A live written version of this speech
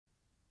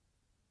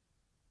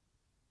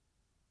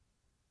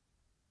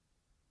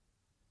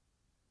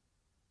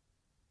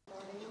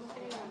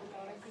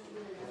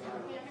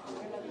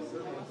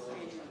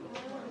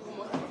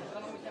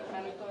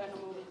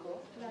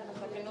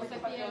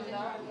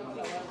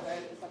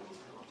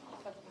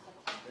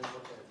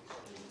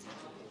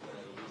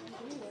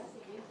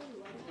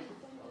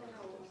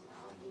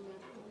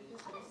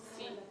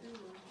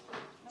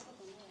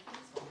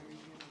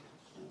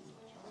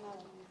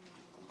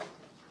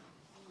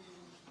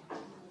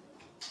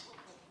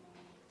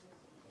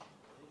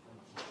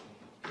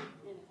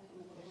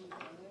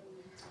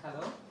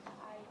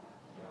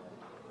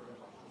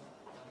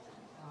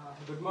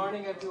Good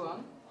morning,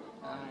 everyone.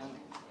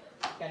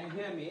 Can you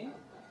hear me?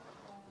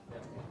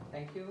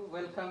 Thank you.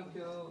 Welcome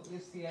to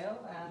UCL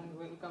and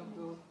welcome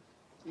to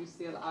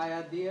UCL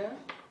IRDR.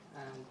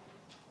 And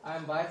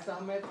I'm Vice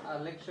Ahmed, a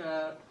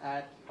lecturer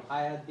at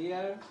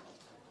IRDR,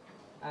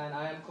 and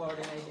I am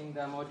coordinating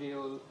the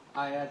module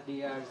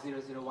IRDR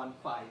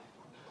 0015.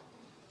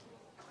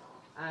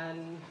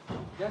 And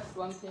just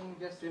one thing,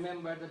 just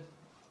remember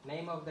the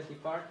name of the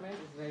department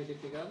is very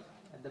difficult.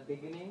 At the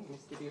beginning,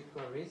 Institute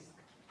for Risk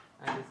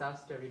and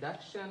Disaster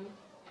Reduction.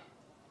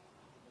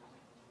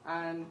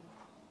 And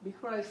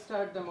before I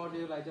start the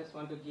module, I just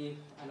want to give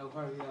an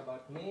overview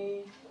about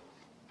me.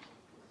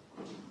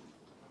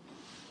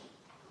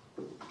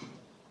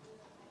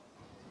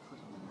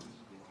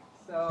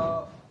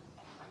 So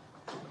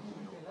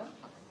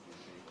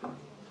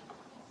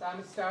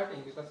I'm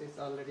starting because it's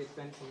already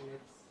 20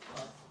 minutes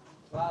past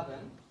 11.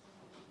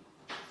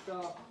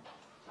 So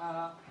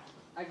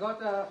I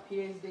got a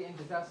PhD in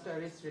disaster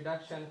risk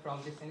reduction from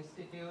this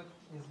institute.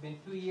 It's been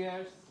 2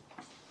 years.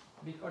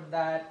 Before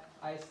that,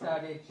 I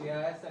studied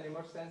GIS and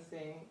remote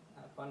sensing,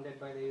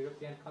 funded by the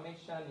European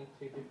Commission in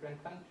 3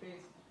 different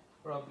countries.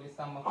 Probably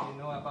some of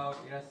you know about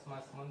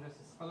Erasmus Mundus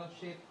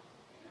Scholarship.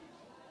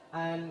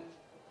 And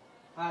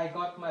I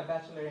got my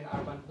bachelor in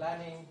urban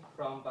planning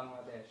from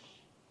Bangladesh.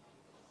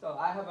 So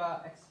I have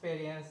an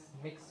experience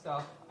mixed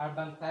of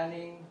urban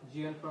planning,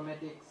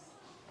 geoinformatics,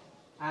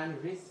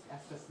 and risk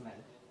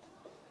assessment.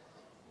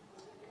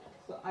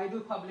 So I do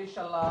publish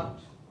a lot,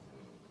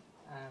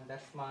 and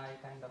that's my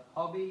kind of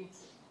hobby,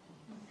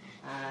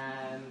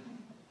 and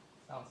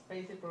sounds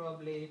crazy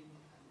probably.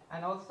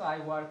 And also I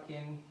work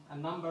in a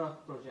number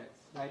of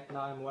projects. Right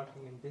now I'm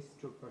working in these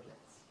 2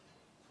 projects.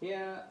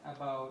 Here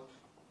about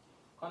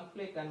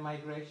conflict and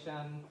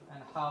migration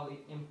and how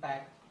it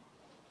impacts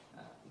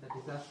the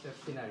disaster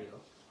scenario.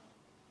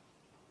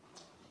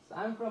 So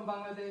I'm from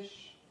Bangladesh.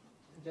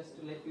 Just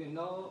to let you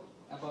know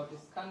about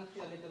this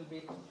country a little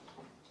bit.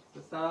 So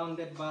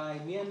surrounded by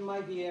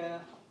Myanmar here,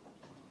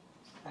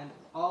 and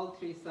all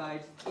 3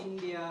 sides,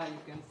 India you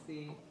can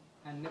see,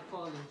 and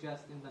Nepal is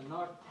just in the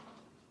north.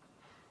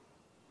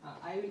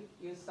 I will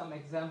use some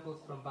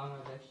examples from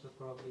Bangladesh, so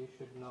probably you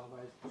should know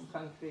where is this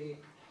country.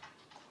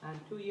 And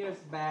 2 years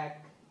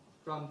back,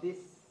 from this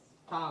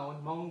town,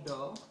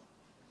 Mongdo,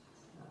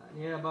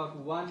 near about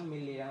 1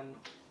 million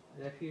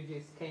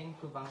refugees came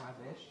to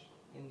Bangladesh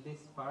in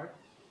this part,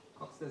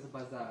 Cox's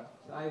Bazar.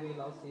 So I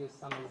will also use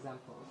some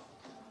examples.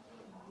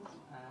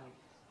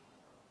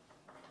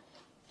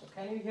 So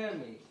can you hear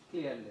me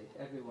clearly,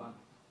 everyone?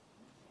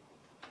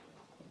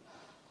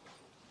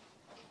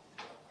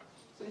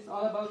 So it's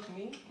all about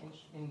me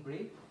in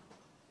brief.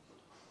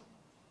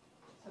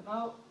 So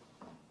now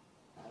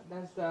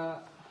that's the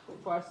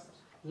first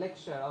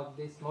lecture of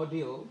this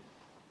module.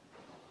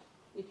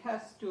 It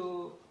has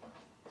 2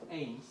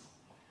 aims: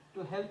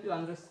 to help you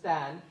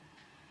understand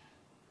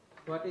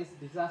what is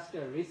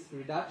disaster risk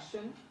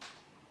reduction,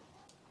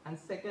 and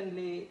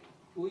secondly,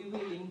 we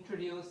will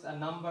introduce a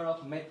number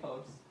of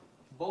methods,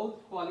 both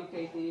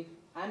qualitative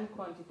and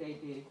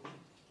quantitative,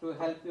 to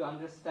help you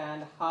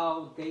understand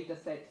how data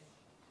sets,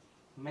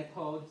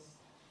 methods,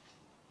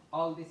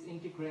 all this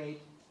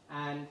integrate,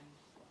 and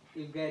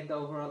you get the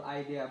overall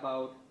idea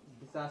about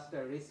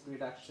disaster risk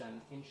reduction.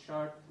 In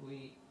short,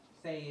 we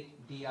say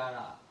it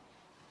DRR.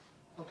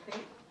 Okay?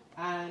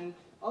 And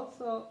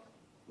also,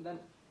 the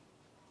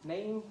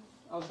name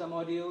of the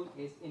module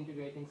is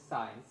Integrating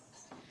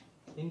Science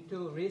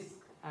into Risk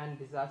and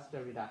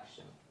Disaster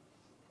Reduction.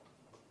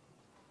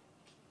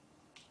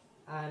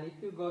 And if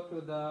you go to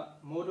the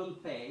module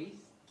page,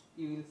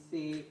 you will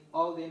see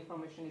all the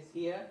information is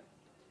here.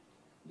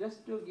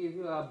 Just to give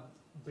you a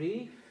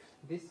brief,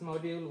 this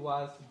module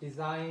was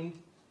designed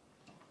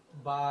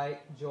by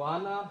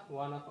Joanna,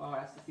 one of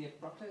our associate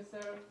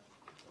professors.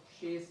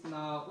 She is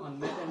now on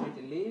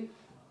maternity leave,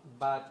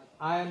 but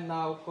I am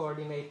now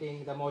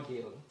coordinating the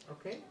module.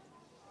 Okay?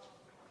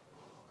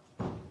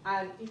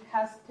 And it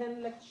has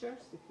 10 lectures.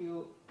 If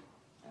you,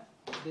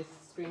 this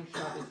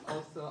screenshot is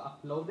also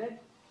uploaded.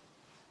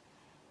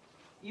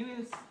 You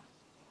will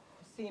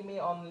see me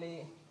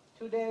only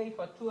today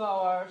for 2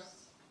 hours,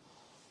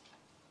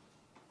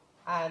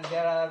 and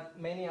there are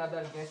many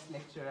other guest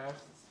lecturers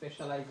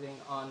specializing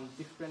on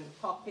different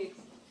topics.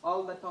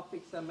 All the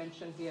topics are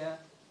mentioned here.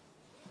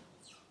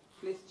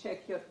 Please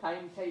check your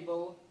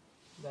timetable.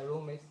 The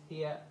room is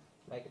here.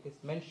 Like it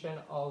is mentioned,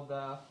 all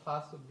the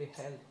class will be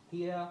held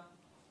here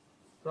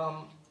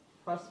from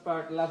first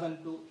part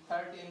 11 to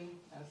 13,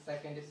 and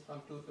second is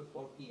from 2 to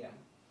 4 p.m.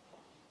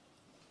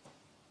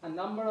 A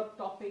number of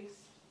topics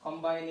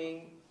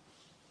combining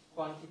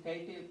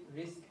quantitative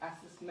risk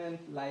assessment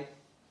like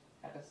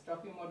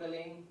catastrophe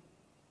modeling,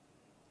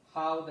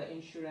 how the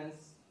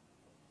insurance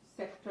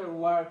sector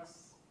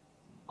works.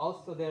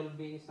 Also there will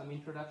be some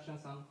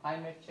introductions on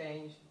climate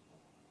change,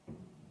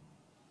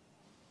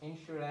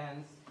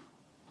 insurance,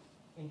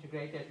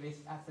 integrated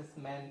risk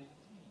assessment,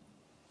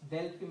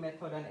 Delphi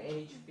method and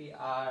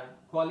AHPR,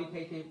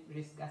 qualitative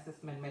risk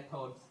assessment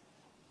methods,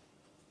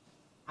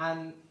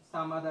 and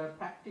some other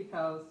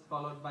practicals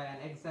followed by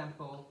an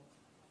example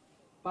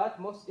But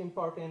most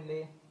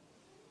importantly,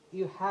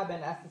 you have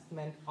an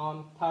assessment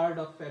on 3rd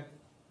of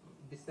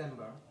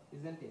December,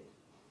 isn't it?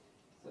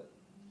 So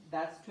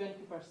that's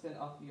 20%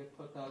 of your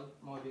total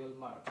module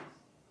marks.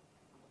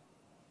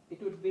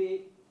 It would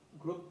be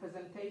group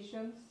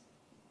presentations,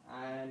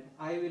 and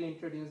I will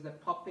introduce the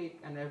topic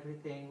and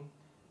everything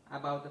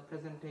about the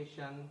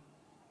presentation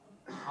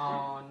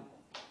on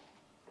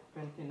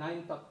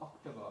 29th of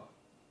October,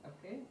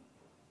 okay,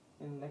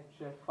 in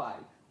lecture 5.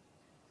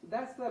 So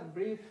that's the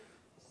brief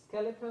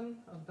skeleton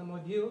of the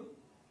module,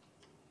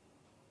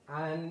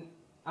 and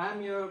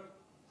I'm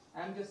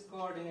just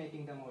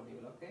coordinating the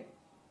module, okay?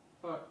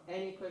 For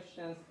any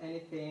questions,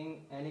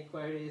 anything, any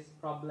queries,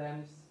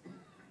 problems,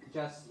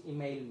 just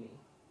email me,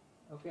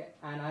 okay?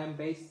 And I'm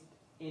based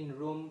in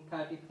room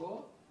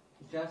 34,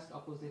 just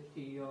opposite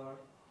to your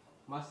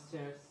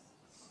master's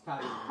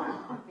study,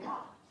 okay?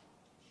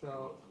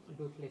 So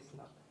do please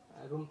knock.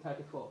 Room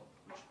 34.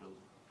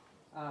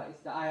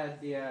 It's the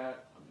IRDR,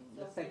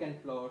 the second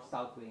floor,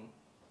 south wing.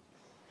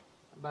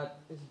 But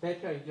it's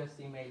better you just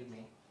email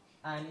me.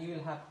 And you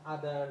will have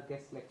other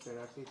guest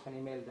lecturers. You can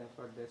email them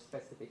for their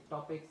specific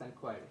topics and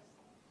queries.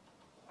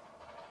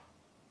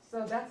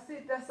 So that's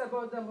it. That's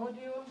about the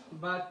module.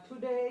 But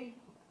today,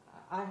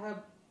 I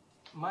have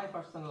my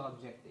personal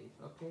objectives,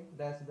 okay?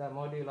 That's the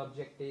module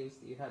objectives.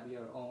 You have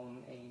your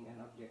own aim and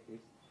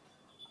objectives.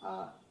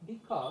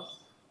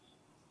 Because,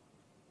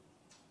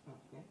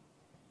 okay,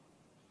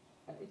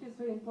 it is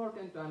very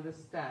important to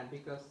understand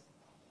because,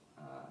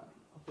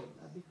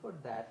 before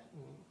that,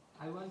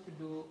 I want to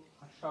do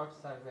a short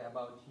survey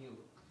about you,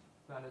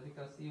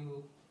 because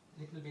you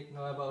little bit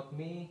know about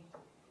me.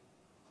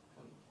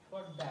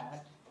 For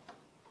that,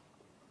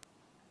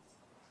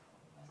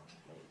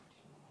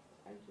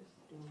 I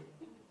just do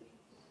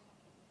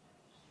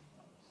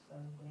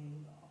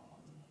survey on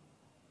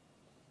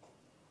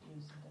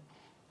use the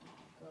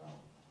go.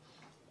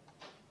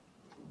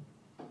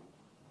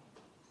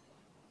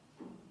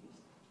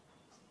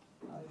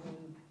 I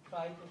will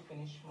try to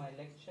finish my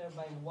lecture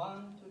by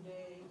 1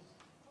 today.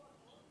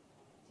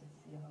 Let's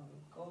see how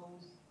it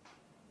goes.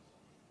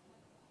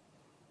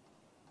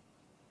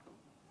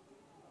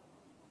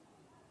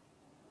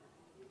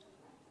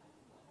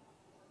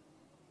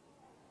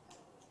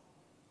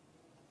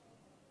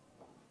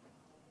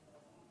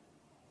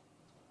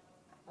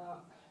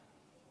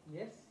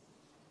 Yes,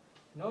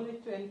 no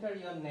need to enter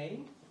your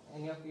name,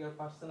 any of your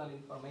personal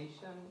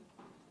information.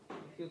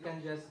 If you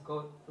can just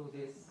go to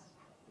this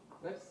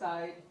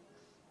website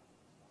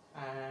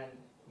and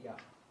yeah,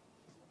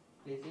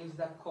 please use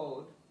the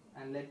code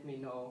and let me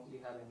know you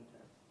have entered.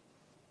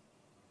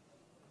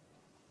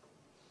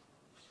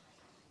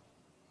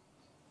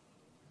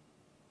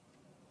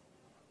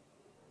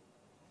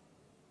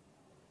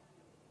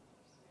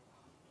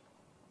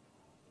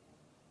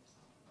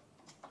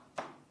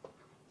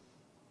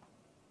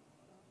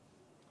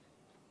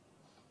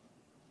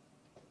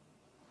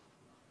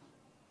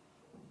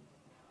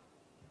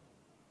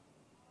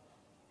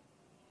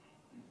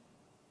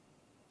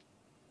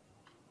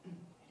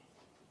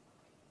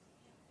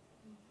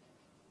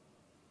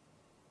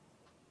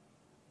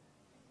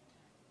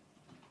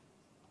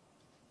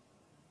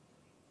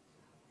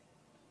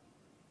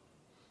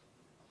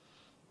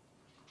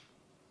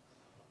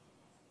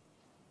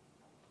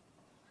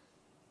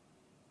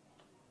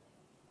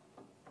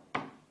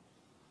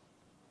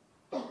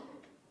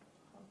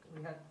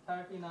 We have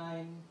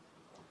 39.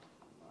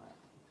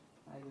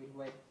 I will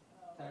wait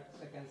 30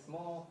 seconds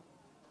more.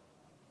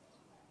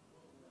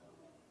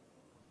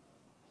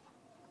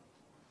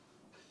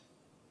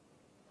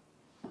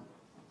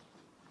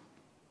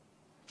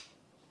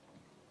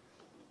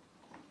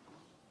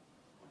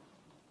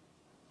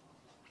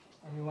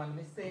 Anyone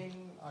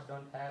missing or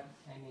don't have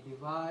any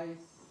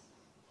device?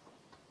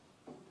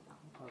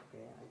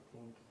 Okay, I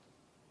think.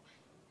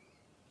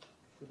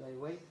 Should I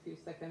wait a few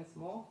seconds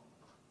more?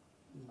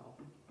 No.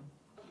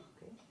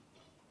 Okay.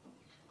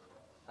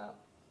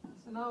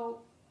 So now,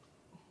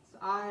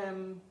 I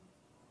am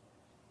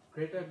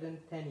greater than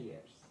 10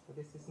 years. So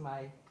this is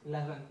my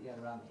 11th year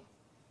running.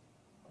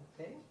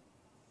 Okay.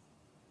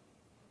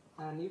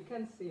 And you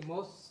can see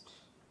most,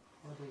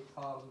 what we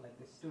call like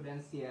the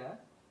students here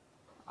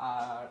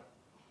are,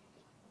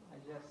 I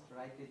just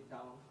write it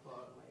down for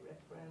my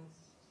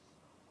reference.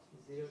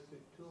 0 to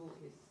 2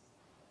 is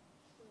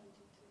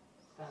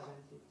 72%.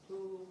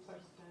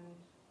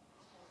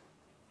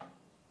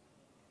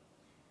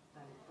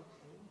 And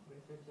okay,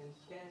 greater than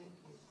 10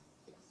 is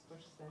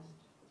 6%.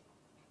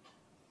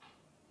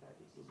 That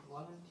is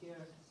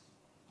volunteers.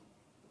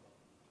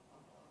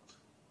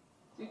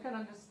 You can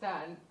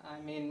understand, I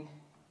mean,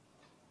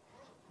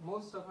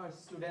 most of our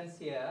students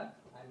here,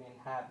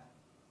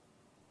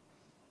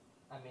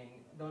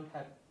 don't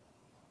have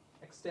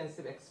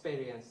extensive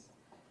experience.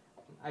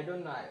 I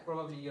don't know,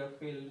 probably your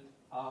field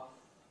of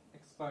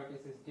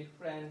expertise is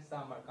different.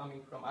 Some are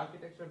coming from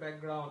architecture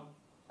background.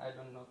 I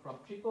don't know, from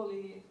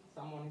Tripoli,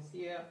 someone is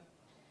here.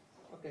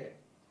 Okay,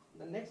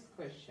 the next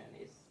question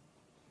is,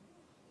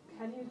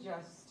 can you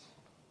just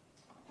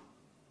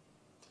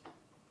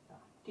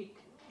tick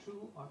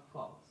true or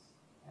false?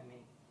 I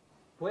mean,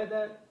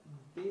 whether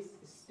this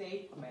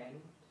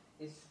statement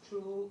is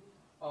true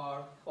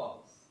or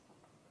false.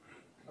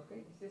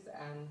 Okay, this is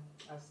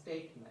a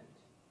statement.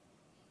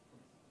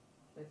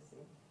 Let's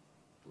see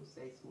who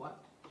says what.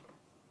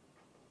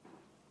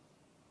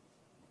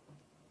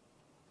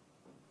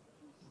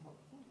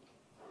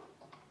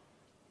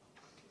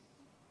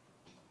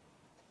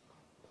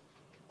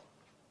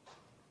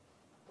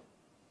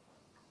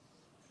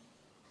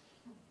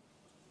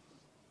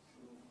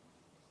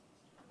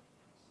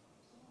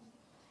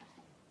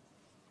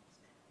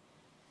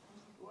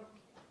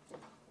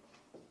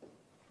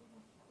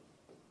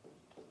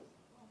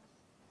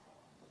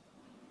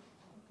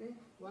 Okay,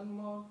 one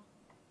more.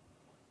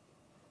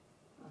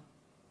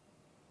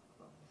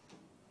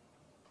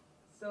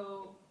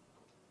 So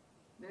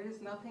there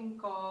is nothing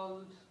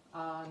called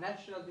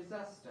natural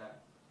disaster.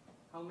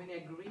 How many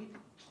agreed?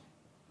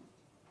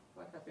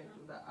 What happened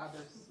to the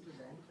other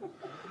student?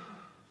 Okay.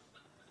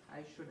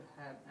 I should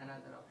have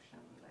another option,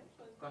 like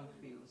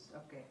confused.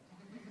 Okay.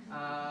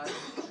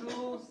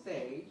 True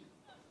said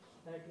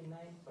 39%.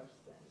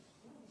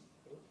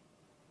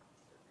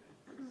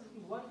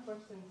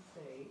 1%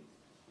 said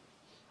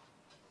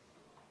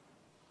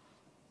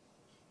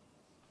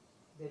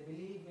they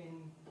believe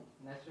in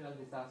natural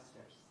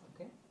disasters.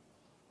 Okay.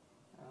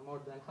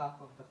 More than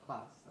half of the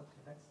class.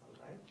 Okay, that's all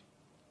right.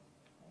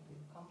 I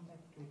will come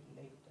back to it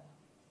later.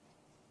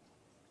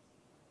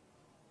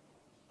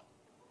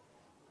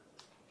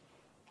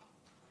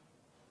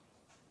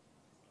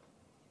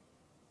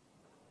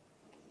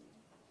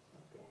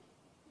 Okay.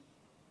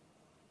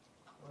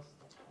 What's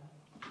that?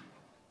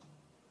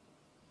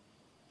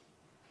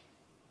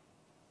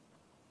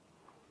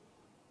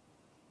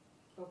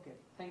 Okay,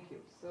 thank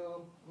you.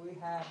 So we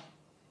have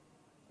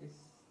it's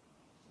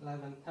 11:30,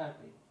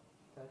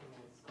 30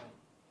 minutes gone.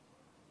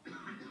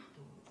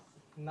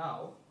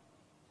 Now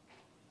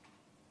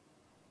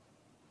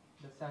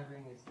the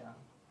surveying is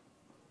done.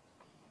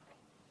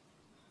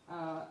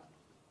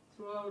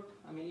 Throughout,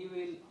 I mean, you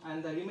will,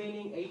 and the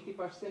remaining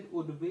 80%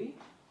 would be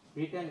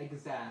written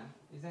exam,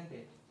 isn't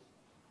it,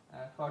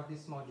 for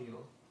this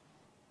module?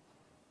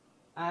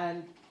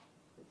 And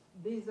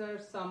these are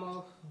some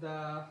of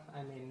the,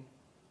 I mean,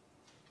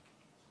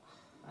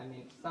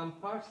 some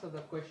parts of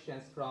the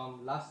questions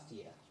from last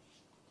year.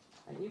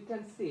 And you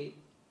can see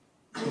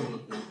we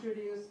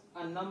introduced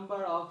a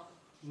number of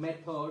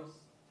methods,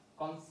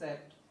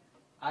 concept,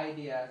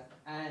 ideas,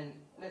 and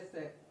let's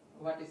say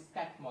what is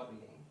CAT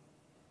modeling,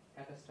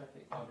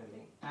 catastrophic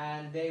modeling.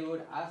 And they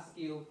would ask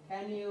you,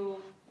 can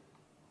you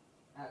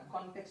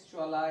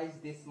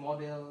contextualize this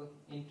model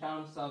in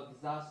terms of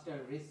disaster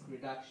risk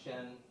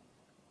reduction,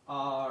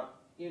 or,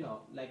 you know,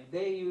 like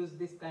they use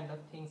this kind of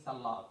things a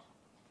lot.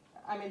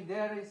 I mean,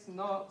 there is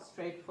no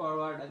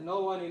straightforward, no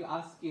one will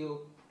ask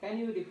you, can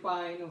you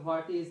define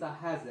what is a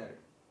hazard?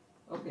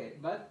 Okay,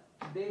 but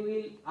they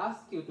will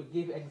ask you to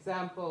give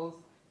examples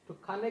to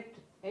connect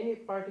any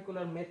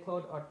particular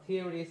method or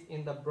theories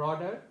in the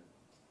broader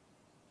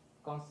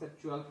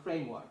conceptual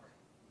framework,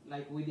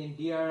 like within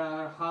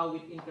DRR, how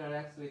it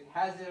interacts with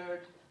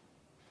hazard,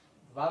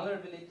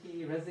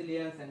 vulnerability,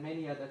 resilience, and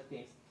many other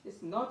things.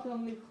 It's not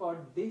only for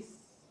this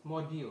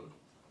module,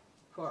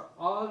 for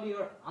all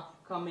your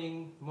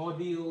upcoming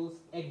modules,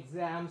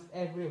 exams,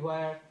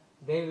 everywhere,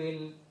 they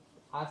will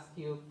ask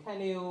you, can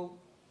you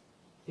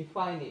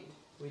define it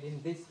within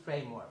this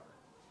framework?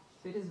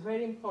 So it is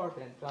very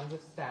important to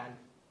understand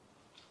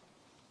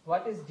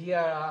what is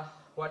DRR,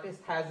 what is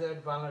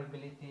hazard,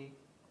 vulnerability,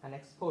 and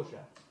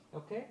exposure,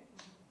 okay?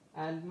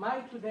 And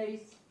my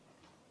today's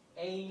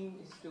aim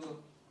is to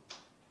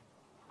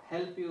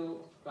help you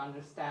to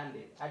understand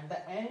it. At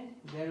the end,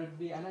 there will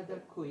be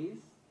another quiz.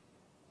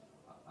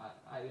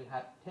 I will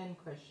have 10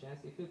 questions.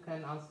 If you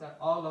can answer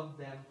all of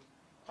them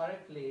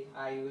correctly,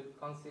 I would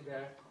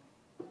consider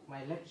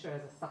my lecture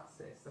as a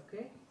success,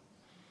 okay?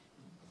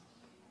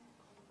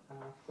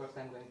 Of course,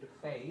 I'm going to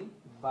fail,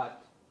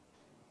 but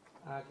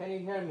can you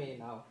hear me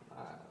now,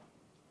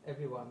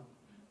 everyone?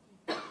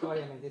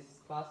 Sorry, I mean, this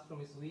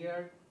classroom is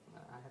weird.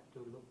 I have to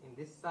look in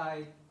this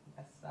side,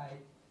 that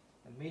side,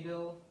 the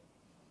middle.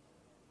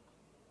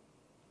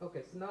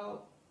 Okay, so now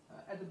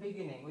at the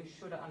beginning, we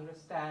should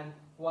understand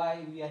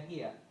why we are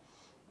here.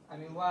 I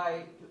mean,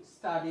 why to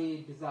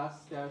study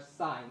disaster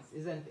science,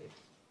 isn't it?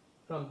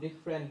 From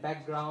different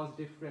backgrounds,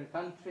 different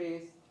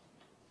countries.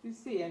 You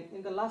see,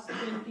 in the last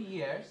 20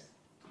 years,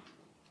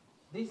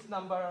 this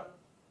number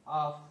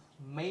of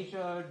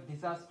major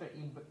disaster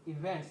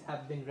events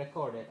have been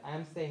recorded. I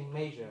am saying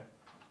major,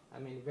 I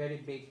mean very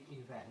big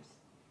events.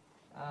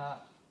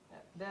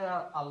 There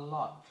are a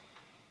lot.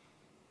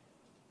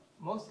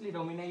 Mostly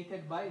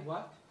dominated by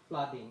what?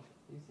 Flooding,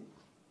 you see.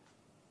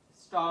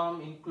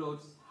 Storm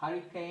includes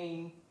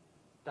hurricane,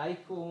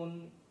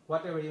 typhoon,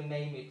 whatever you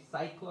name it,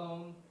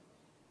 cyclone,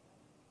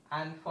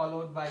 and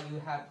followed by you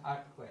have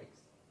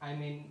earthquakes. I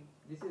mean,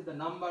 this is the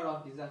number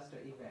of disaster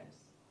events.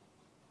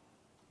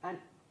 And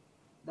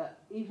the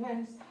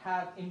events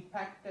have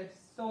impacted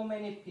so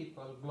many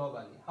people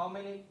globally. How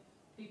many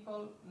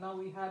people? Now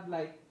we have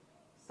like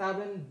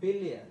 7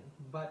 billion,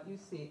 but you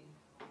see,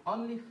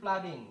 only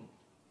flooding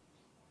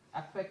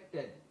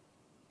affected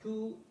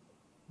 2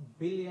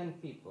 billion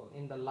people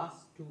in the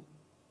last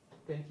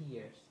 20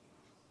 years.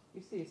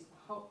 You see, it's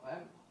how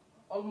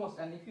almost,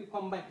 and if you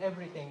combine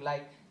everything,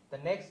 like the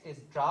next is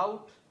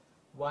drought,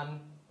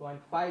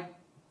 1.5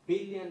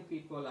 billion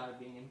people are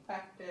being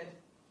impacted,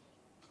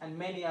 and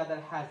many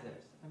other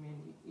hazards. I mean,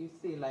 you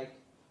see, like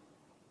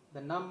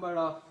the number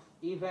of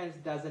events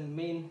doesn't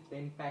mean the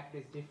impact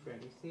is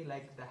different. You see,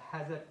 like the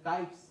hazard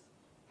types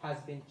has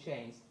been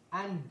changed,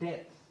 and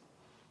death.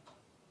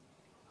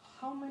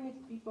 How many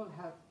people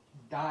have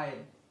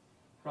died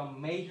from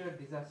major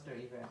disaster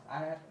events?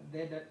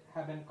 They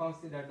haven't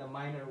considered the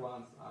minor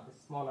ones or the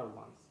smaller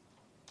ones.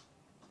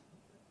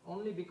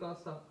 Only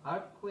because of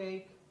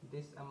earthquake,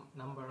 this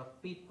number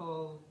of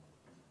people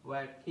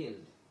were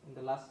killed in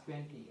the last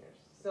 20 years.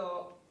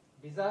 So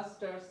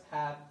disasters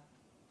have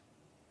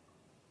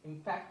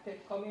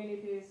impacted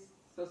communities,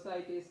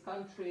 societies,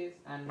 countries,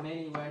 and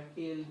many were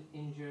killed,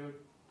 injured,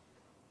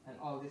 and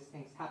all these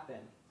things happen.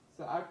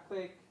 So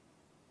earthquake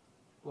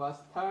was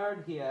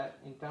third here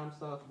in terms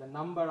of the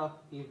number of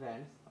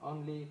events,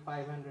 only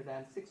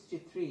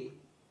 563,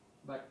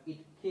 but it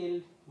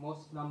killed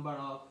most number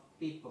of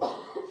people.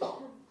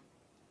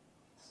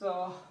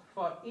 So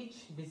for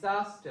each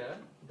disaster,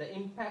 the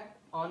impact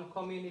on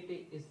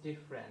community is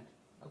different,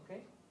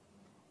 okay?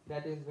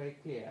 That is very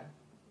clear.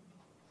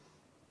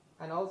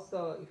 And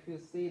also, if you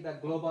see the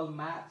global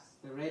maps,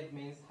 the red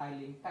means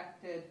highly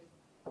impacted.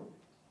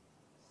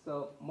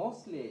 So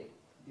mostly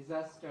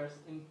disasters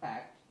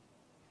impact,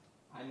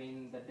 I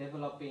mean, the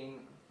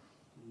developing,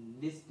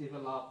 least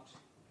developed,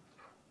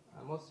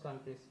 most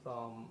countries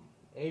from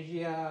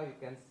Asia,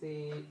 you can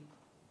see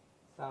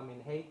some in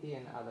Haiti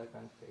and other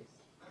countries.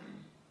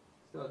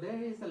 So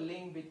there is a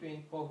link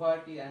between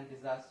poverty and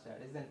disaster,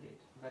 isn't it?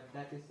 But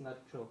that is not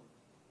true.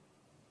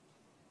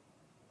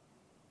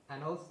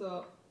 And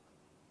also,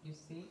 you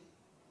see,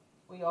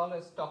 we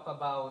always talk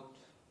about,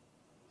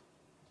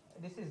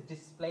 this is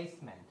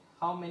displacement.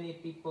 How many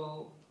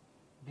people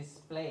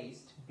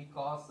displaced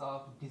because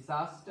of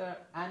disaster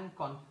and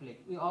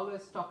conflict? We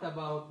always talk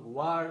about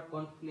war,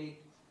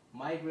 conflict,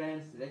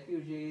 migrants,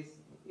 refugees,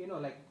 you know,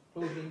 like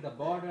closing the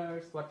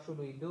borders, what should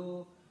we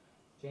do,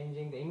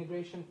 changing the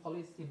immigration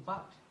policy,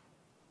 but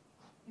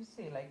you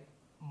see, like,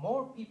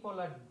 more people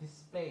are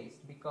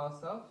displaced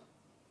because of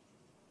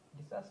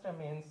disaster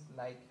means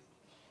like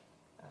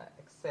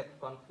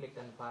except conflict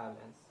and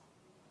violence.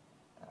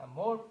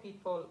 More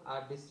people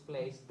are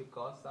displaced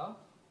because of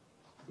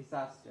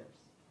disasters.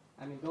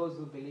 I mean, those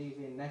who believe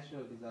in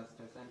natural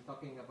disasters, I'm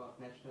talking about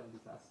natural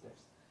disasters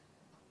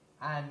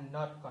and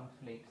not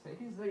conflict. So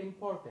it is very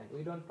important.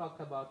 We don't talk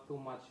about too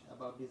much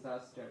about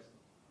disasters.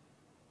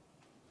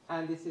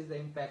 And this is the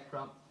impact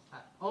from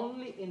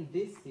only in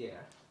this year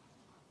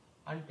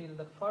until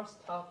the first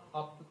half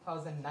of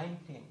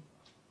 2019.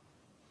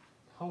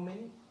 How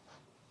many?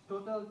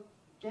 Total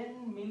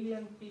 10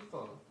 million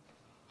people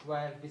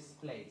were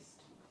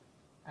displaced.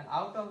 And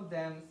out of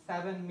them,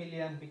 7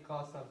 million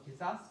because of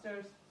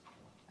disasters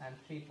and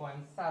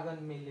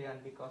 3.7 million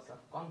because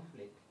of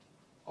conflict.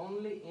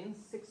 Only in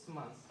 6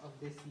 months of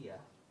this year.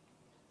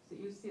 So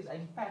you see the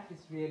impact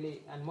is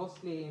really, and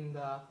mostly in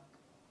the,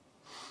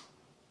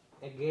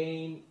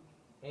 again,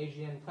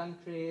 Asian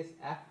countries,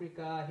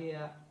 Africa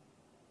here,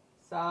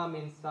 some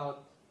in South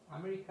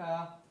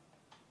America,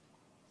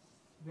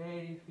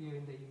 very few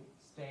in the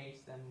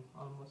States, and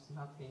almost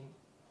nothing,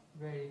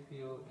 very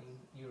few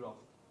in Europe.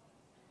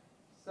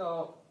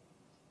 So,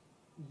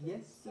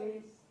 yes,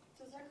 please.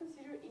 Does that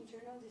consider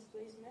internal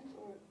displacement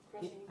or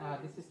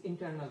crossing? This is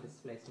internal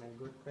displacement.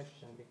 Good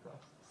question,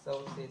 because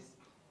so this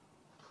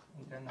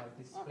internal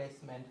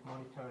displacement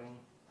monitoring.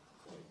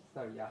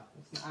 Sorry, yeah.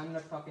 I'm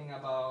not talking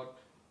about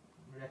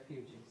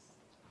refugees.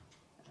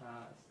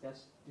 It's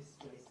just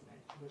displacement.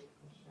 Good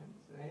question.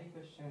 So any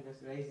question,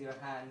 just raise your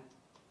hand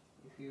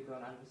if you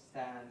don't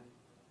understand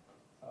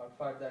or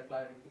further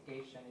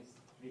clarification is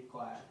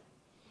required.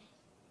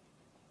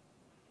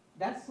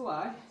 That's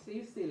why, so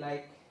you see,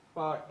 like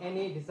for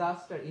any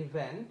disaster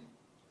event,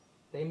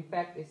 the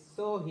impact is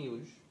so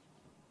huge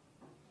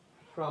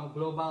from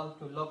global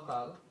to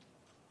local.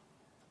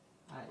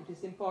 It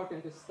is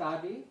important to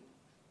study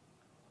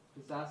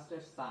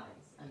disaster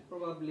science, and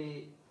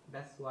probably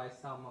that's why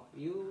some of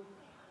you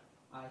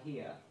are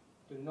here,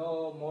 to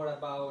know more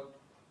about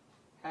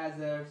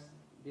hazards,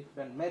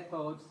 different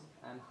methods,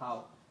 and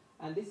how.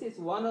 And this is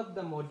one of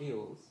the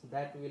modules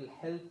that will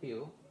help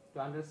you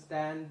to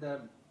understand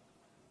the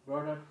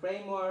broader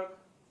framework,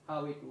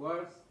 how it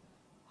works,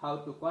 how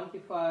to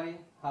quantify,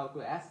 how to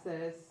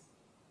assess,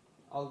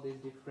 all these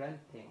different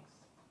things.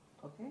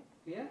 Okay,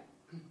 clear?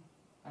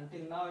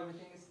 Until now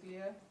everything is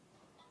clear?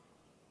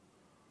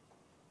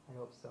 I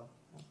hope so.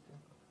 Okay.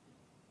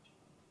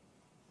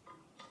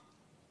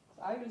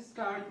 So I will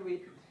start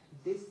with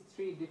these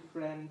three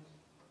different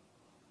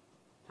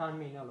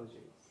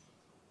terminologies.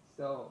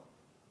 So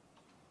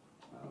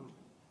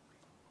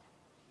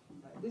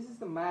this is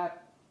the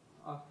map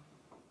of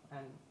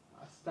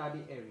a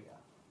study area.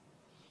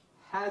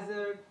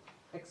 Hazard,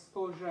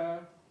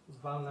 exposure,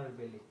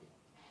 vulnerability.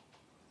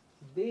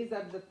 These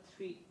are the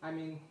three,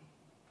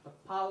 the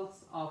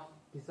pulse of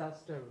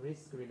disaster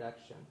risk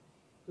reduction.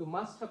 You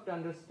must have to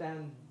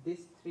understand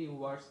these three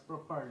words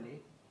properly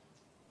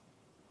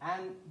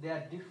and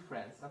their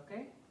difference,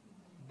 okay?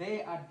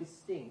 They are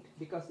distinct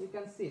because you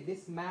can see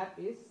this map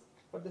is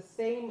for the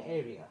same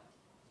area.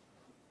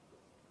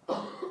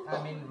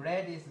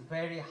 Red is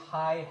very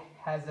high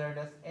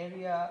hazardous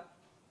area,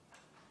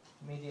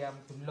 medium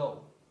to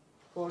low.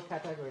 4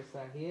 categories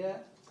are here.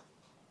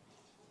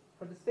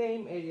 For the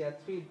same area,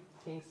 3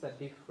 things are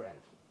different.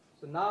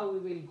 So now we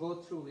will go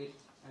through it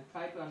and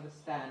try to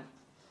understand,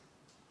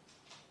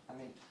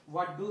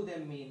 what do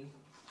they mean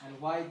and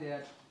why they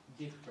are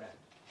different.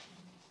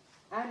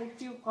 And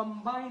if you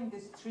combine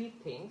these 3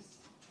 things,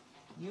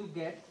 you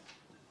get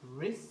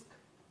risk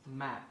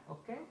map,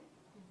 okay?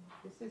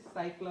 This is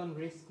cyclone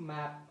risk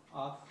map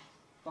of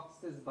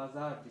Cox's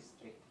Bazar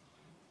district.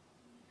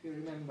 If you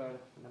remember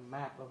the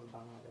map of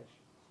Bangladesh.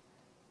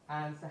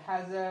 And the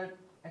hazard,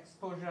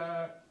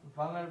 exposure,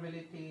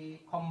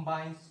 vulnerability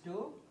combines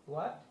to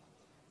what?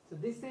 So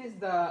this is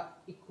the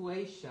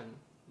equation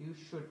you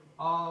should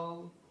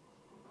all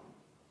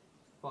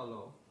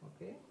follow,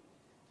 okay?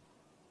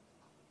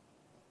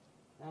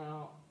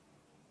 Now,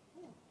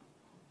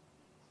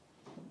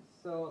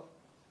 so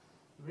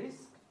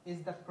risk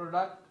is the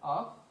product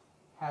of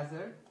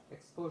hazard,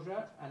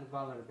 exposure, and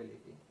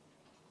vulnerability.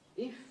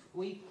 If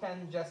we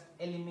can just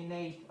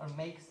eliminate or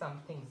make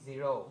something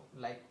zero,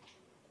 like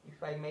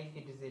if I make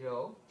it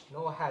zero,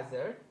 no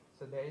hazard,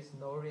 so there is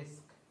no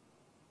risk,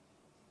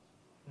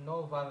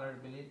 no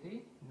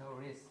vulnerability, no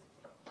risk.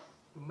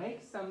 To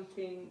make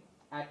something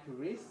at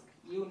risk,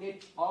 you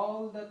need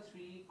all the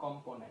 3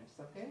 components,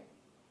 okay?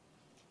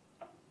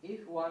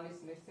 If one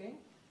is missing,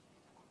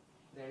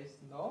 there is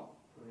no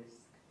risk.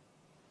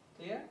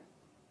 Clear?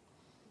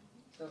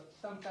 So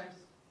sometimes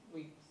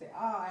we say,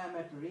 I am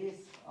at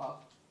risk of,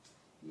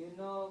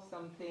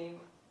 something,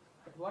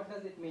 but what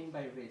does it mean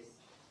by risk?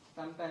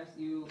 Sometimes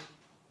you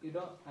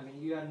don't,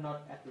 you are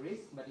not at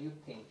risk, but you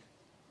think.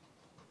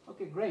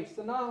 Okay, great.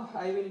 So now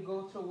I will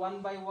go through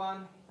one by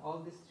one all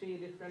these 3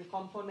 different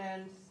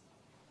components.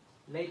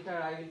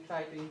 Later I will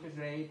try to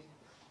integrate.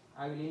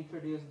 I will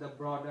introduce the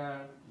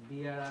broader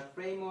DRR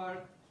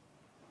framework,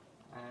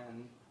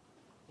 and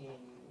I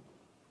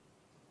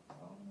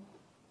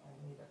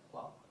need a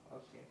clock.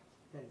 Okay,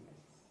 10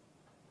 minutes.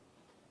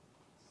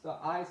 So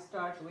I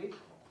start with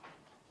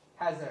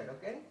hazard,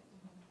 okay?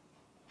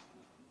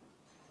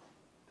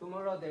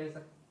 Tomorrow there is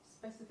a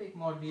specific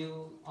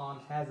module on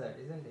hazard,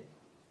 isn't it?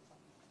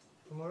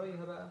 Tomorrow you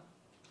have a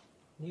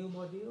new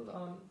module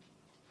on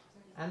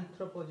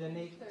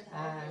anthropogenic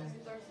and...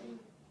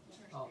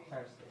 Oh,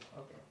 Thursday.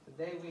 Okay. So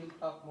they will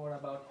talk more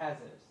about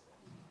hazards.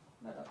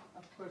 But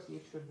of course you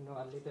should know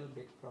a little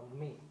bit from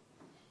me.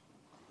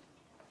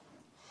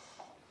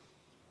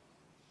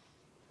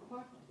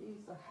 What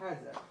is a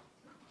hazard?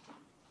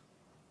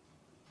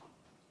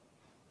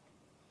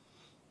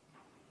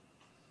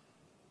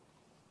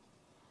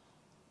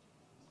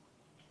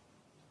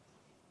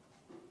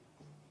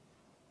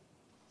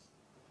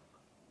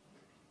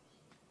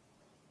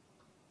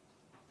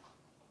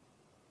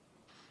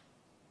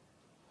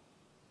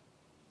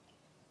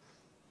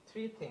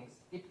 Three things.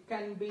 It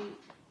can be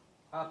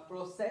a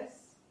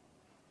process,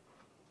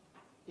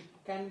 it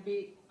can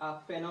be a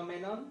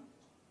phenomenon,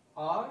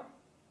 or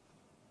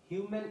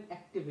human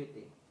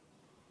activity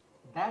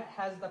that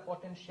has the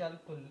potential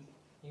to,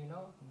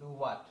 do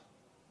what?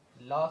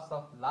 Loss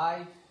of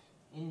life,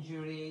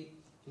 injury,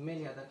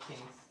 many other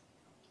things,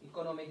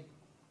 economic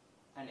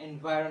and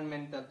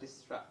environmental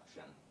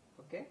destruction.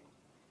 Okay?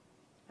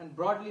 And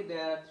broadly,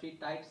 there are 3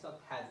 types of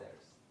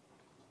hazards.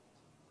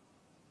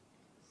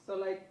 So,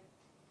 like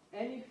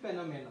any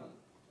phenomenon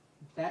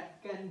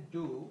that can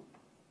do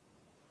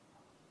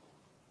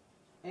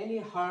any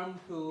harm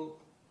to,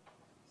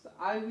 so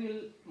I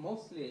will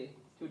mostly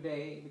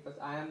today, because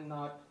I am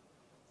not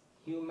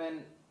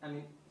human,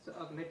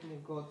 let me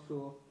go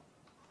through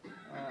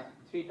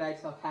 3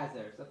 types of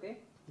hazards, okay?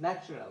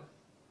 Natural.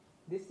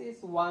 This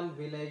is one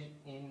village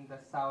in the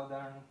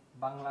southern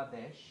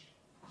Bangladesh.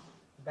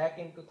 Back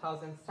in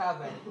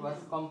 2007, it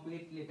was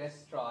completely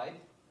destroyed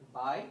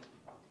by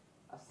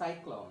a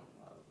cyclone.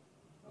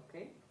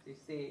 Okay, you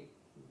see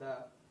the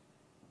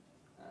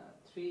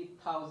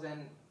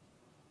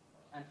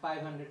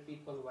 3,500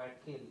 people were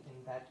killed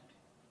in that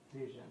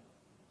region.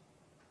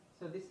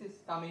 So this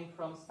is coming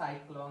from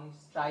cyclone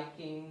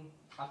striking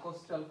a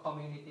coastal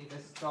community,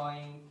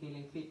 destroying,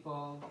 killing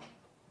people,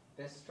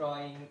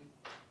 destroying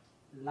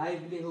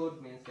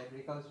livelihood, means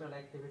agricultural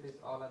activities,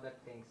 all other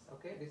things.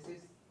 Okay, this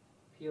is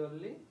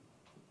purely,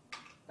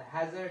 the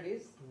hazard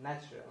is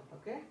natural.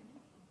 Okay,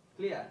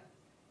 clear?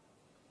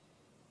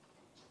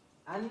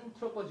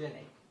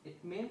 Anthropogenic,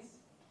 it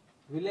means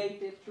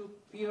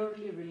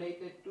purely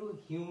related to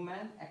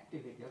human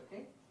activity,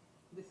 okay?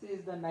 This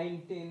is the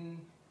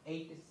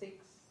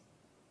 1986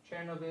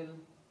 Chernobyl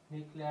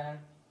nuclear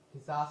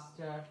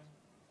disaster.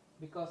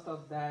 Because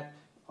of that,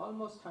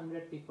 almost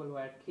 100 people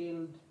were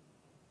killed.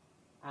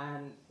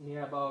 and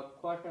near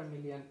about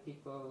 250,000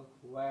 people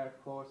were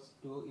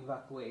forced to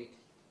evacuate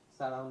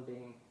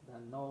surrounding the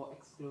no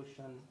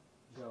exclusion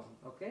zone.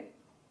 Okay?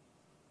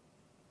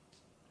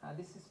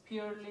 This is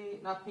purely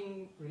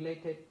nothing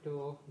related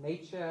to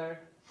nature,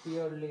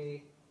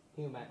 purely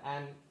human.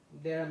 And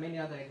there are many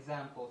other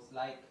examples,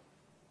 like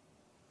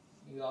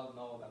you all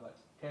know about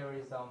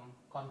terrorism,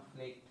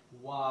 conflict,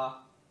 war.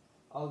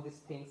 All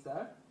these things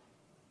are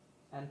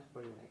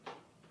anthropogenic.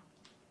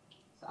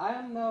 So I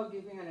am now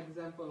giving an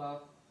example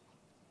of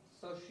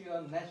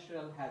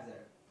socio-natural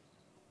hazard.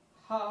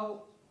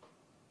 How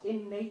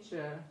in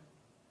nature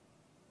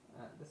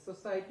the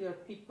society or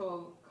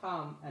people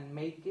come and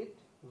make it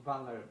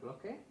vulnerable.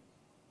 Okay?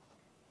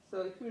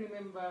 So if you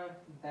remember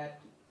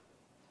that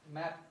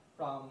map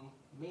from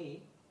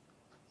me,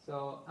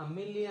 so 1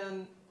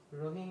 million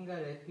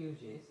Rohingya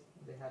refugees,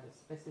 they had a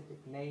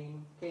specific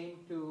name, came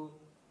to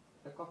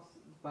the Cox's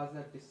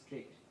Bazar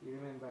district. You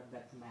remember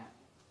that map.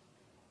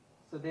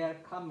 So they are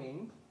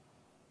coming,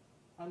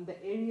 and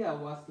the area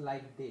was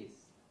like this.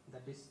 The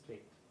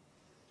district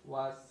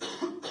was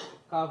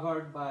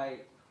covered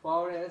by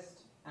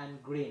forest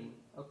and green,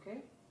 okay?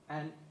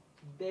 And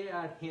there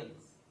are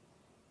hills,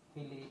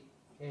 hilly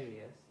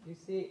areas. You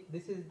see,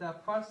 this is the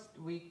first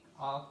week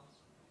of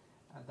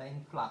the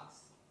influx.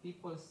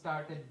 People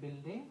started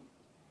building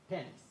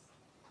tents,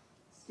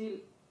 still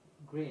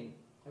green,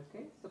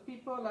 okay? So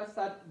people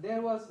are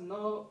there was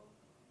no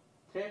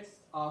threats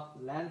of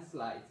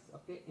landslides,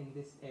 okay, in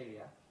this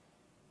area.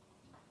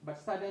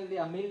 But suddenly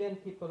 1 million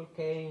people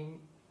came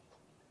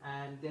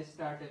and they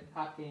started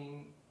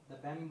cutting the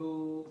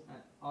bamboo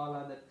and all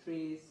other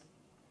trees,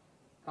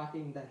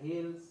 cutting the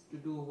hills to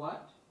do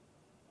what?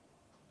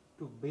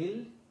 To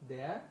build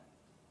their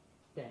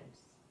tents.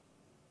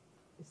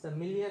 It's 1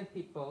 million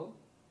people.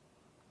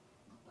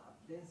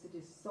 The density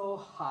is so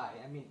high.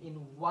 I mean, in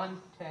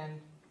one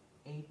tent,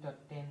 8 or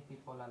 10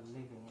 people are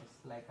living.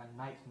 It's like a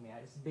nightmare.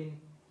 It's been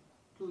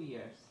 2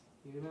 years.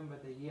 You remember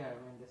the year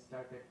when they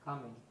started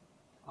coming,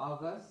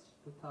 August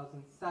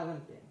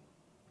 2017.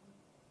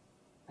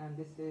 And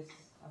this is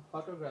a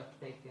photograph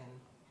taken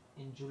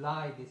in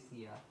July this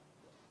year.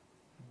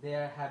 They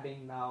are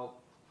having now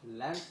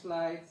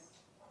landslides,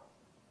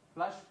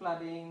 flash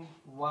flooding,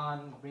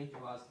 one bridge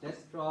was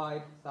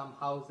destroyed, some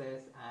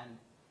houses, and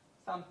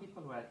some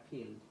people were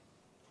killed.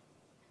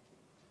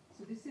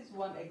 So this is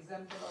one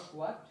example of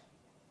what?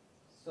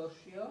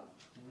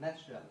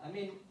 Socio-natural. I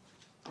mean,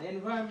 the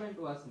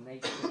environment was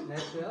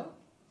natural.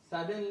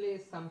 Suddenly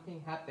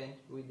something happened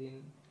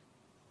within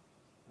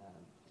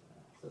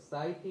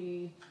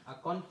society, a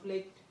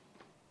conflict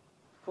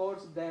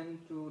forced them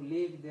to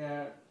leave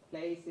their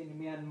place in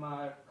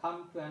Myanmar,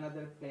 come to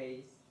another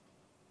place,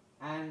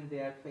 and they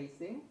are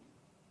facing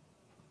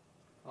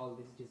all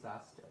these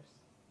disasters.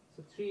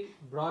 So 3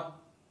 broad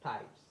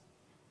types.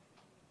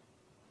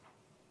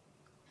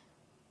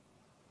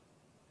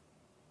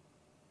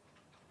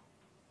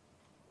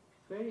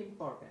 Very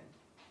important.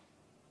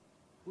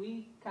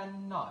 We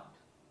cannot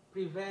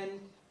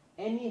prevent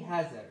any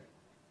hazard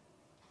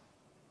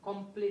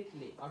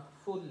completely or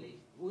fully.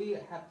 We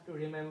have to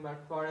remember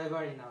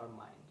forever in our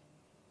mind.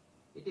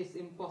 It is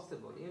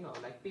impossible, you know,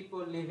 like people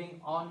living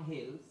on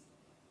hills,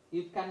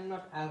 you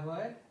cannot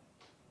avoid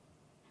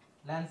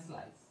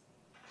landslides.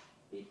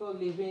 People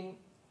living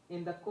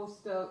in the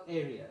coastal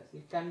areas,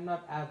 you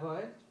cannot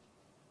avoid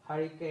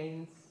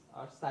hurricanes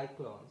or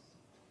cyclones.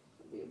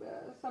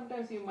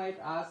 Sometimes you might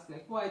ask,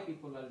 like, why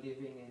people are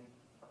living in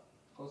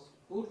coast?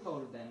 Who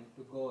told them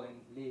to go and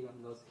live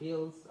on those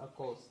hills or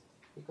coast?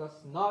 Because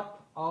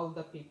not all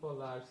the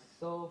people are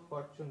so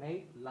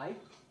fortunate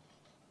like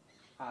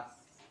us,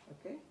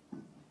 okay?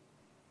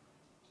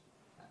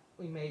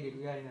 We made it,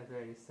 we are in a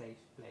very safe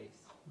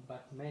place.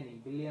 But many,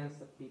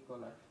 billions of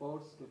people are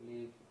forced to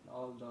live in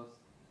all those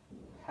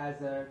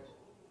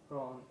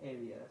hazard-prone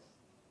areas.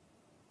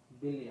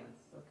 Billions,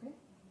 okay?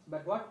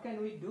 But what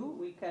can we do?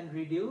 We can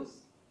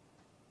reduce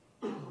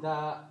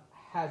the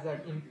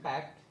hazard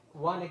impact.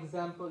 One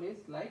example is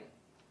like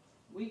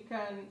we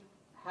can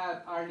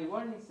have early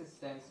warning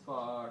systems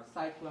for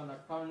cyclone or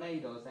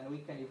tornadoes, and we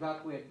can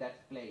evacuate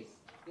that place,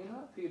 you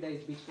know, a few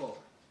days before.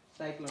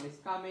 Cyclone is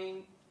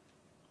coming,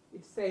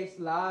 it saves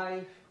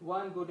life.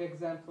 One good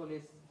example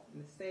is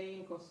in the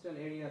same coastal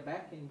area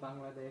back in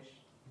Bangladesh,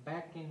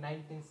 back in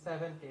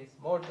 1970s,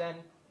 more than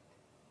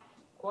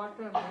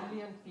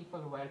 250,000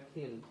 people were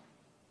killed.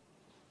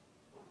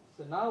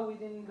 So now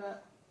within the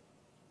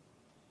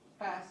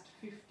past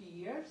 50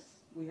 years,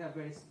 we have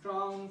very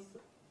strong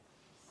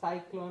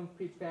cyclone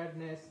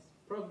preparedness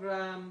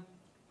program,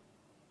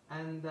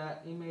 and the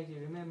image,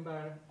 you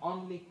remember,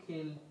 only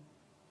killed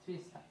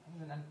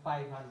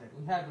 3,500.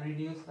 We have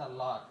reduced a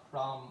lot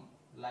from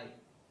like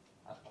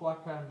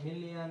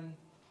 250,000.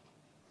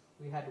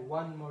 We had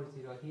one more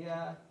zero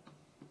here.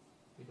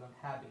 We don't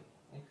have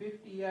it. In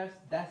 50 years,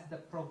 that's the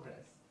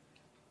progress.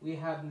 We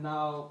have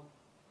now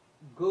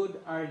good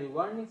early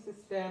warning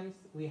systems.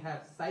 We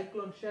have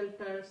cyclone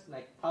shelters,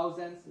 like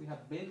thousands. We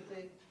have built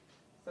it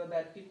so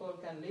that people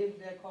can leave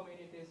their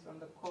communities from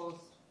the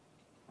coast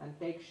and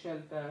take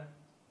shelter.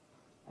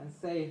 and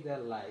save their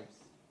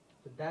lives.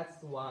 So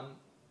that's one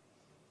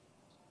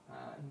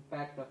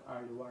impact of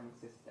early warning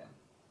system.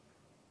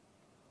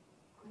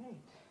 Great.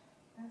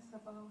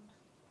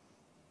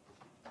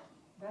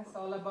 That's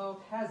all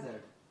about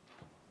hazard.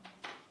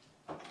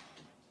 10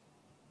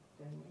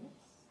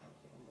 minutes?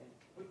 Okay, and then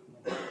 8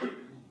 minutes.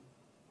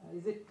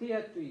 Is it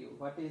clear to you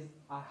what is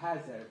a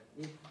hazard?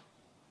 If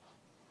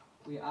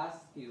we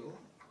ask you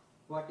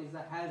what is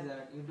a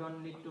hazard, you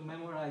don't need to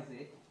memorize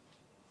it.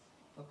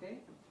 Okay?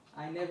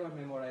 I never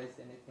memorized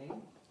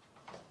anything.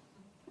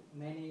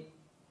 Many,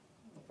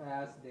 if I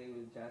ask, they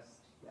will just,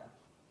 yeah.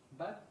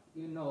 But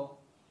you know,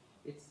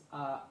 it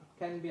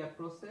can be a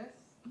process,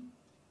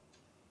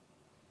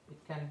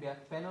 it can be a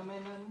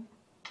phenomenon,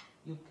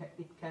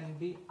 it can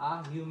be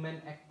a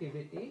human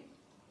activity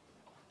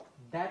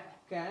that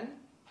can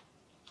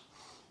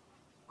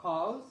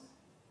cause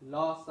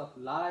loss of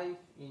life,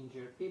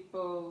 injure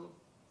people,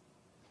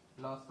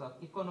 loss of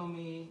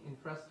economy,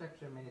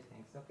 infrastructure, many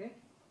things, okay?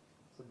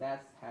 So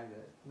that's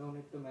hazard, no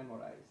need to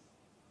memorize.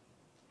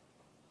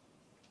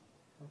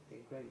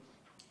 Okay, great.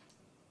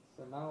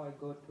 So now I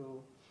go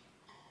to,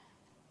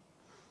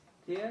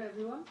 clear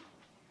everyone?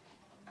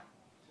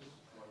 Just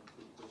one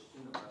quick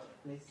question about,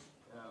 Please.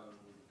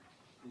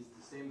 is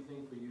the same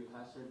thing for you,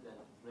 hazard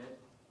and threat?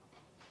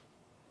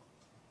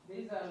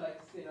 These are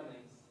like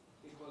synonyms.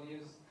 People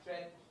use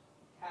threat,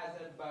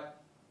 hazard,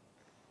 but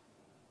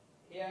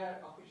here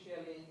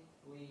officially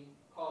we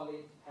call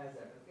it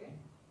hazard, okay?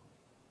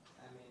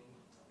 I mean,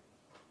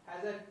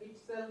 hazard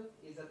itself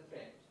is a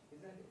threat,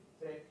 isn't it?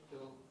 Threat to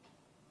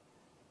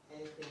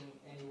anything,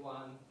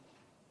 anyone,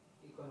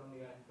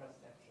 economy or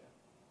infrastructure.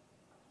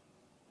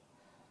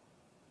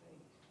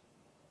 Great.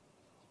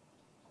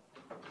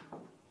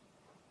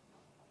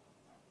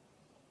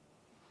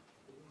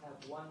 We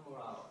have 1 more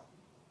hour.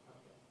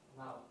 Okay.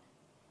 Now,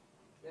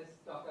 let's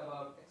talk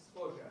about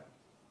exposure.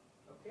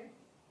 Okay?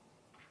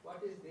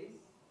 What is this?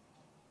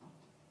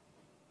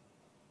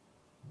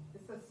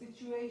 It's a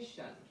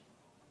situation.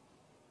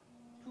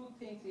 2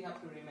 things you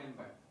have to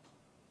remember.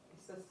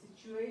 It's a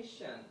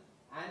situation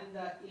and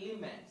the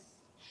elements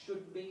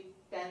should be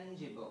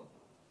tangible.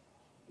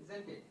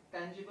 Isn't it?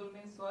 Tangible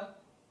means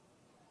what?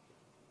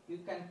 You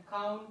can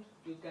count,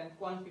 you can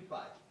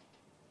quantify.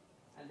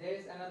 And there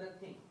is another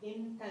thing,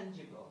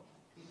 intangible.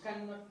 You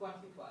cannot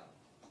quantify.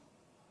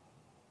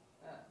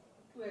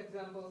 2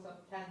 examples of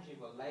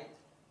tangible, like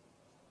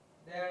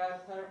there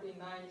are 39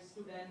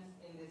 students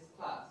in this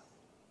class.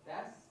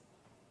 That's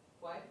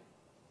quite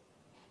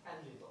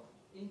tangible.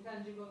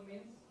 Intangible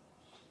means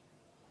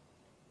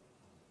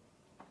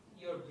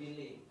your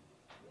belief.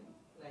 You know,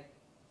 like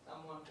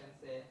someone can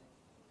say,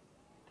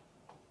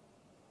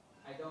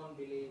 I don't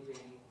believe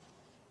in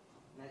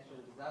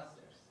natural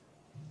disasters.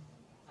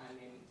 I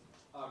mean,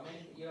 or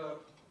your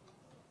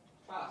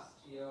trust,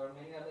 your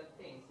many other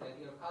things, like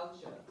your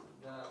culture,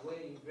 the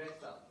way you dress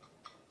up,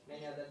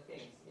 many other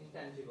things,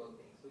 intangible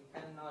things. We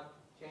cannot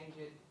change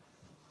it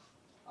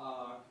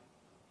or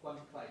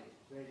quantify it,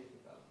 very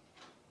difficult.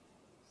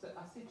 So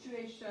a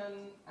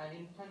situation and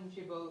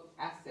intangible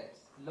assets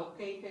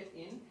located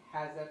in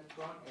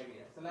hazard-prone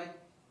areas. So like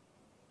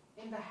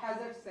in the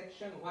hazard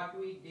section, what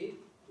we did,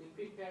 we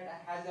prepared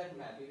a hazard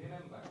map, you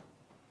remember?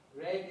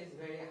 Red is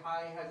very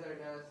high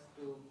hazardous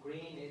to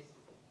green is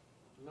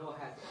no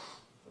hazard,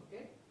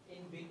 okay?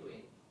 In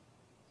between.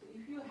 So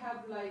if you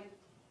have like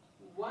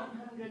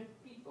 100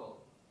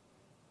 people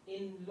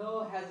in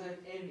low hazard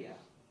area,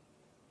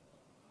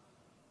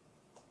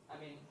 I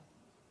mean,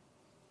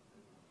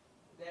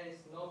 there is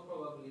no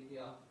probability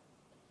of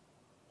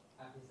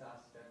a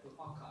disaster to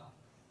occur.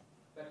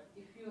 But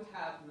if you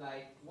have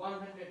like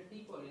 100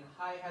 people in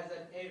high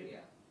hazard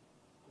area,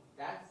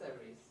 that's a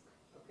risk,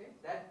 okay?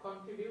 That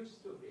contributes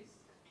to risk.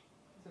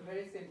 So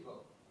very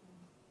simple.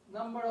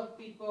 Number of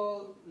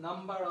people,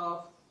 number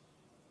of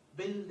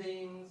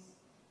buildings,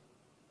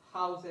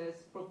 houses,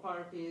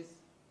 properties,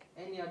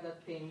 any other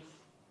things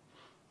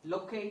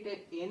located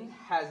in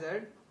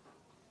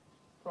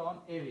hazard-prone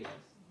areas.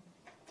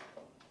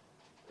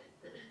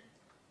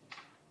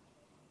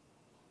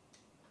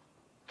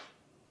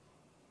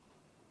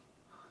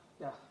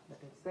 Yeah,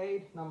 that is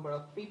said, number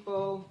of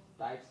people,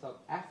 types of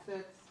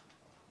assets,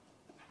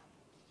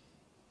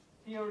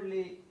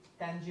 purely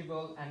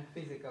tangible and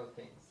physical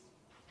things.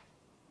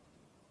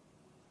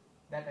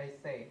 That I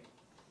say.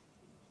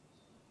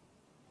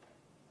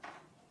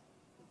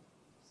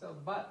 So,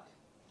 but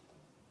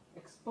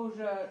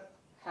exposure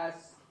has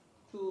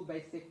 2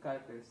 basic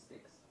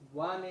characteristics.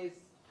 One is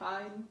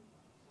time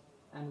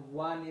and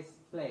one is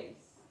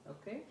place.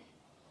 Okay?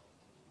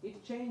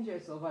 It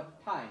changes over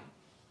time.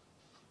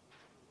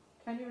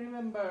 Can you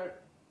remember,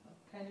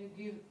 can you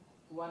give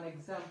one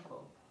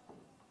example?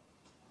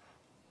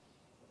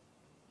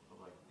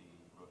 Like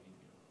the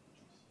Rohingya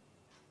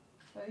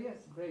refugees. Yes,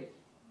 great.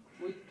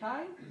 With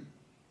time,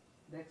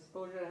 the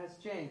exposure has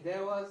changed.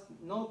 There was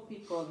no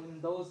people in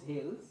those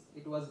hills.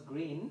 It was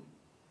green.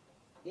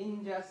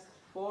 In just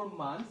 4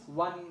 months,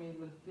 1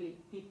 million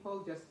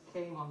people just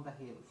came on the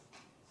hills,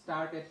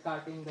 started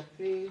cutting the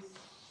trees,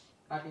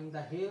 cutting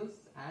the hills,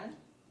 and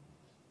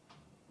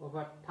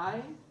over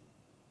time,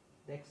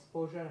 the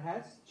exposure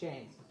has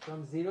changed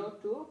from 0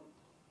 to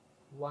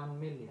 1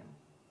 million,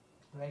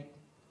 right?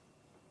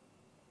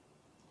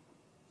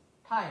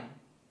 Time,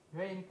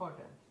 very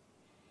important.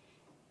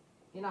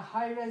 In a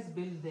high-rise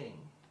building,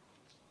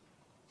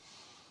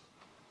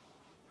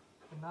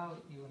 now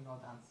you know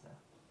the answer.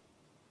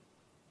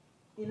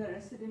 In a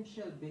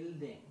residential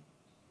building,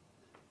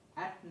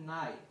 at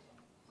night,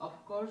 of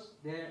course,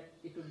 there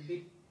it would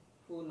be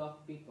full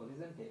of people,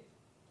 isn't it?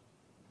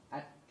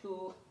 At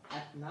 2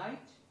 at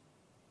night,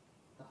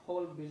 the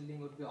whole building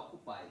would be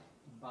occupied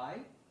by,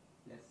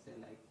 let's say,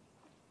 like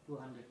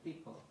 200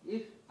 people.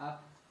 If a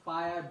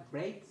fire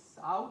breaks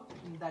out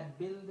in that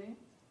building,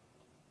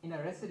 in a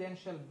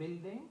residential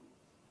building,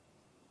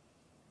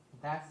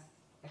 that's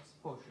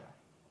exposure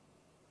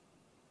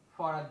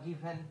for a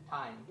given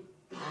time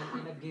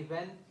and in a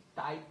given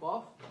type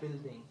of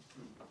building.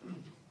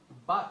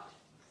 But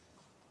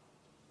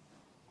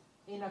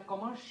in a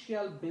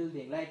commercial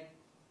building, like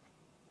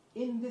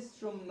in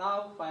this room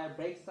now, fire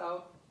breaks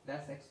out,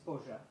 that's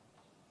exposure.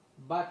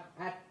 But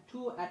at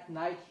 2 at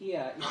night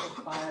here, if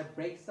a fire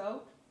breaks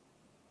out,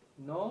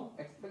 no,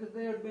 because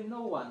there will be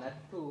no one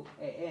at 2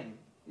 a.m.,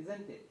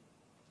 isn't it?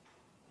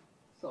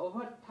 So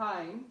over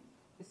time,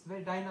 it's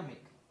very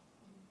dynamic.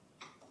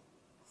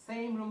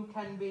 Same room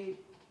can be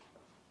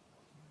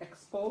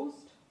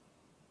exposed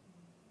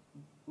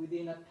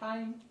within a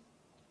time,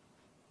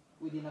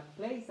 within a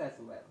place as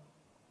well.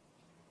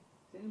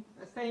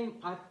 Same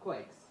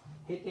earthquakes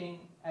hitting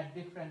at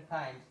different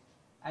times.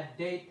 At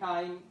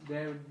daytime,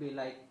 there would be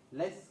like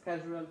less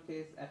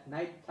casualties. At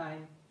night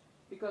time,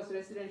 because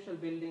residential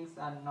buildings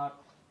are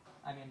not,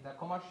 the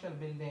commercial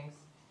buildings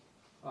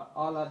or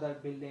all other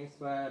buildings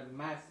where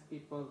mass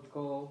people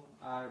go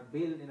are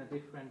built in a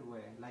different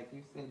way. Like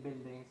you see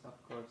buildings, of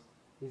course,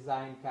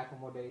 designed to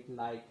accommodate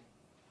like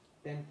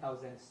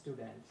 10,000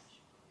 students.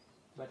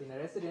 But in a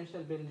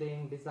residential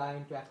building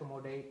designed to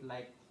accommodate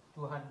like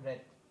 200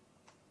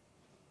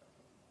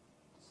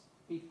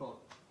 people.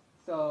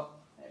 So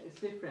it's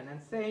different.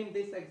 And same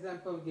this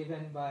example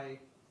given by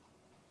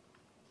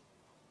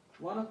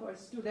one of our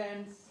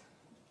students,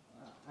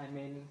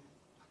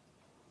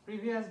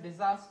 previous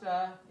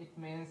disaster, it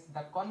means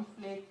the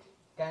conflict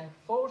can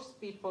force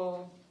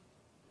people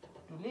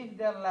to leave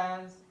their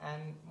lands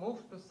and move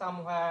to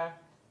somewhere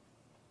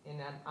in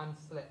an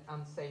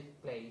unsafe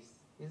place,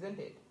 isn't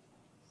it?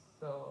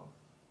 So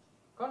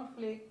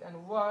conflict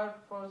and war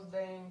force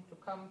them to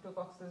come to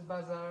Cox's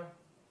Bazar.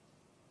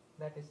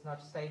 That is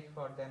not safe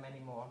for them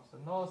anymore. So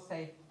no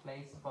safe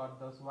place for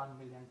those 1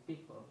 million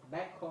people.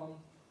 Back home,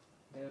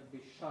 they would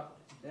be shot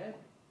dead.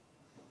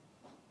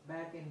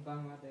 Back in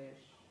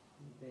Bangladesh,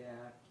 they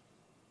are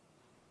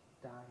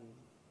dying.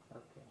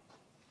 Okay.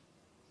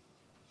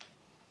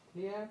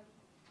 Clear?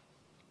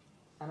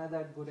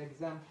 Another good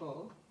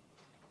example.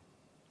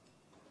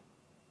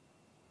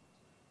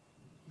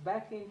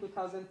 Back in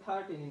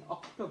 2013, in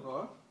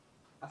October,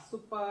 a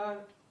super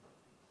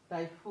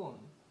typhoon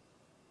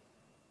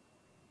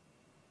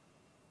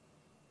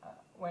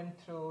went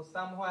through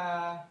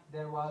somewhere.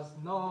 There was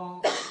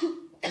no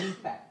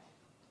impact.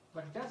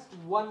 But just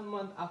 1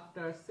 month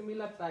after, a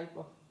similar type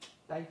of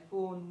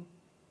typhoon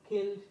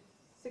killed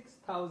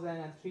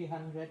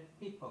 6,300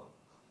 people.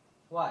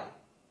 Why?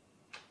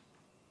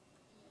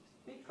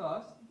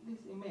 Because this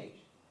image.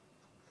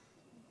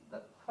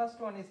 The first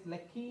one is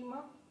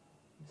Lekima,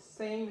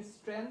 same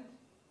strength,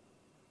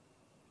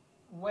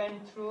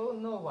 went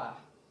through nowhere.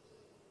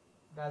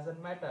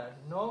 Doesn't matter.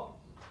 No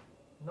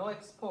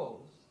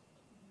exposed.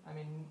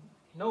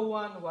 No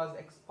one was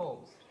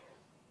exposed.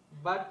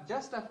 But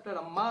just after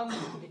a month,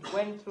 it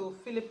went through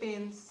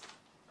Philippines,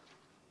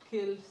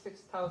 killed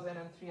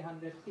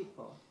 6,300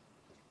 people.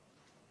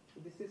 So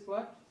this is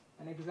what?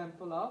 An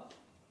example of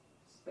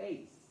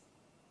space.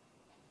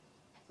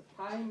 So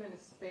time and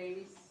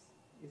space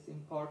is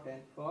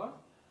important for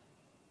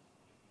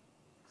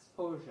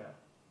exposure.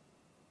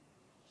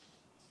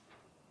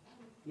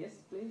 Yes,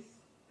 please.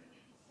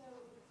 So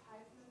the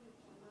typhoon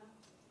Lakima,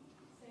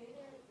 say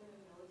they're in a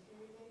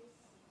military base,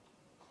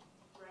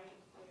 right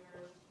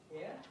where.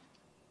 Yeah.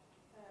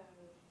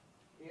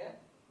 Yeah.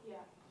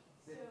 Yeah.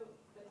 So,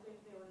 but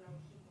if there were no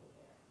people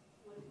there,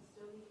 would it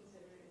still be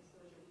considered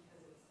exposure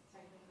because it's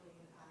technically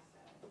an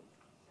asset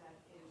that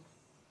is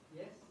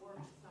Yes. worth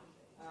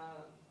something?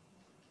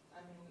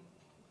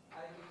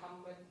 I will come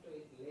back to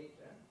it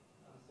later.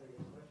 Answer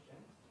your question.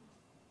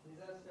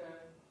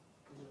 Disaster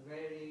is a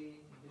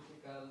very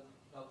difficult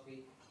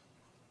topic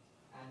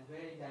and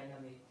very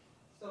dynamic.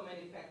 So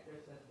many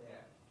factors are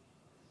there.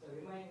 So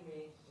remind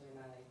me when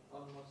I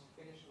almost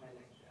finish my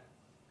lecture.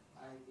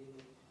 I give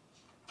it.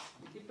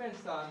 It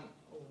depends on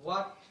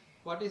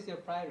what is your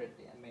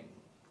priority.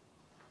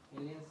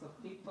 Millions of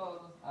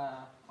people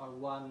or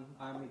one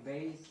army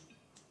base,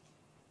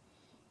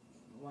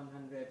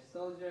 100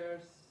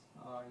 soldiers,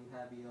 or you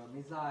have your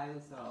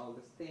missiles or all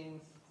these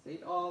things. So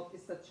it all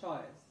is a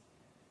choice.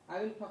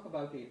 I will talk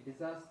about it.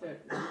 Disaster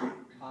is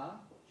a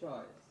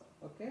choice.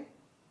 Okay?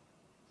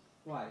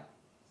 Why?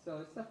 So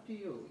it's up to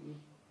you.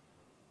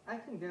 I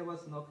think there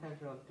was no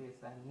casualties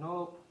and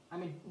no, I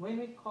mean, when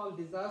we call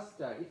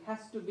disaster, it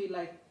has to be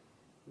like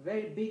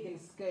very big in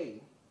scale,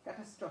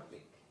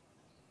 catastrophic.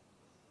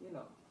 You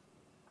know,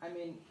 I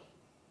mean,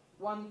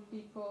 one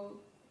people,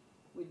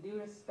 with due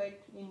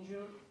respect,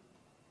 injured,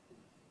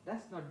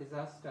 that's not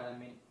disaster. I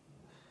mean,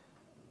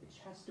 it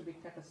has to be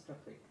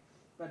catastrophic.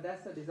 But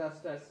that's a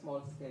disaster,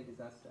 small-scale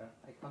disaster.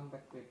 I come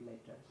back to it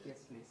later. Yes,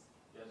 please.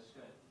 Yeah, I was just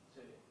going to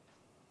say,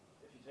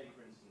 if you take,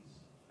 for instance,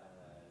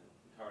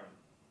 the current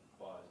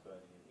fires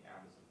burning in the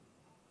Amazon,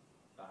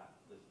 that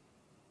there's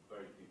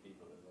very few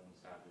people that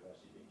understand who've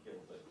actually been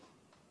killed, but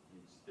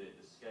the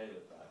scale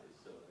of that is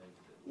still an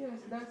incident. Yes,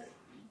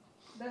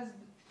 that's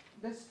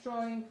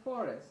destroying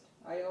forest.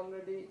 I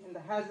already, in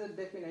the hazard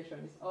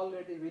definition, it's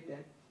already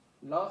written,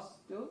 loss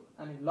to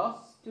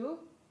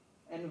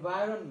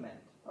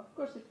environment. Of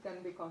course, it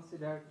can be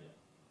considered.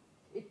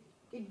 Yeah.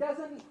 It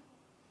doesn't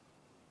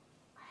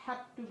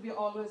have to be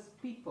always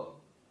people.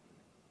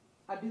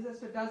 A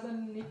disaster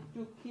doesn't need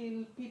to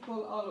kill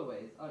people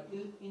always or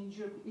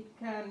injure. It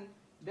can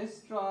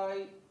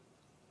destroy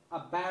a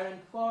barren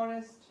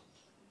forest.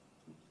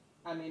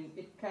 I mean,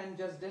 it can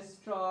just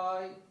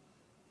destroy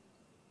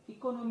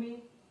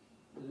economy,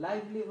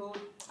 livelihood.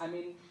 I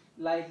mean,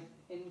 like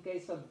in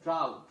case of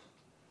drought.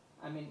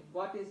 I mean,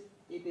 what is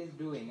it is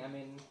doing? I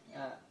mean,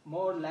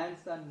 more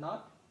lands are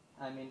not,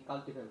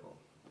 cultivable.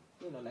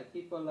 You know, like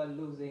people are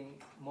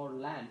losing more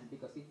land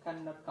because you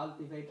cannot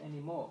cultivate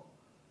anymore.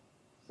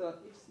 So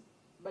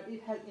but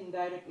it has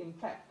indirect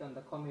impact on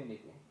the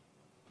community.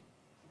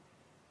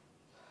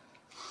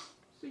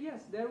 So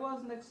yes, there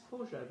was an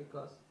exposure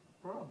because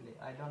probably,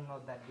 I don't know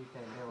that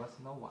detail, there was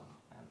no one.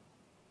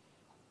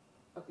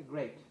 Okay,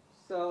 great.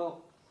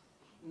 So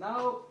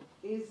now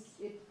is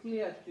it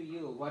clear to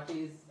you what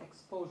is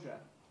exposure?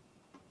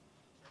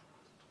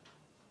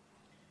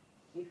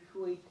 If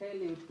we tell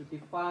you to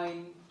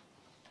define,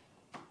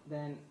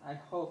 then I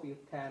hope you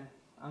can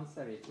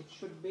answer it. It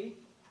should be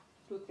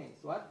two things.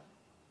 What?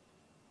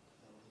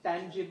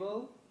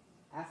 Tangible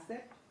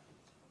asset.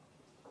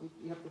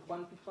 You have to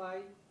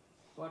quantify.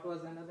 What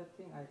was another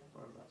thing? I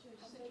forgot.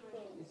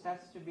 It has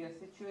to be a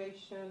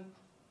situation.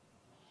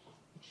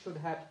 It should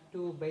have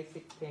two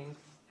basic things,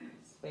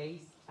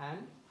 space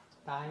and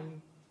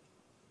time.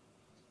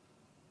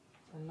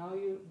 And now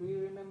do you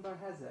remember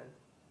hazard?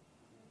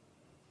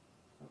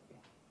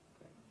 Okay,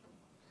 great.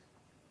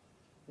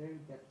 There you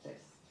get test.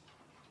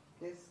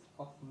 Test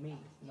of me,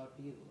 not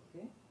you,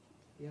 okay?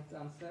 You have to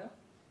answer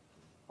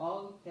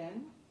all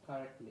 10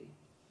 correctly.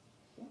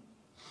 Okay?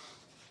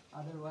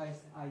 Otherwise,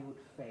 I would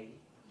fail.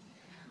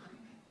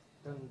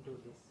 Don't do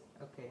this.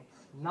 Okay.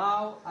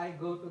 Now I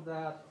go to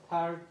the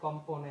third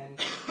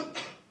component,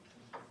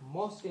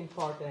 most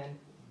important,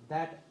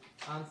 that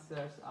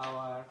answers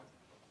our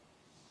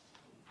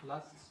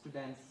last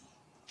student's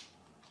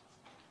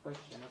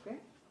question, okay?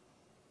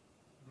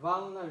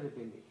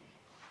 Vulnerability.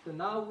 So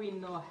now we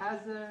know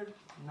hazard,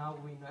 now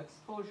we know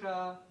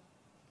exposure,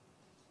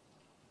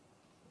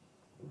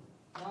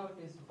 now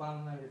it is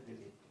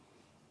vulnerability.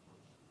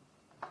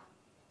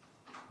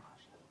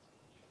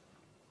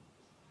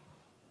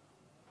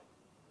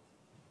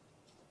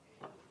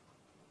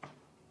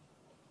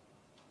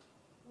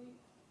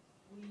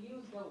 We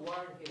use the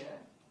word here.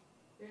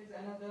 There's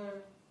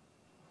another,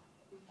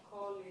 we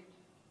call it,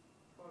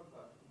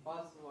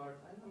 buzzword.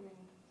 I mean,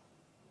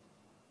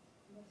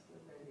 that's the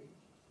very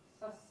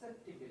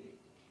susceptibility.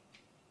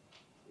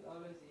 We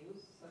always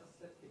use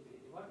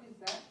susceptibility. What is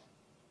that?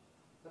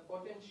 The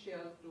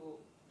potential to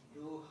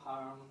do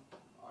harm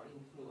or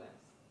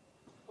influence.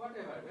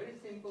 Whatever, very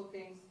simple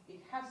things.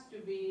 It has to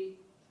be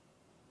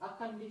a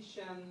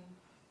condition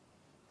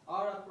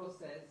or a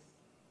process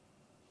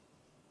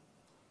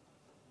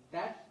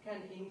that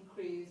can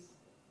increase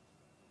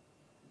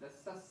the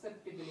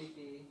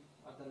susceptibility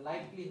or the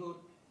likelihood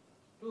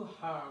to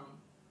harm.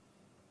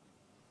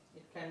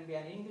 It can be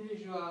an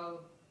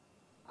individual,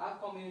 a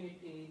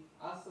community,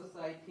 a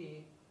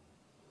society,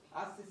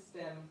 a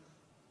system,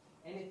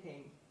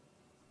 anything,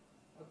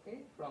 okay,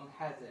 from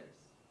hazards.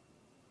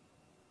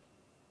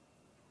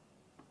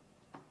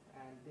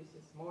 And this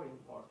is more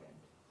important.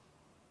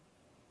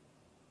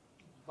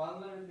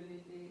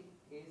 Vulnerability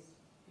is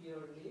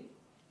purely,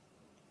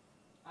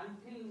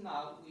 until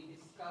now we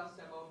discussed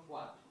about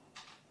what?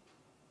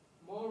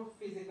 More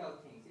physical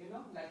things, you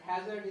know, like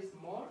hazard is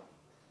more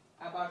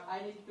about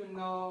I need to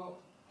know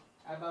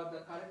about the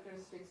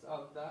characteristics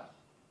of the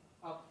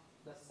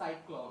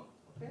cyclone,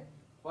 okay?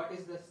 What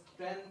is the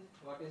strength,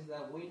 what is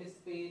the wind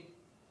speed,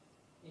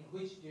 in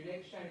which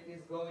direction it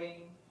is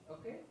going,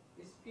 okay?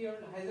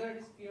 Hazard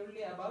is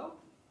purely about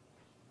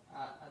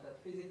the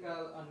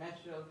physical or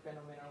natural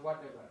phenomena,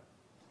 whatever.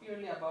 It's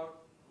purely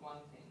about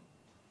one thing.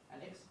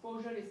 And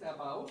exposure is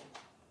about,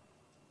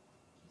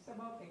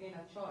 again,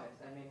 a choice.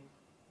 I mean,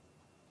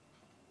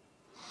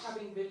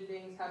 having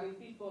buildings, having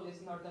people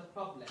is not the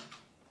problem.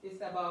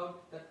 It's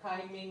about the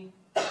timing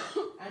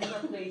and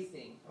the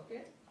placing,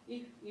 okay?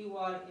 If you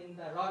are in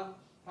the wrong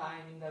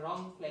time, in the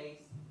wrong place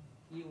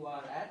you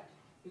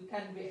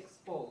can be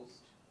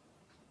exposed.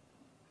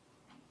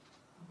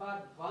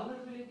 But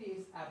vulnerability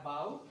is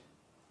about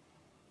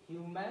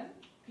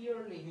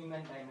purely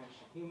human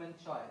dimension, human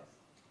choice.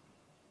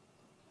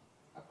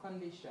 A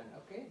condition,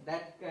 okay,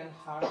 that can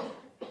harm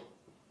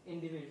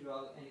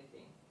individual,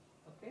 anything,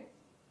 okay?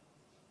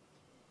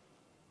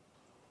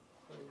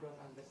 So you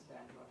don't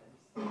understand what I'm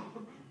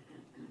saying.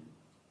 So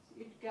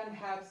it can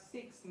have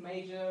 6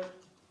 major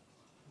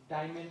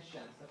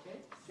dimensions, okay?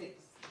 6,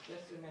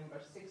 just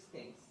remember 6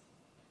 things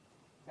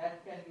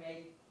that can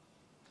make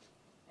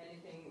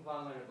anything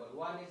vulnerable.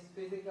 One is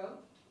physical.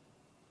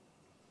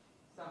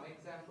 Some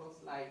examples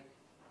like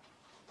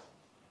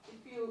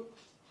if you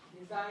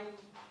design,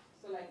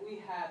 so like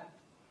we have,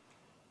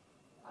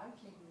 I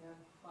think we have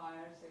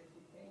fire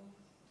safety things,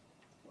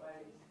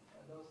 where is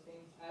those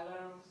things,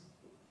 alarms,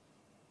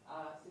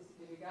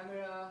 CCTV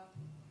camera.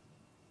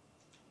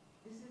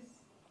 This is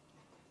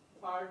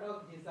part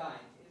of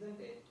design, isn't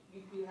it?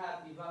 If you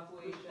have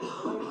evacuation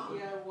doors,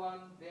 here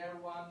one, there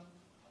one,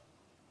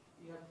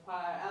 you have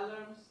fire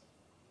alarms.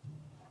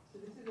 So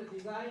this is the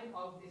design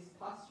of this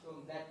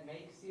classroom that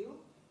makes you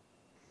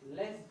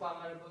less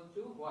vulnerable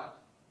to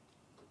what?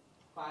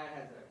 Fire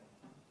hazard.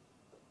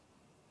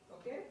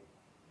 Okay?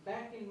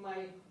 Back in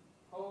my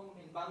home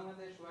in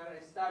Bangladesh where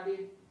I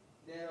studied,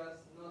 there was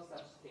no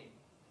such thing.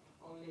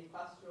 Only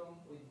classroom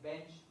with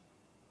bench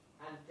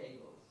and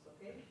tables.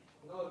 Okay?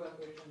 No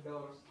evacuation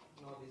doors,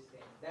 no these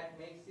things. That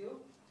makes you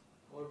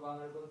more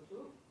vulnerable to.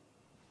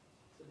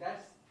 So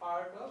that's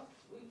part of,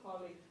 we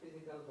call it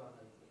physical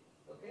vulnerability.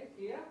 Okay?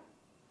 Clear?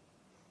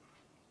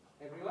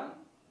 Everyone?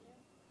 Yeah.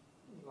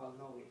 You all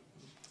know it.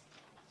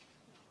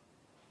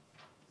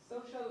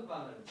 Social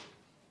vulnerability.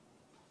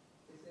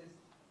 This is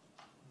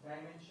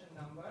dimension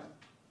number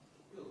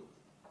 2.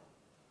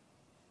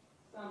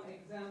 Some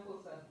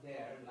examples are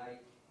there,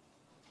 like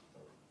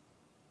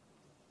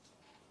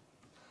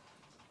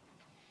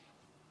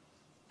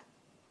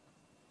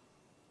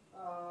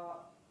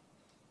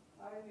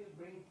I will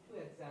bring 2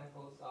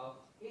 examples of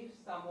if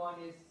someone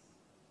is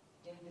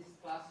in this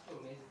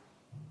classroom is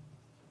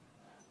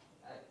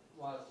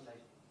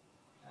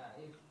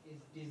if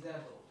is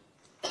disabled,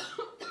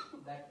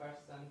 that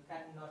person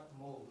cannot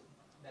move,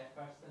 that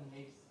person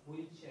needs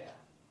wheelchair.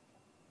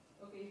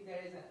 Okay, if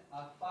there is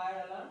a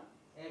fire alarm,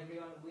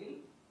 everyone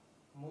will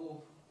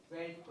move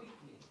very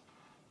quickly.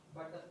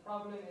 But the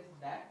problem is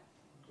that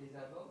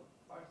disabled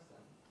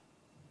person.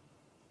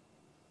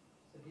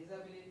 So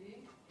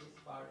disability is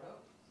part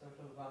of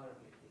social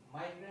vulnerability.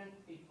 Migrant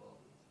people,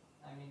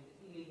 I mean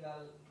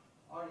illegal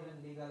or even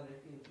legal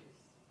refugees,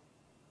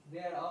 they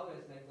are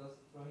always like those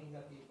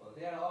Rohingya people.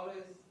 They are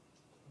always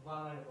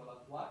vulnerable of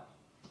what?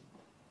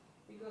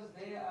 Because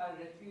they are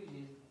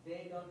refugees,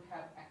 they don't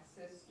have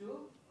access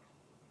to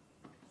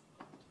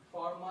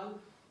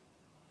formal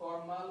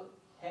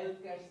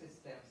healthcare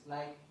systems.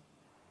 Like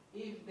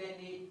if they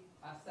need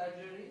a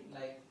surgery,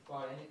 like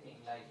for anything,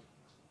 like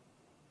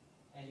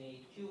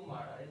any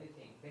tumor or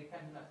anything, they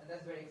cannot.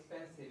 That's very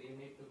expensive. You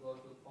need to go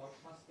to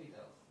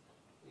hospitals.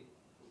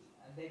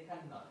 They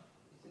cannot.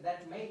 So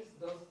that makes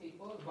those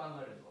people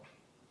vulnerable.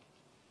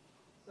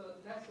 So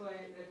that's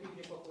why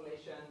refugee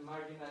population,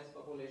 marginalized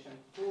population,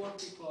 poor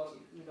people,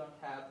 if you don't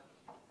have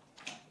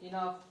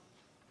enough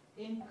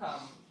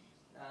income,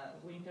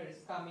 winter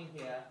is coming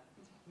here,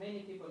 many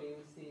people you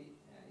will see,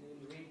 you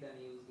will read the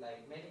news,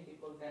 like many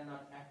people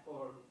cannot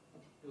afford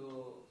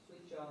to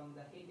switch on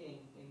the heating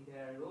in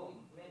their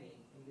room, many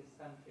in this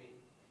country.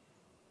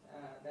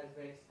 That's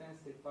very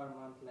expensive per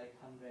month, like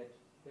 £120,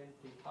 it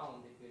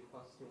will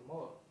cost you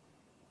more.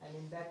 I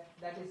mean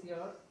that is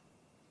your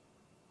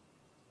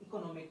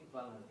economic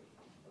vulnerability,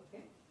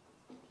 okay?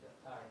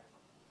 Alright.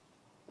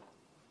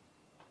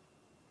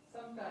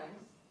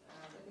 Sometimes,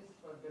 that is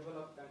for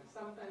developed countries,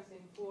 sometimes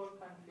in poor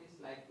countries,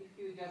 like if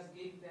you just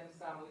give them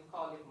some, we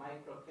call it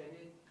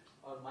microcredit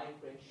or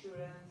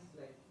microinsurance,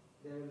 like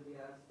there will be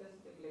a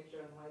specific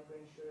lecture on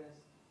microinsurance,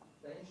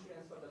 the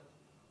insurance for the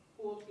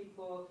poor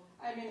people.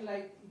 I mean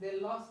like they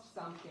lost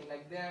something,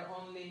 like their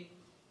only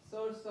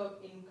source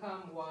of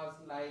income was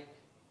like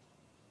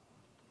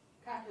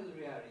cattle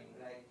rearing,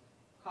 like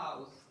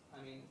cows. I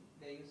mean,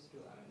 they used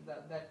to. I mean,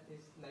 that is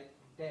like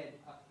dead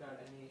after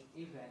any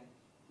event.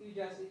 It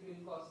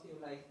will cost you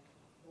like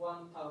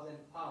 £1,000.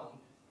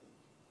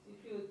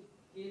 If you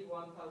give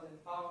 £1,000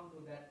 to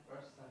that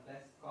person,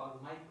 that's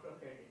called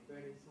microcredit,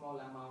 very small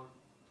amount.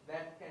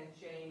 That can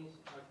change,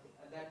 or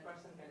that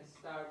person can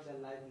start their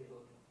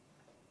livelihood.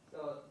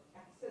 So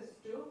access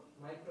to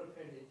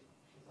microcredit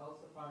is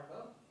also part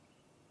of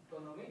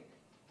economic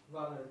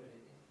vulnerability.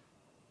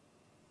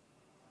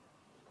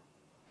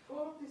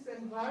 Fourth is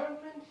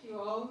environment. You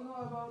all know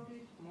about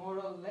it, more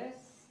or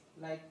less,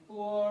 like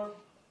poor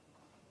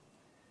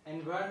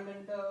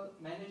environmental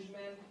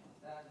management.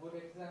 A good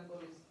example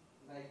is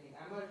like in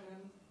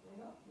Amazon,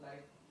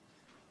 like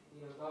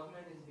your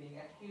government is being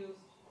accused,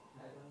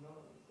 I don't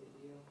know, it's a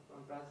video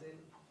from Brazil,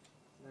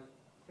 the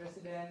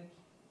president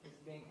is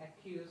being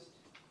accused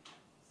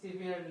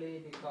severely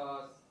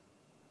because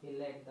he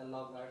let the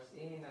loggers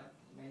in,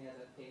 many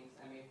other things.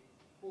 I mean,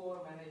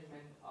 poor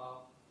management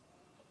of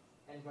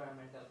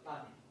environmental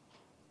planning.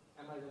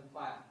 Amazon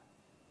fire.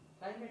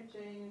 Climate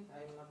change,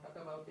 I will not talk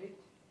about it.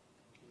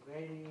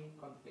 Very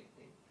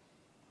conflicting.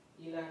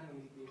 Elon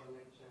will give a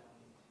lecture on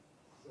it.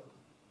 So,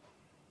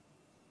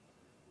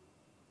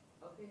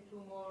 okay,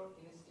 two more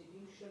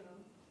institutional.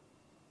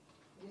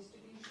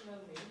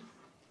 Institutional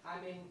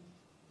means,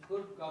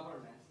 good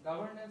governance.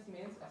 Governance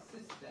means a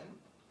system.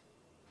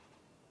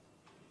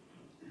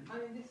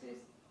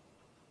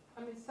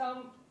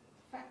 Some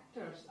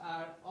factors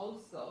are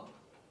also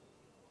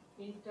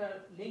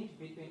interlinked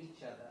between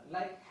each other.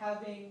 Like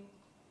having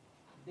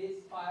these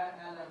fire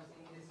alarms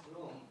in this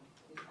room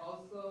is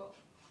also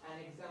an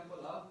example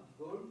of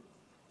good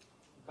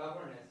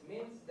governance.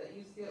 Means the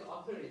UCL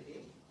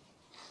authority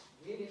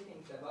really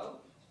thinks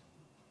about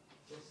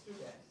the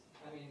students.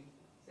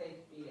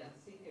 Safety and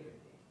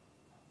security.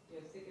 You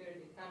have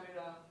security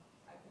camera,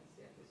 I can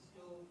see at least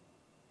two,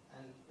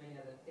 and many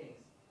other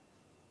things.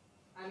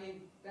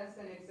 That's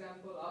an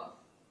example of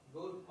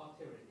good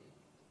authority.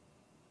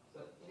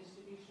 So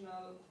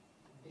institutional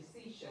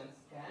decisions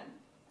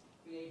can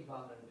create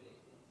vulnerability.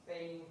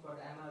 Same for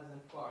the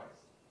Amazon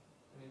forest.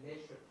 They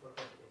should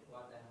protect it,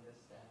 what I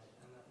understand.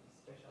 I'm not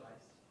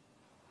specialized.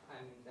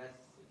 That's,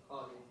 we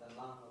call it the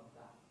lung of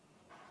the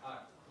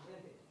earth,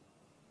 isn't it?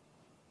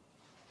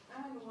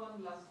 And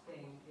one last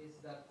thing is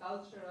the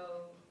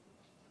cultural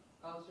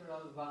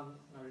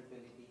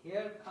vulnerability.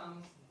 Here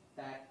comes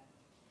that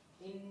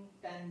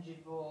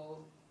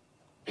intangible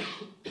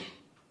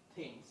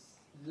things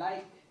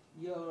like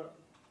your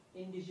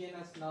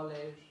indigenous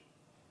knowledge,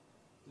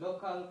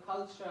 local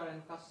culture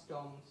and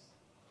customs,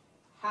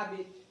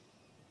 habit,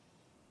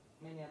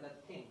 many other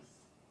things.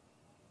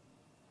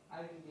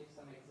 I will give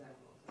some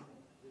examples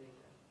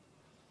later.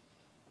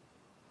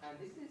 And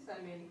this is,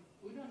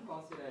 we don't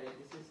consider it.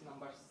 This is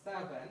number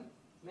 7.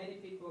 Many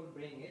people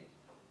bring it.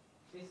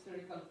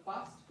 Historical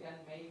past can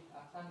make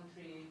a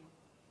country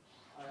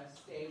or a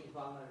state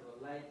vulnerable,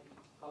 like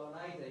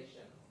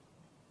colonization.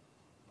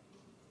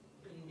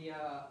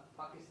 India,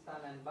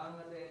 Pakistan, and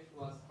Bangladesh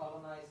was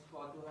colonized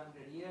for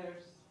 200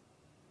 years.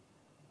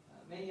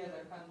 Many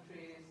other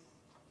countries,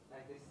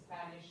 like the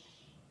Spanish,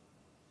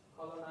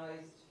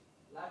 colonized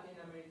Latin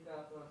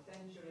America for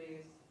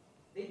centuries.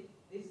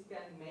 This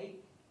can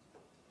make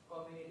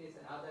communities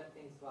and other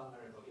things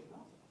vulnerable,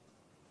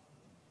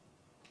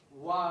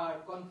 War,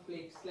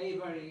 conflict,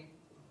 slavery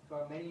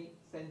for many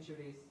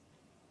centuries.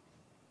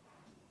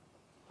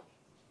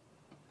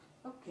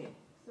 Okay,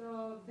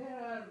 so there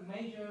are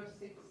major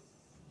 6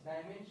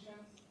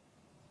 dimensions.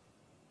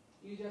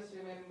 You just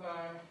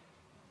remember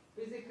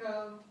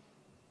physical,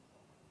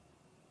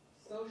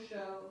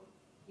 social,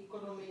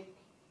 economic,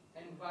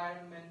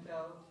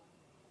 environmental,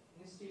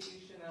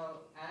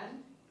 institutional,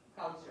 and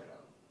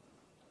cultural.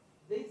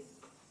 These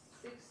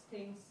 6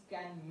 things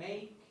can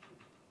make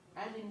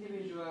an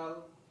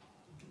individual,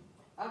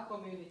 a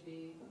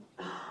community,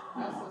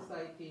 a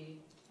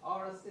society,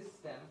 or a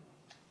system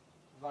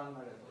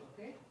vulnerable,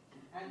 okay?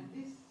 And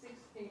these 6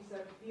 things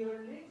are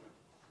purely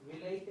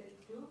related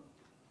to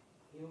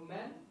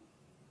human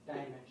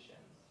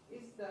dimensions.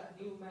 It's the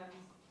human,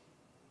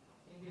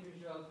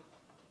 individual,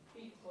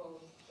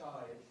 people's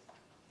choice.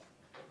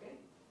 Okay?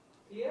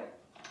 Clear?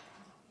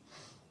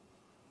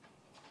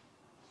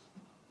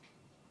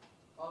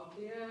 All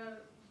clear?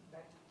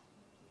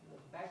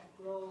 Back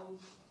rows.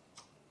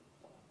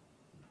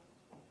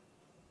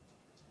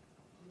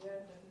 Clear?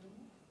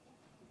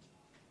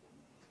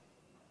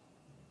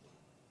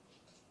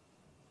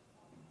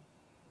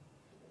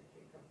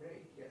 Take a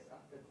break, yes,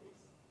 after this.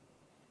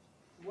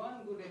 One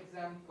good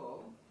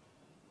example.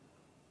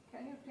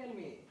 Can you tell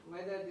me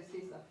whether this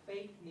is a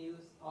fake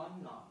news or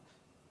not?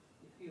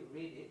 If you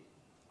read it.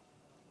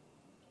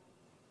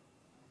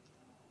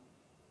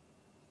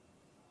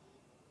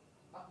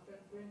 After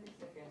 20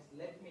 seconds,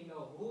 let me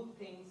know who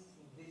thinks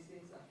this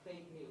is a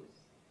fake news.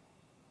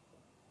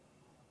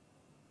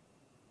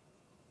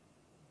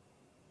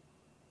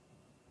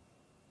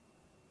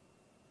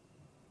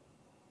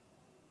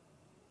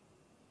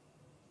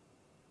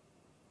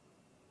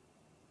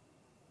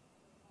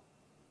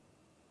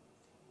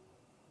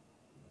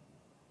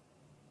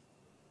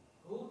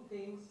 Who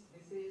thinks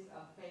this is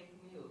a fake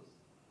news?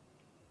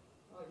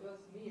 Oh, it was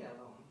me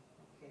alone.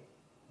 Okay.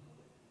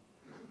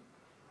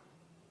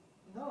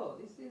 No,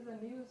 this is a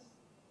news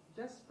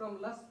just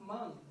from last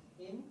month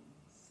in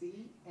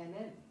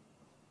CNN.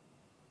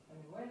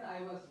 When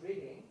I was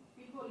reading,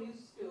 people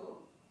used to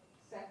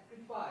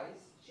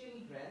sacrifice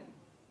children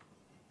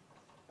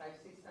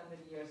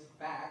 500-600 years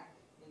back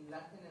in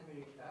Latin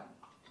America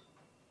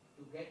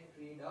to get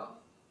rid of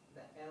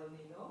the El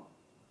Nino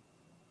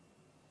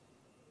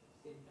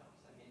symptoms.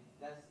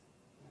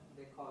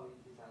 They call it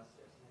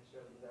disasters,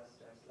 natural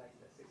disasters, like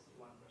the 61%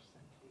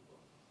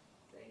 people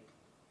say.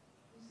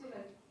 You see,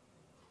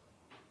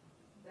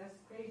 that's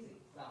crazy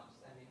sounds.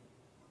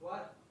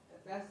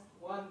 That's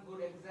one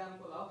good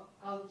example of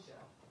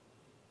culture.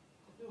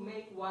 To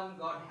make one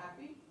God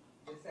happy,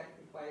 they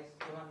sacrifice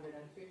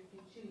 250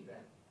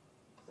 children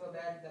so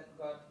that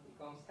God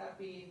becomes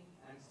happy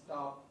and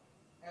stop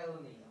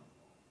El Nino.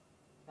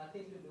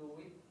 Nothing to do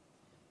with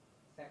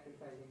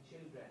sacrificing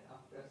children.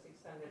 After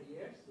 600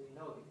 years, we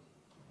know it.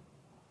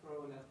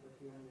 Probably after a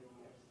few hundred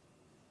years.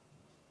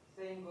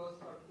 Same goes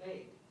for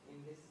plague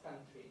in this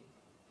country.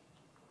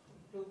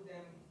 It took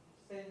them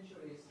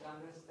centuries to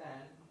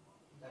understand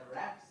the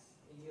rats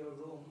in your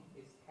room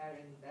is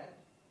carrying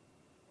that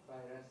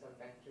virus or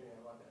bacteria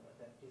or whatever,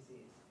 that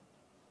disease.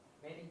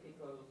 Many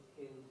people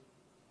killed.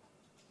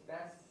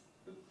 That's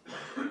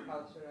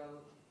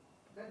cultural.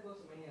 That goes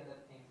to many other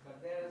things,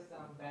 but there are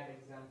some bad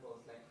examples,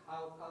 like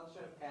how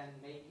culture can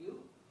make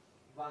you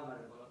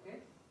vulnerable,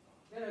 okay?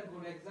 There are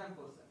good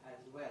examples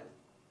as well.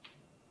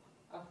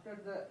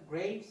 After the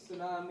great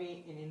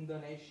tsunami in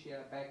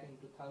Indonesia back in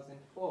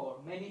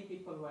 2004, many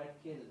people were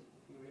killed,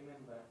 if you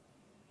remember.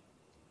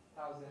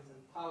 Thousands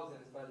and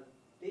thousands, but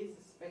this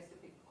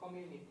specific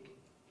community,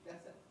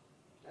 that's a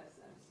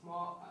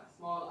small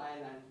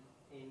island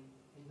in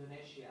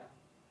Indonesia.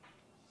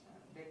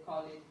 They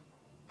call it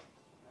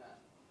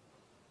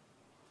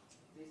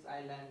this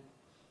island.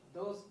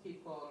 Those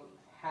people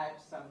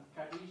had some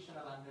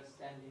traditional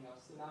understanding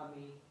of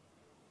tsunami,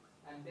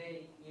 and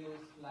they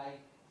used like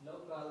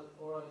local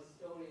oral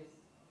stories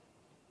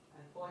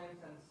and poems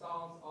and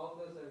songs. All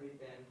those are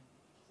written.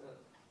 So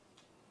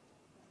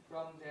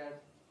from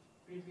their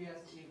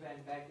previous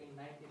event back in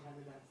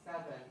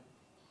 1907,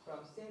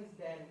 since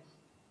then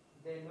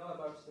they know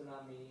about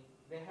tsunami.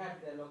 They have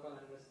their local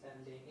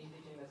understanding,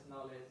 indigenous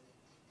knowledge.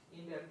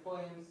 In their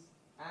poems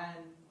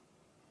and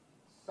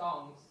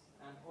songs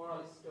and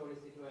oral stories,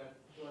 it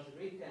was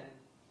written,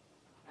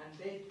 and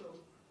they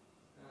took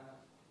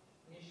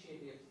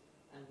initiatives,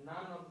 and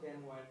none of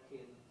them were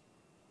killed.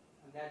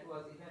 And that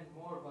was even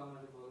more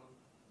vulnerable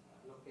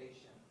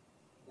location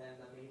than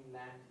the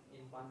mainland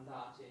in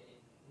Banda Aceh in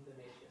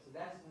Indonesia. So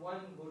that's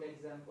one good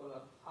example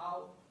of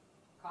how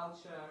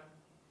culture,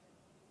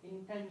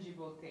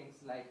 intangible things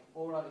like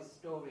oral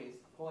stories,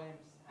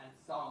 poems, and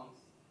songs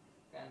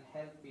can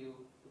help you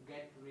to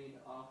get rid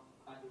of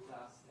a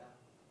disaster.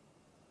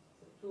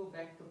 So two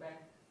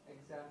back-to-back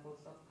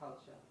examples of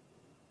culture.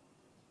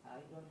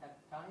 I don't have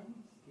time,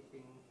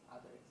 skipping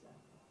other examples.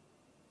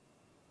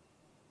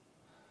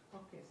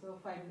 Okay, so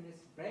 5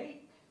 minutes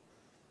break.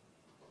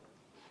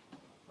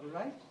 All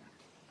right?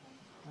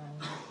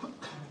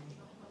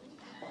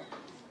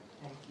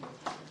 Thank you.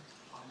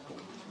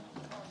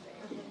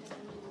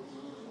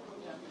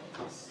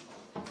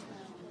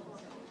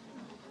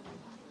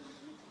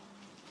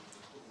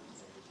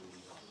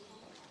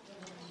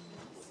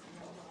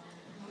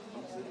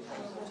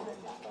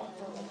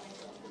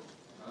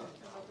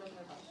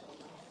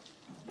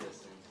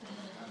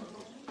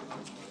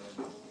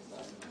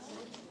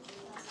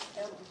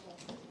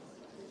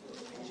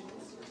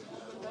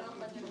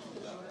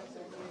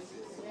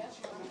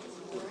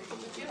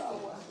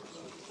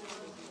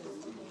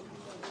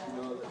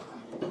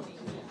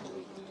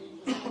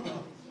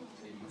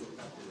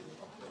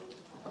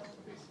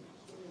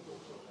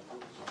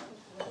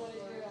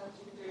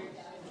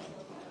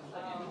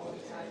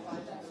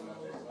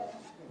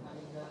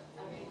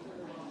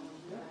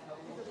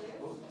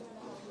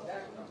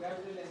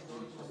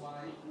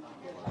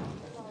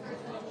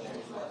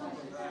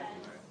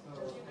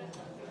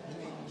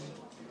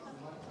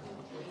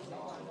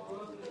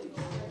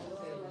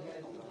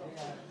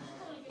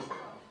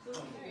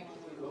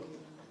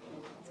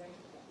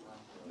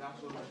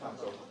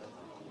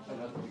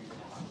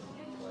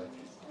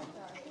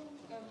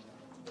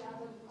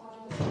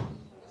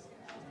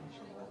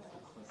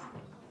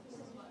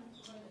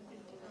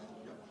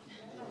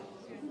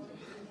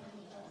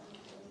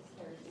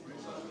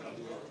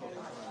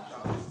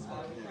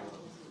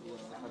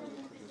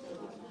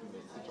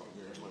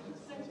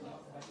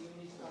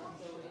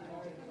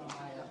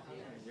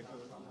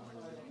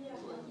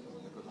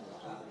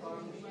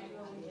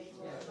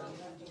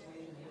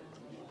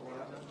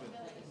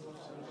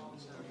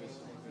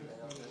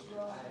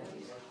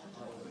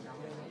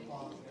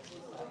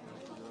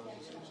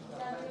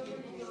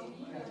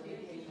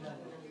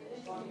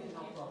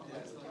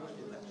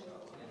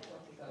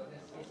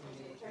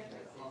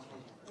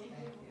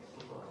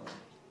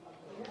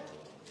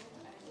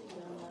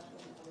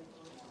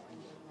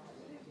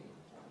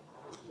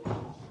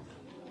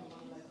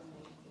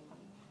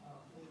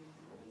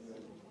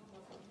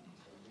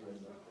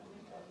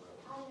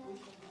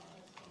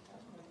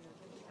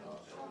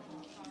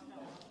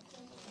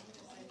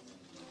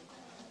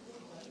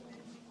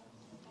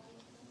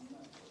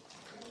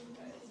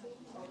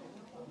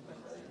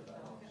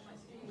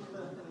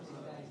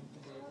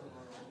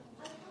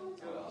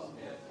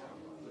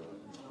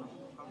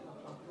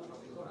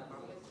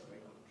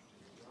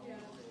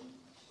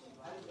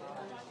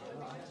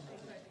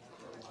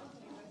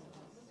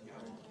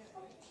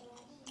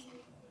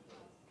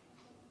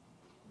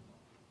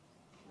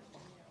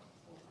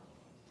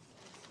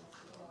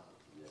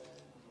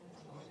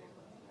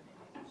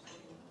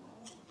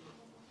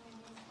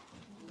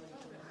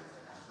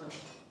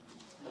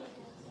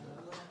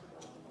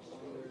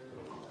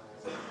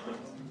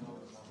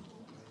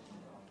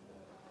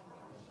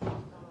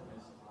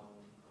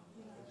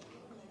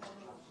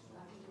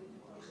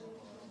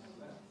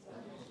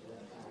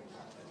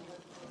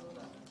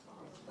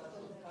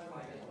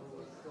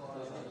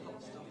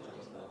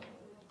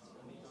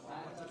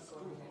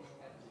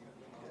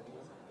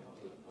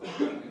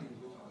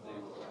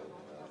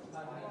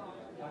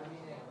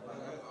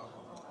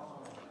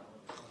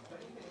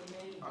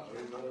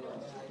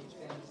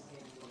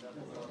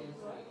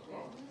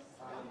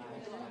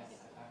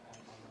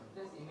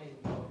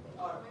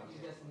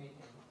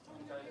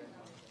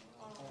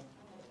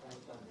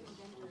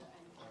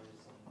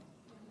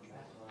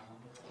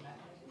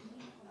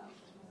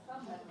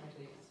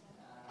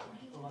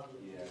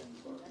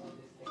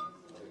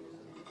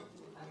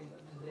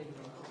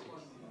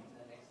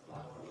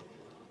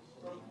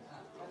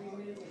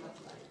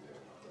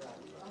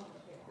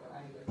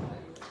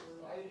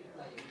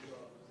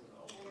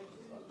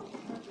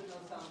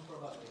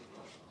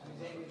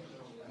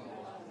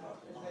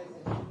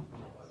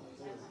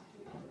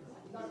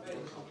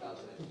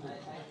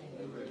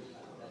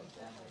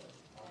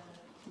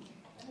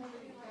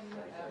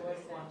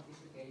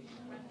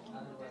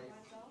 Otherwise,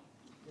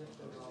 just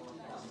to know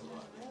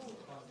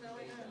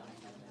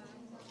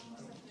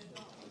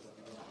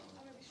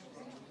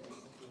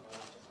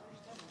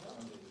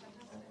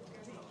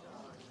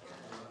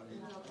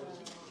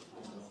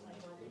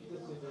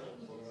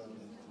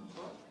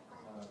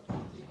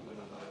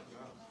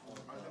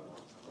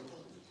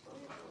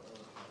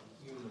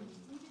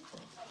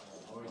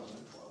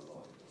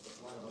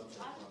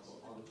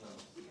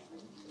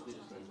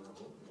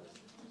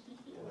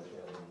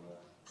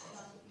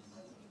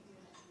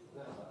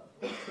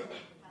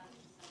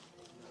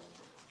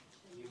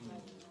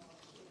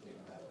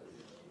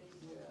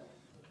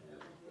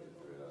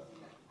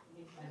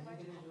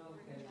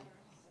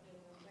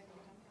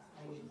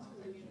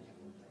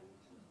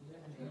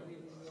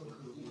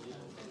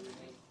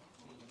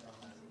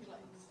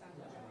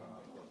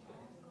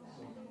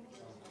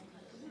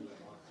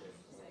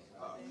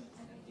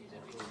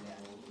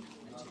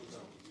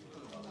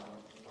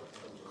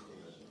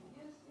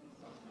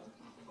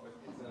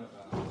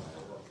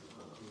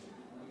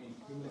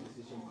human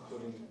decision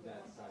putting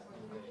that side of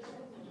the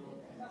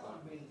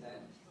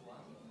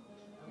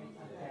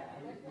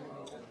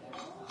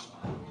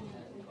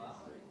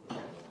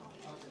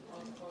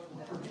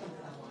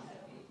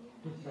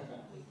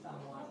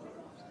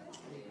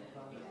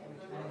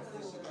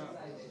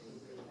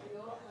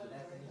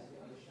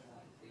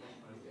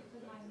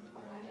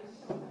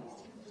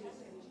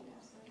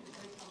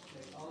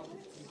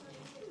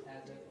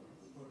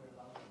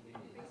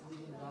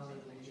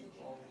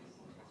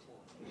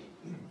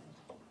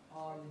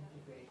all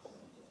integrates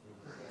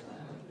together.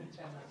 You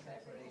cannot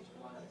separate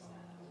one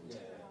from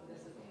another.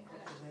 That's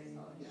a very,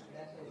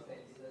 that's what I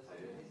said, because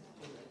this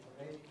school is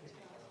very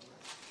critical.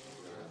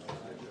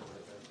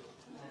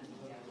 And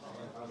we are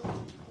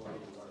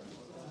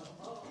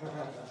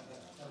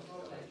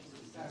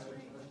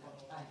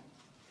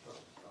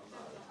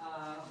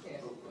okay,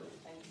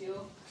 thank you.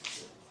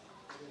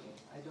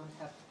 I don't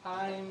have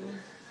time.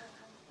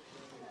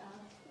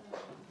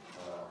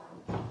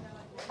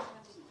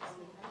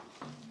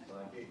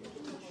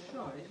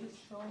 Sure, it is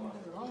showing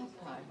the wrong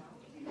time.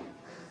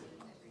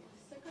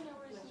 Second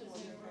hour is just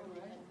 0,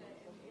 right?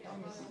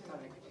 This is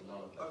correct.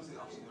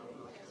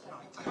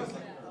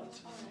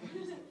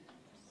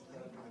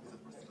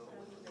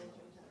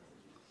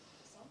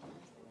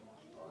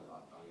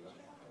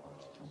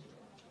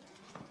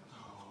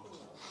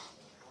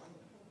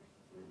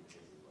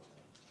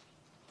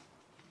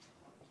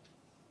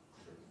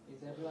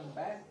 Is everyone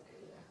back?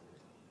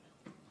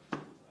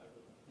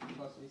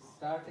 Because we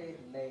started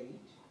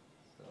late,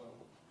 so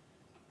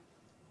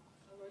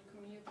Our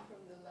commute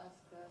from the last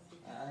class is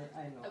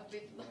I know. a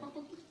bit long.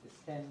 It's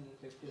 10,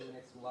 15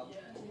 minutes walk. Yeah.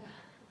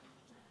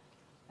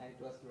 And it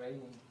was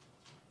raining.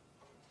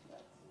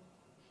 That's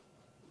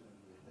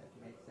That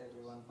makes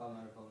everyone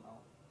vulnerable now.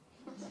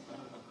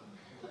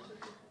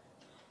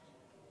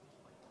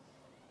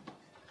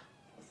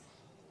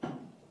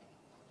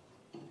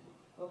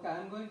 Okay,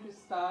 I'm going to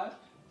start.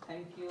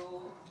 Thank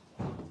you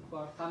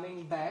for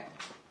coming back.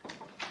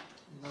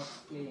 Not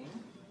playing.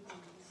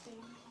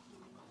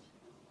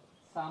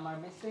 Some are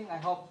missing. I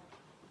hope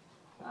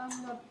I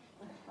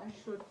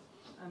should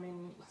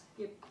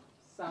skip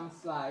some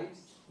slides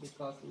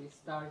because we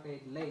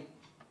started late.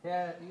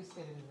 Here you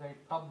said it is a very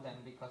problem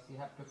because you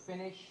have to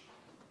finish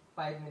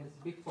 5 minutes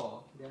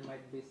before. There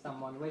might be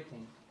someone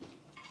waiting.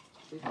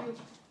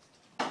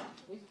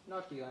 If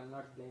not you, I'm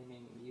not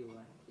blaming you.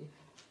 If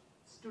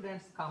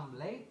students come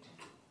late,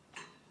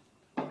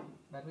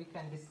 but we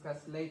can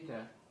discuss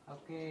later.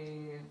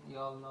 Okay, you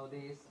all know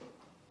this.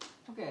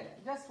 Okay,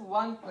 just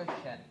one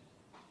question.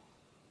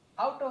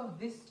 Out of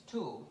these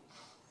two,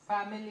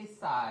 family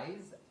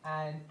size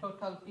and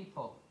total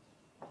people,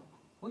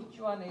 which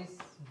one is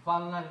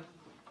vulnerability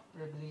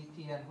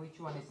and which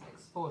one is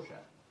exposure?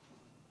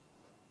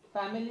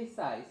 Family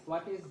size,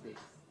 what is this?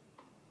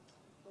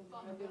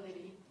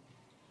 vulnerability.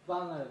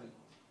 Vulnerability.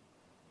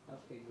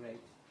 Okay,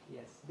 great.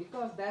 Yes,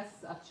 because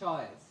that's a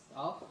choice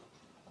of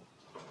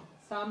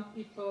some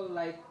people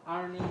like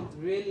earning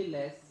really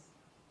less,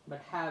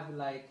 but have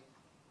like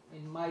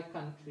in my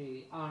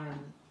country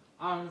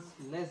earns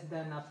less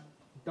than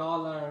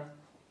 $1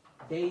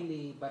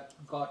 daily, but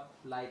got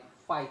like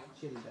 5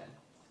 children.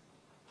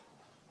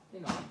 You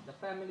know, the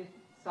family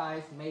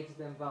size makes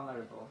them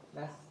vulnerable.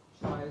 That's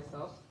choice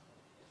of.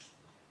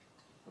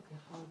 Okay,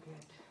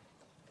 forget.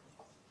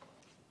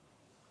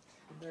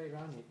 Should I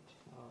run it?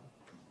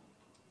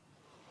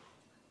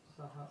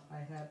 So I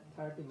have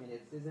 30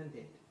 minutes, isn't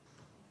it?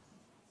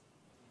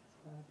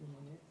 30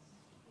 minutes.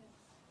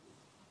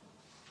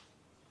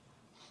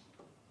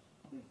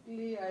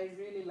 Quickly, I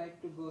really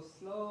like to go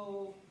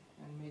slow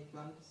and make you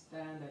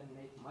understand and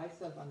make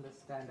myself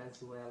understand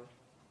as well.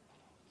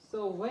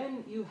 So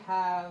when you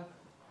have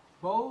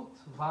both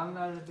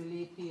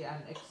vulnerability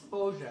and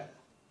exposure,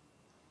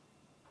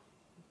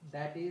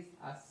 that is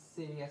a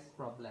serious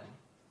problem.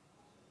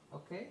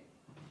 Okay?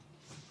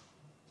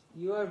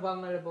 You are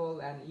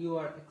vulnerable and you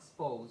are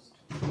exposed.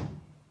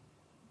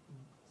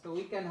 So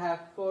we can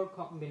have 4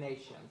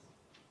 combinations.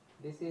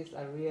 This is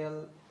a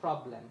real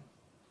problem.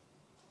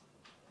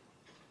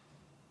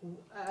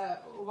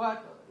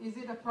 what is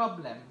it a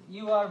problem?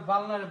 You are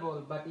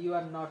vulnerable, but you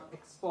are not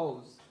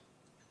exposed.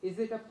 Is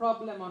it a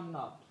problem or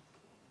not?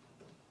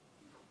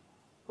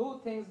 Who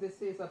thinks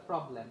this is a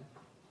problem?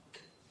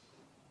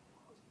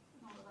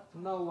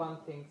 No one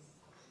thinks.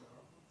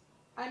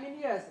 I mean,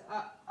 yes,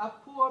 a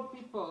poor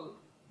people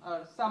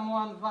or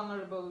someone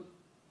vulnerable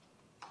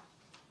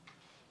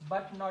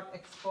but not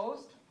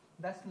exposed,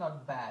 that's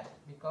not bad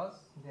because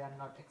they are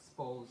not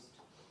exposed.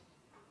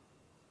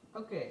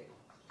 Okay,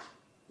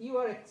 you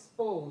are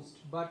exposed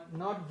but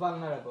not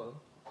vulnerable,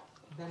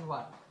 then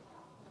what?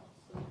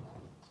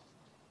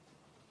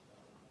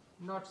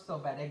 Not so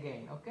bad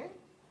again, okay?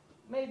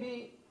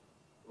 Maybe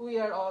we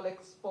are all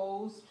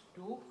exposed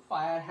to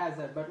fire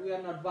hazard, but we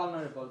are not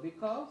vulnerable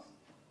because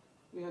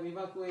we have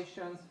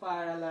evacuations,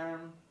 fire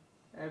alarm,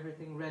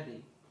 everything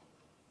ready.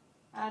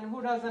 And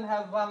who doesn't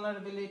have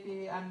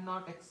vulnerability and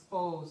not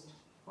exposed?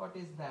 What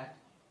is that?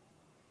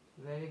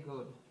 Very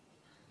good.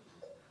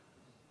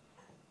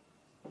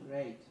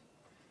 Great.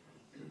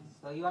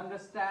 So you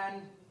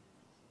understand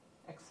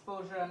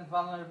exposure and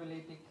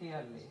vulnerability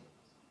clearly.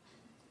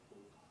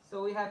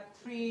 So we have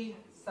three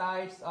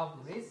sides of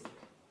risk,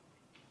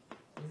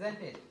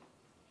 isn't it?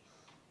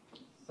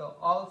 So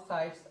all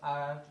sides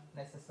are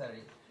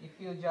necessary. If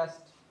you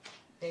just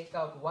take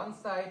out one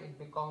side, it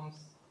becomes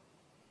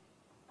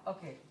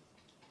okay.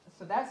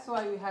 So that's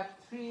why we have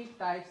three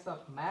types of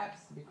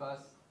maps,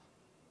 because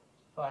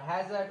for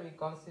hazard we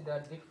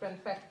consider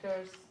different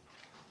factors.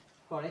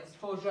 For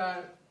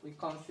exposure we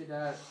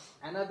consider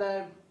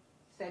another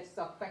sets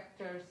of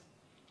factors.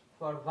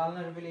 For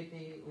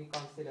vulnerability we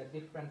consider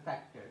different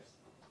factors.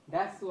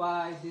 That's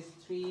why these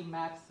three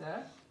maps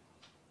are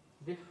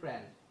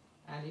different.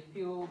 And if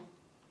you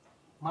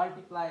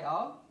multiply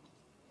all,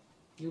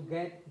 you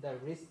get the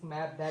risk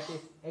map that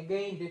is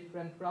again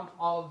different from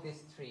all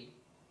these three,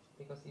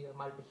 because you are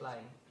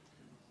multiplying.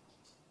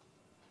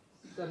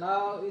 So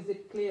now is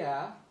it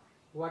clear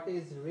what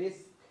is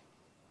risk,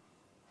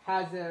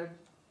 hazard,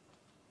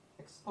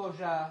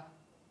 exposure,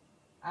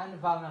 and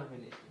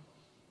vulnerability?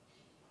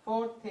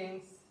 Four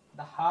things,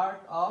 the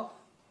heart of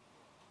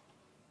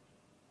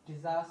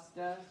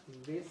disaster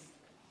risk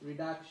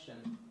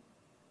reduction.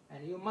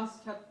 And you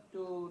must have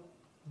to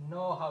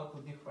know how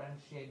to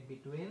differentiate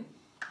between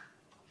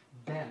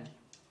them.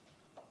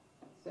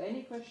 So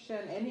any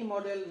question, any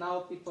model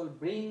now people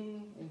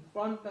bring in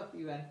front of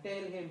you and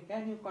tell him,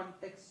 can you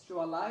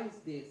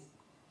contextualize this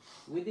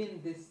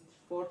within these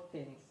four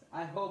things?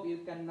 I hope you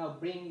can now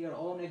bring your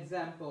own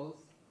examples,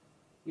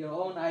 your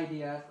own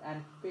ideas,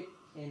 and fit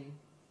in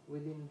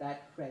within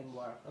that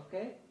framework,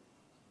 okay?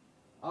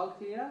 All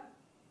clear?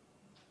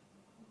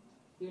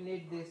 You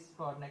need this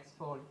for next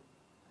 1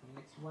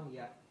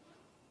 year.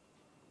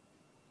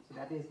 So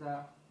that is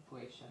the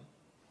equation.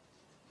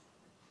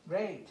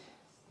 Great.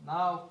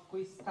 Now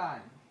quiz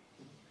time.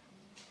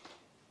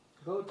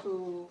 Go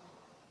to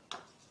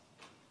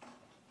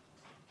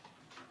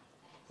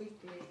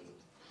quickly.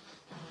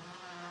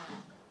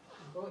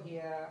 Go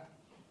here.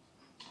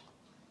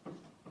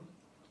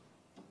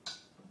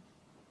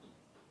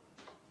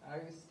 Are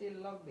you still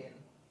logged in?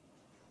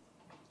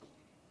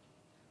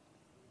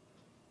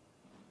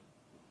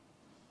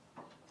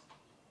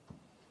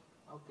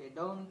 Okay,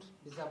 don't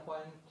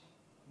disappoint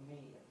me,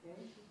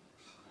 okay?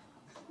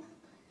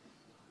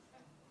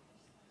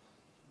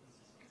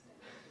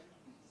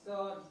 So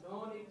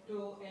no need to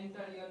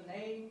enter your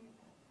name,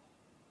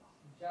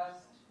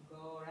 just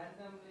go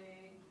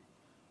randomly.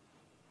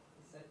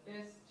 It's a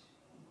test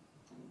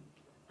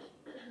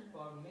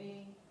for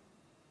me,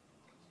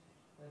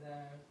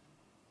 whether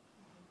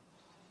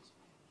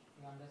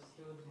you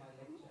understood my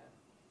lecture.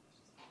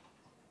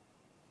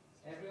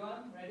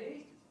 Everyone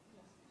ready?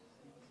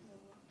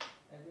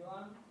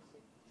 Everyone?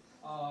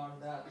 Or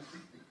the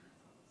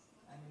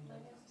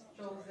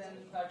chosen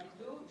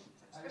 32?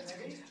 Are you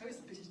ready?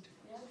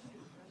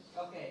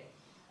 Okay,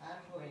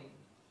 I'm going.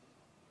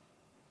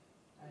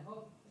 I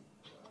hope.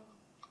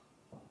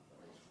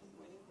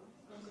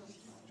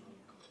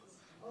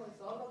 Oh,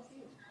 it's all of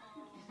you.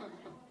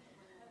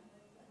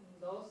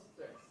 No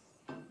stress.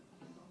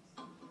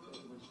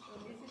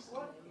 This is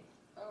working.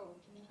 Oh,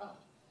 Oh,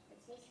 it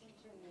says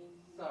enter name.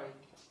 sorry.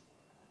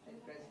 I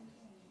pressed.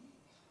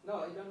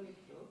 No, you don't need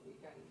to. You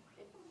can.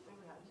 You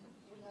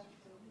have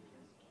to.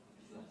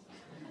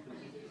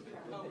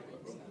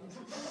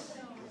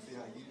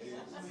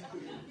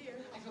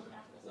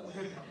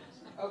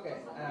 Okay.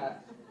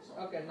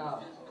 Okay.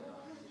 Now.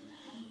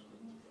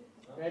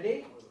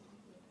 Ready?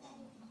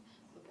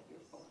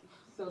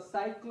 So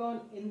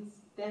cyclone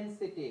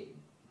intensity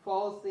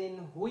falls in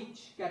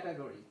which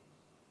category?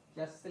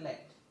 Just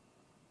select.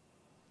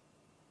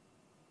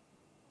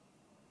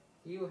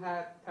 You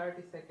have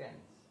 30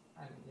 seconds.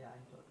 I mean, yeah,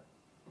 in total.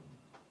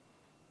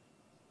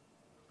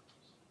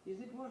 Is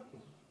it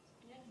working?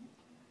 Yeah.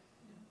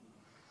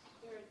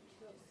 You're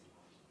close.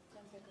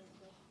 10 seconds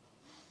left.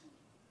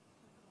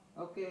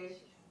 Okay.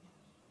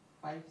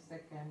 5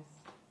 seconds.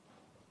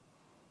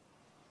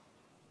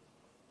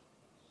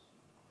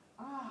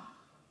 Ah.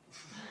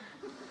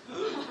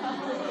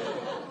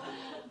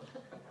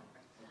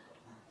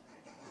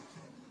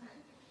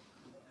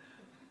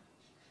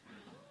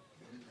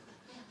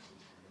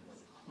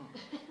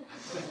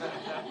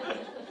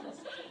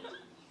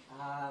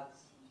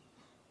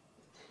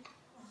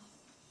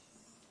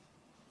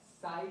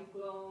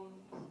 cyclone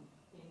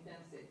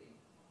intensity.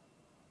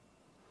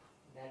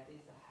 That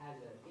is a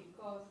hazard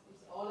because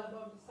it's all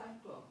about the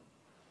cyclone.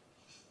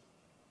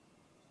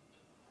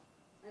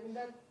 I mean,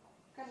 that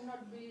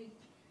cannot be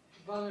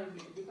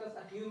vulnerability because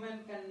a human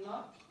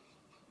cannot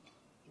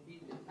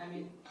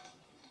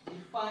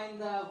define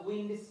the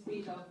wind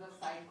speed of the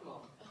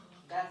cyclone.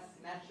 That's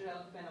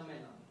natural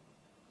phenomenon.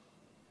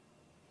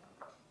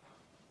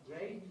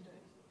 Great.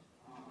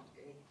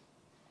 Okay.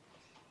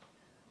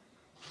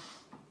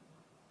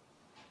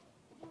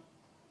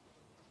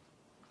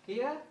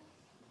 Here,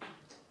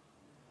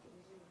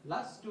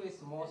 last two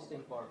is most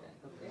important.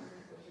 Okay.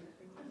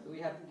 So we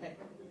have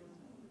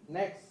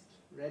next.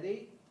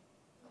 Ready?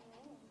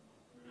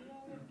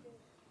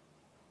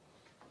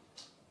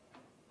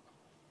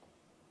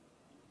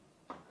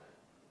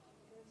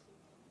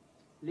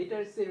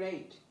 Literacy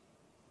rate.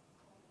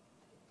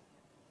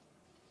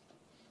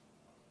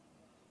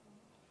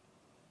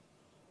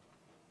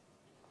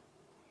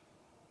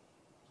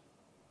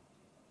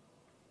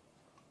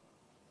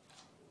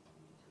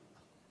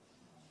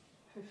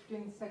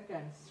 "15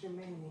 seconds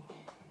remaining."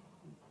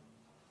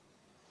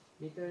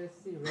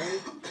 Literacy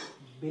rate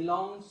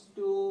belongs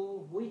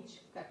to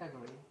which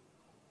category?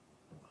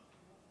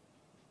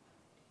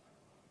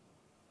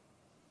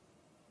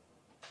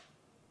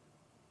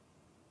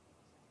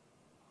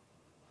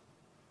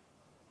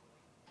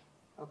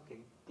 Okay,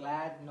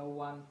 glad no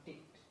one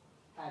ticked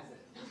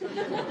hazard.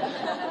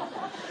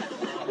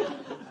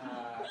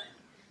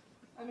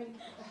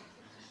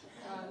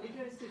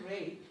 Literacy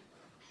rate,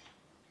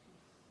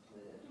 to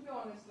be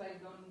honest,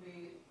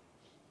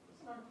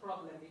 it's not a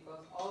problem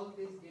because all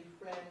these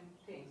different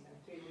things and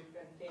three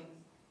different things,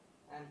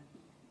 and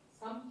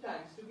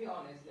sometimes, to be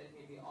honest, let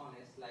me be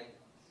honest,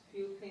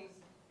 few things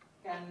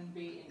can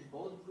be in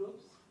both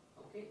groups.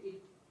 Okay,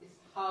 it is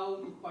how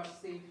you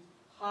perceive,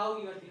 how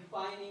you are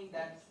defining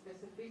that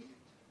specific,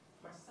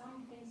 but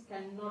some things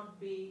cannot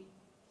be.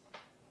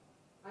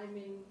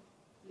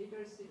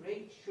 Literacy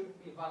rate should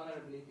be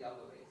vulnerability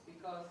always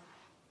because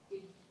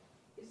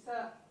it's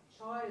a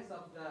choice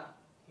of the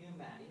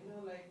human,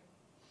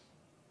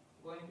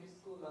 going to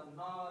school or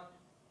not,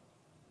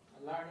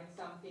 learning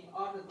something,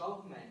 or the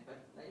government, but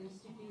the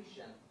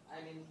institution.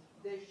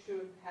 They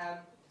should have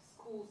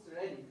schools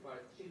ready for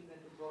children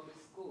to go to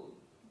school.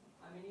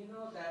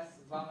 That's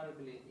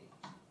vulnerability.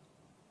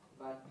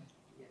 But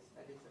yes,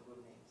 that is a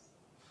good name.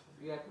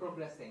 We are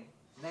progressing.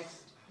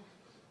 Next.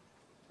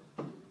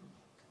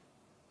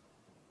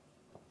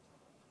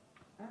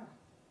 I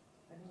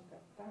don't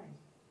have time.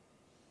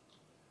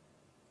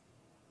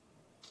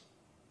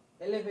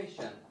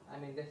 Elevation.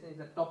 This is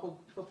the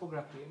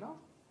topography,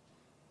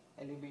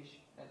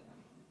 elevation.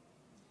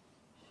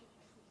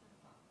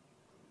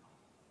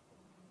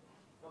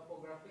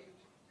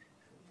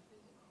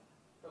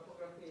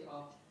 Topography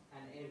of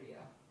an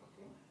area.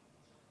 Okay.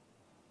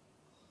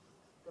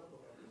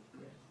 Topography.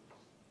 Yes.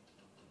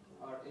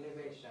 Or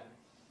elevation,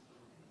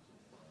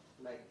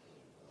 like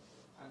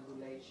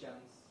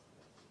undulations.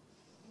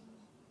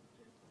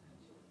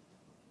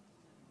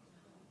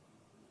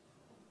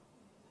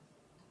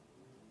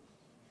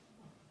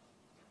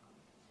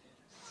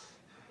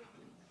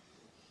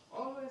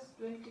 Always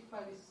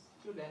 25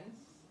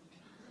 students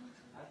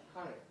are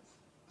correct.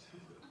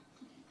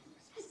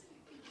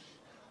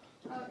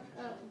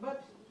 But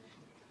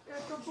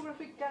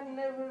topography can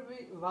never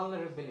be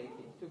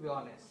vulnerability, to be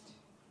honest.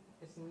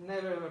 It's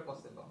never ever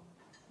possible.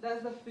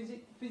 That's the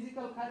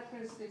physical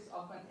characteristics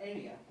of an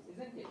area,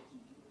 isn't it?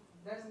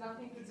 There's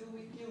nothing to do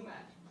with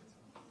human.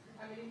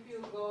 If you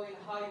go in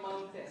high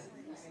mountains,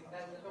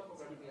 that's the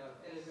topography or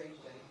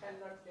elevation. It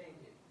cannot change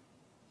it.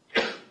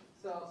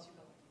 So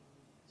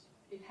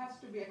it has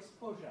to be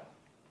exposure.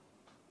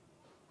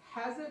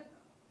 Hazard,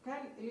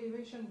 can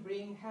elevation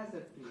bring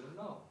hazard to you?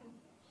 No.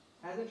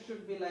 Hazard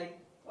should be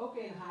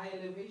okay, in high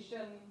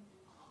elevation,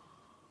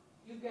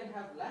 you can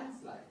have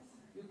landslides,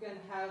 you can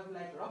have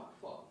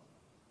rockfall,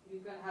 you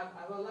can have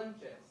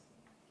avalanches.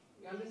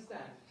 You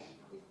understand?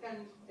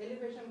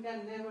 Elevation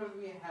can never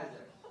be a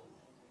hazard.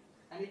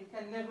 And it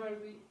can never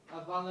be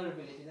a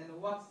vulnerability.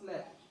 Then what's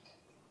left?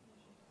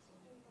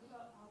 What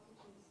about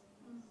altitude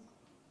sickness?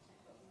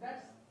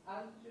 That's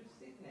altitude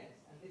sickness,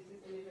 and this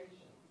is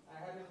elevation. I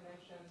haven't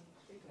mentioned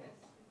sickness.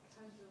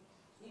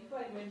 If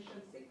I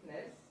mention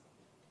sickness,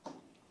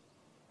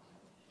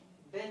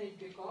 then it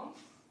becomes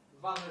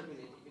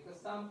vulnerability because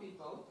some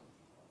people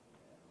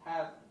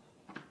have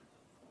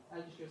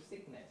altitude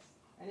sickness.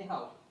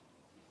 Anyhow,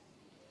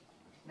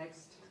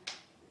 next.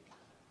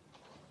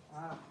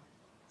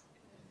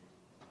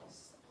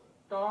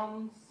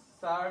 Storm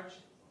surge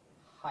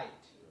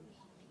height.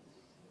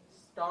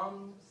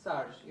 Storm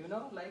surge,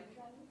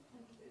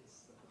 it's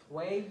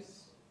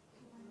waves,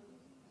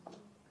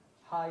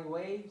 high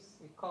waves.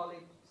 We call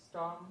it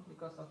storm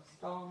because of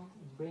storm.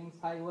 It brings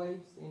high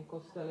waves in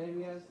coastal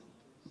areas.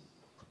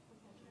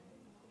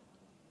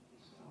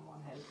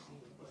 Someone help me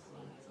with this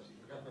one.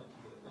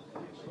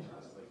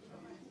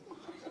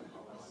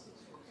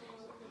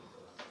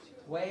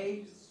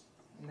 Waves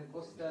in the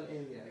coastal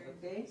areas,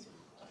 okay?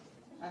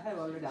 I have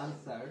already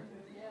answered.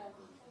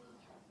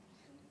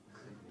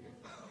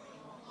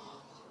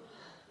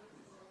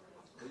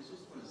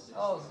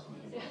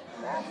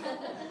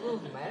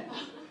 Ahmed.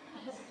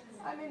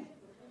 I mean,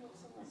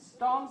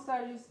 storms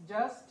are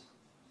just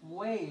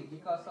wave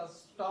because of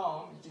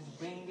storm it is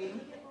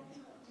bringing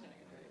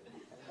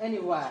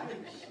anywhere.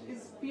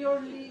 It's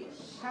purely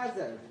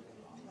hazard.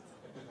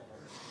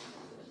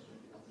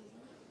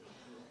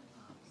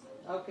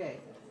 Okay,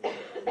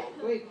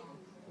 quick,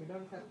 we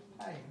don't have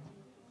time.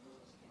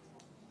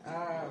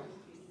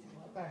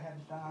 What I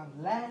have done,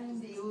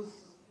 land use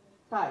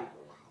type.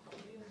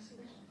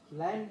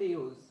 Land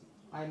use,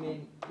 I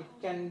mean, it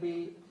can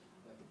be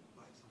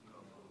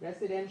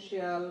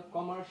residential,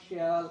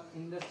 commercial,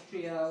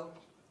 industrial.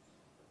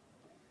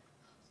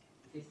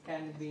 It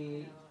can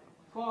be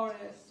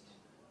forest,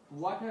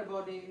 water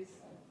bodies,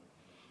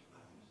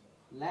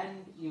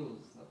 land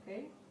use,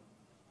 okay?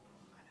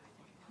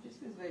 This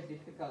is a very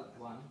difficult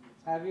one.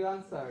 Have you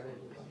answered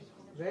everyone?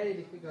 Very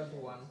difficult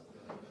one.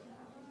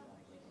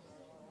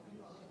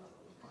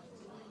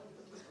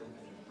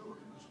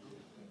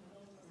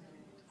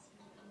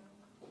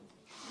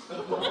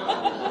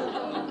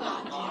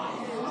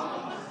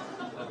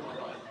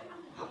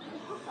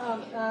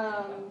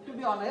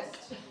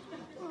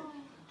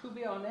 To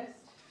be honest,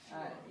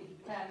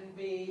 it can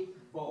be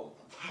both.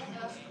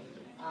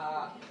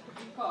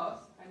 Because,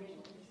 I mean,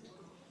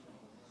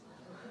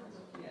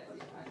 yes,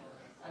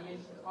 I mean,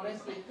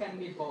 honestly, it can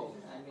be both.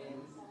 I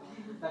mean,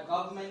 the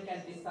government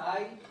can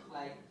decide,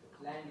 like,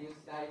 land use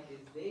type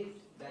is this,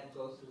 that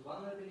goes to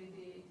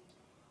vulnerability.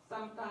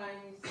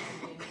 Sometimes,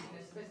 I mean, in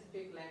a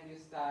specific land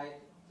use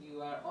type,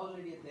 you are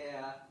already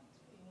there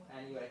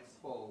and you are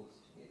exposed,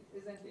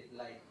 isn't it?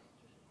 Like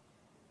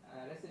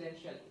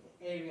residential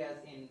areas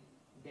in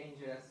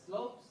dangerous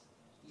slopes,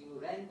 you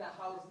rent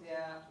a house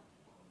there,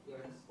 you're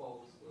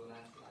exposed to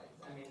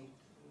landslides. I mean,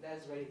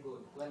 that's very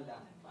good. Well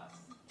done, class.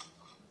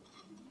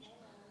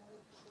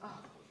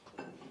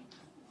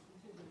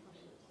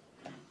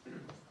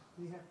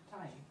 We have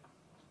time.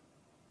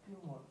 Few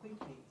more,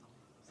 quickly.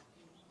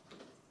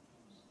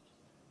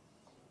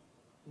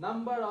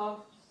 Number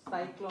of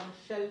cyclone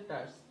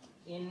shelters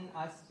in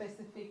a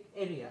specific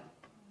area.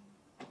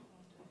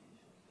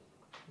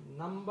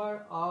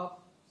 Number of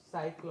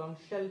cyclone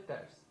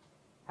shelters.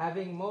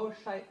 Having more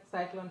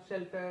cyclone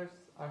shelters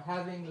or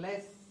having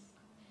less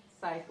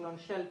cyclone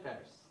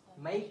shelters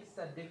makes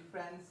a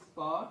difference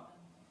for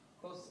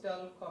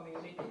coastal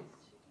communities.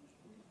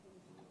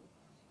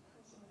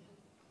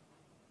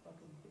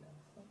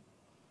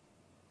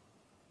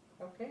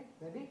 Okay,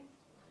 ready?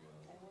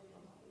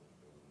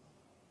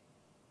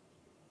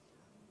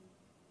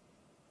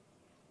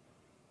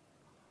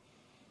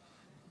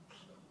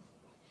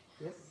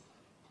 Yes.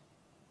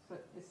 So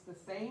it's the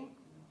same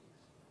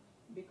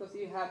because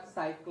you have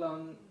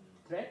cyclone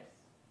threats.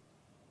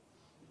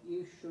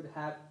 You should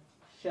have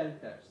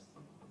shelters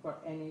for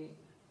any.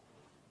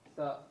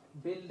 So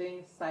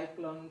building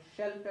cyclone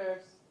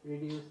shelters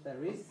reduce the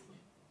risk,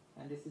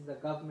 and this is the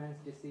government's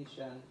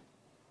decision,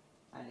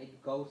 and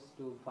it goes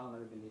to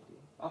vulnerability.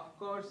 Of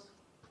course,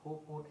 who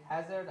put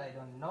hazard? I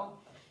don't know.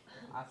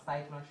 A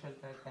cyclone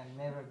shelter can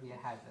never be a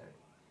hazard.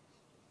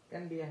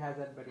 Can be a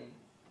hazard, but in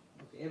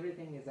okay,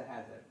 everything is a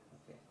hazard.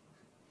 Okay.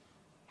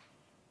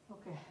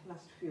 Okay,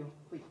 last few,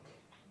 quick.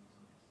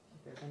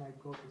 Okay, then I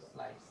go to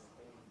slides.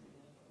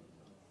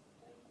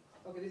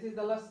 Okay, this is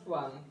the last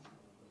one.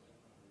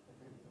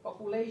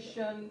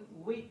 Population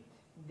with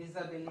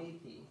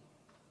disability.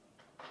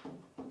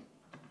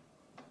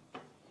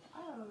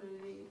 I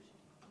already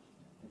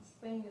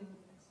explained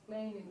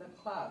in the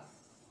class.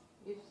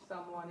 If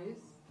someone is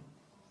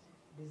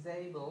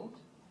disabled,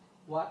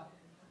 what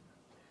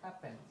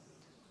happens?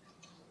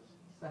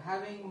 So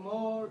having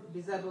more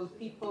disabled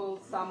people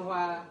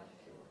somewhere,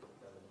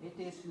 it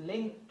is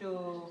linked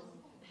to,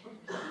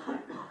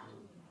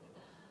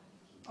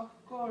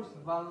 of course,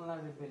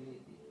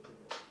 vulnerability.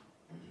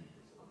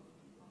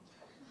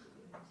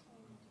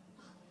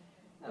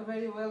 A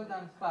very well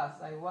done class.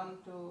 I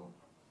want to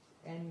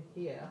end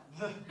here.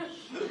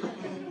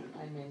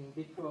 I mean,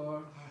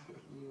 before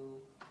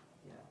you,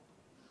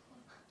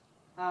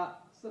 yeah.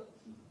 So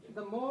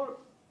the more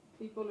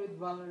people with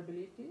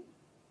vulnerability,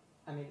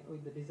 I mean,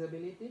 with the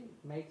disability,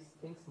 makes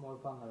things more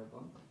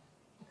vulnerable.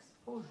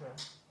 Exposure.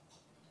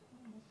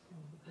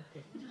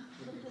 Okay.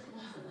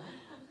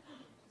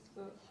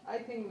 So I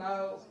think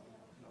now,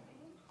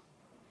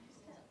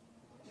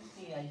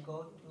 see, I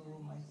go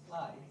to my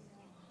slides.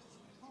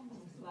 How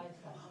many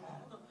slides I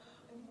have?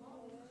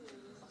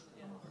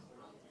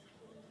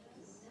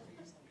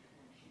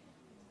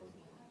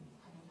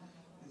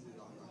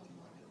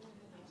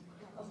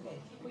 Okay,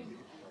 quick.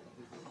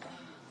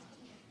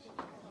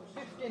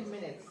 15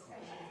 minutes.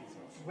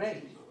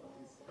 Great.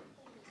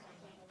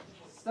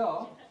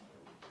 So,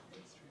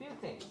 few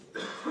things.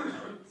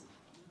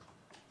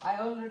 I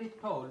already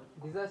told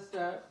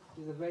disaster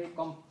is a very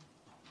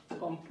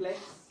complex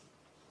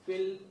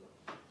field,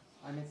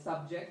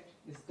 subject.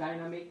 It's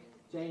dynamic,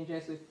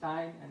 changes with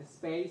time and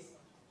space,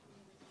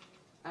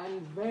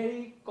 and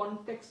very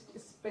context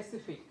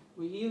specific.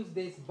 We use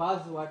this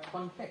buzzword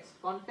context.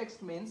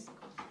 Context means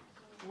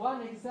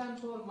one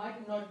example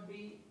might not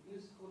be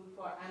useful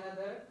for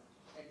another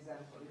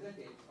example, isn't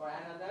it? For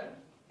another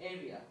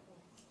area.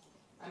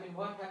 I mean,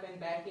 what happened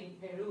back in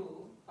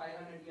Peru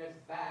 500 years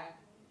back,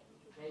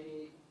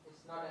 maybe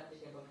it's not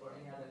applicable for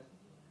any other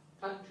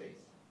countries.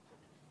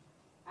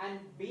 And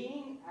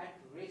being at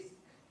risk,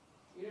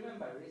 you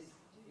remember risk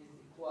is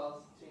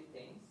equals three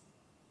things.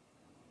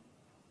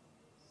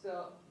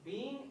 So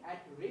being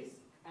at risk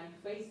and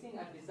facing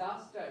a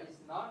disaster is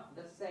not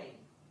the same.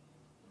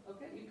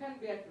 Okay, you can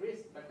be at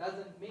risk, but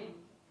doesn't mean,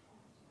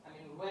 I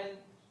mean, when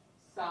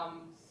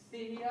some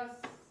serious,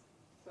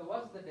 so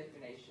what's the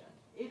definition?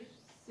 If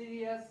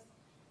serious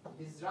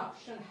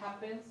disruption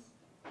happens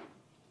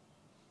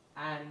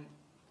and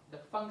the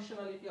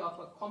functionality of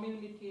a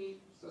community,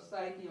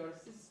 society or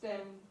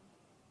system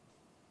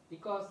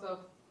because of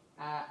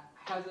a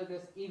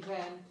hazardous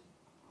event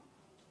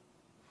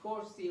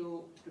force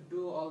you to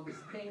do all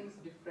these things,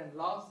 different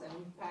loss and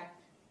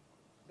impact,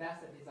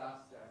 that's a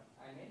disaster.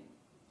 I mean,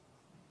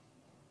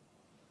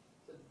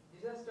 so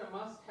disaster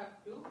must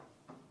have to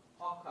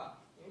occur,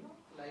 you know,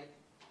 like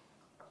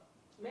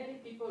many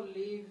people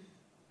live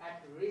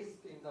at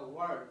risk in the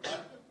world,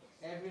 but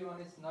everyone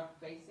is not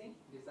facing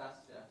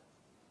disaster.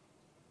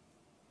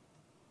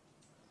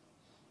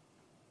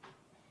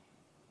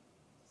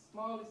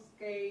 Small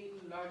scale,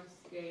 large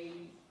scale.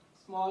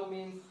 Small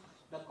means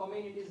the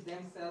communities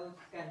themselves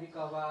can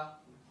recover.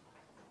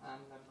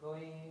 I'm not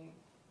going.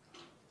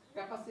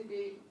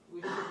 Capacity,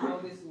 we should know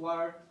this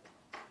word.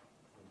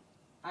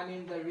 I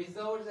mean the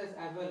resources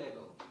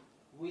available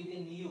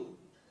within you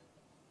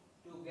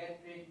to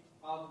get rid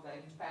of the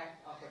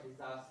impact of a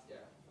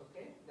disaster.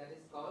 Okay, that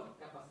is called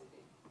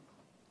capacity.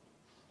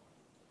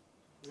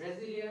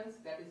 Resilience,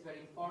 that is very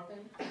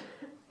important.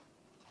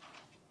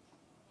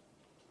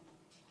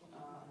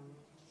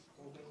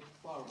 Moving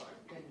forward,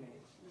 10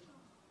 minutes.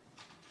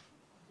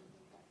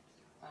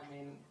 I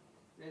mean,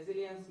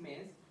 resilience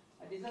means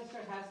a disaster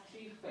has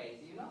three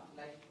phases, you know,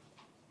 like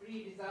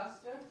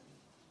pre-disaster,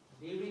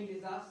 during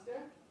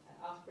disaster, and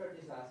after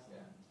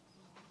disaster.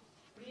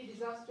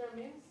 Pre-disaster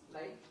means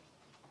like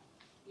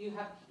you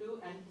have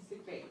to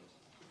anticipate,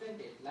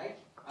 isn't it? Like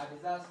a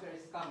disaster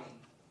is coming,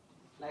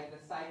 like the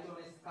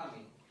cyclone is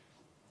coming.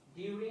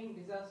 During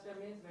disaster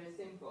means very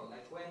simple,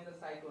 like when the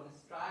cyclone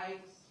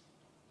strikes,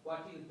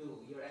 what you do,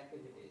 your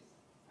activities.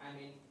 I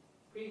mean,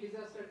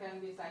 pre-disaster can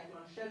be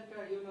cyclone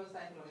shelter. You know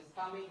cyclone is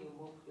coming, you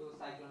move to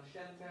cyclone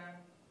shelter.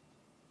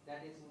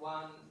 That is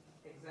one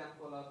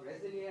example of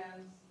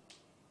resilience.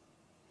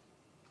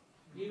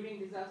 During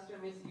disaster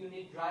means you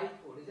need dry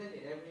food, isn't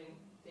it?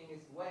 Everything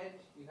is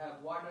wet, you have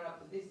water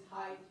up to this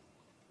height,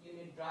 you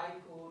need dry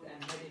food and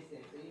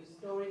medicine. So you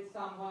store it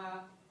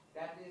somewhere.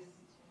 That is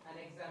an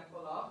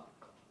example of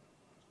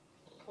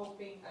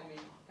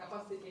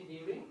capacity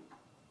during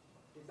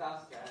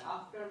disaster. And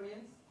after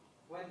means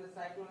when the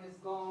cyclone is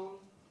gone,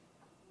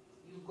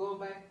 you go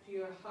back to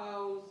your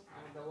house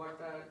and the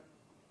water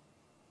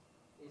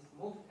is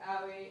moved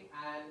away,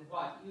 and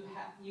what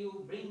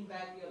you bring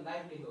back your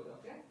livelihood.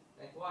 Okay,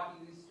 like what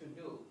you used to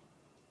do.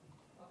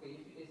 Okay, if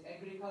it is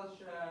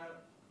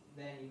agriculture,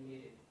 then you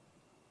need it.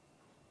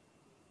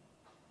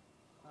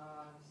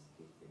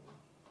 Skipping.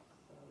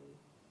 Sorry.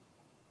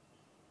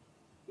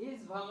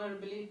 Is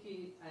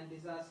vulnerability and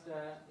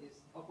disaster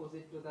is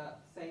opposite to the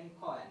same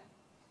coin?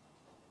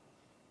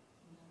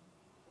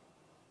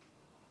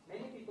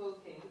 Many people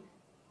think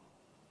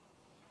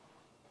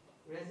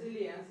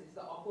resilience is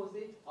the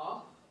opposite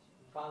of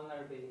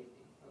vulnerability.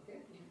 Okay?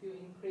 If you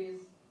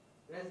increase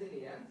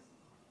resilience,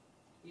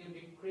 you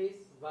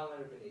decrease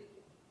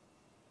vulnerability.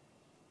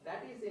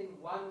 That is in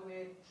one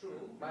way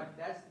true, but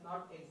that's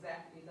not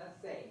exactly the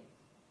same.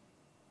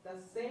 The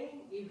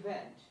same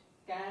event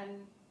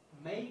can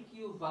make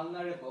you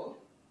vulnerable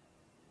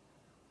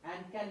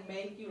and can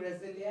make you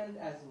resilient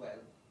as well.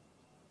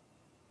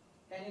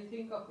 Can you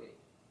think of it?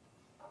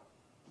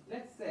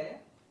 Let's say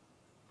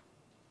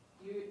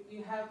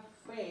you have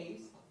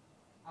faced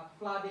a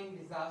flooding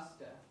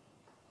disaster.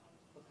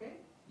 Okay?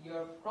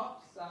 Your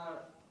crops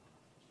are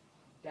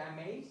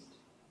damaged.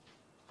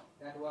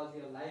 That was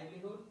your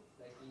livelihood,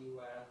 like you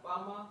were a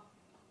farmer.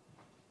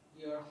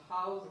 Your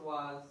house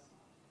was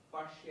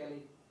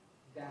partially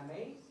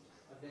damaged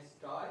or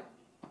destroyed.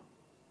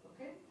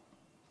 Okay?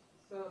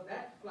 So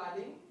that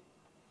flooding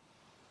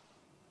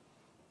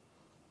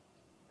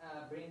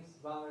brings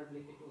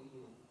vulnerability to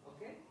you.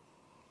 Okay?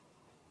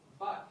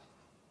 But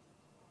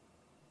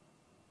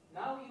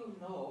now you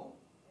know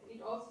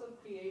it also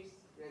creates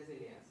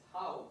resilience.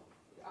 How?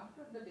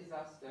 After the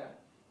disaster,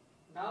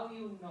 now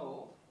you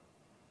know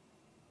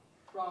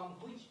from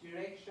which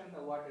direction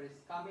the water is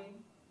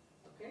coming.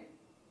 Okay?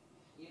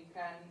 You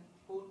can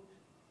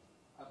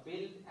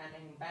build an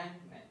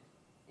embankment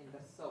in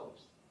the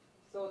source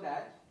so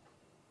that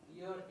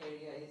your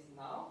area is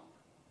now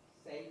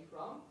safe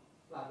from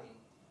flooding.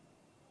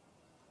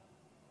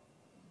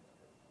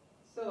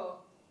 So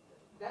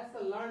that's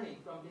the learning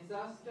from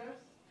disasters.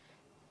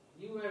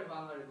 You were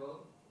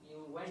vulnerable,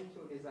 you went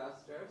through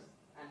disasters,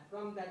 and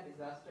from that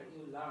disaster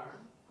you learn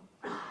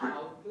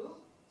how to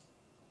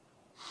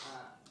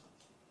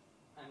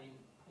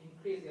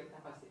increase your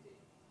capacity.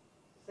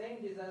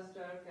 Same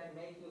disaster can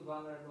make you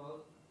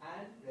vulnerable,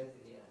 and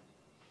resilient.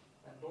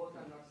 And both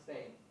are not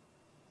same.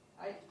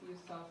 I use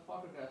some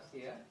photographs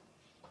here.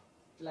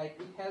 Like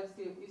it helps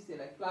you see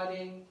like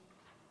flooding,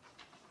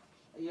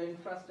 your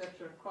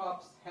infrastructure,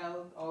 crops,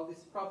 health, all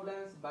these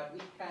problems, but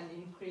it can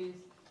increase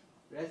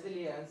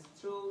resilience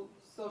through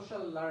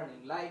social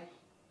learning, like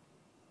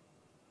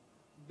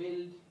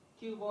build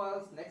tube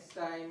walls, next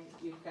time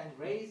you can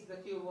raise the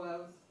tube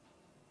walls,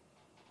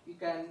 you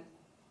can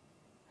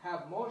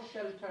have more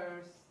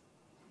shelters,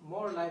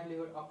 more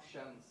livelihood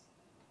options,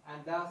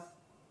 and thus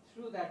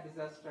through that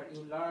disaster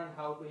you learn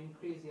how to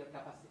increase your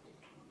capacity.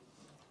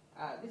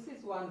 This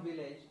is one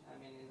village,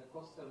 in the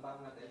coastal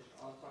Bangladesh,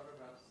 all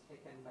photographs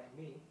taken by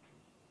me.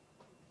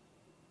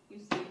 You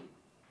see,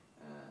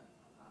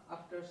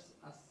 after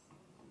a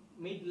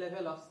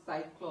mid-level of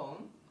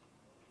cyclone,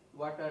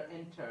 water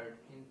entered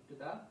into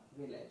the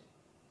village.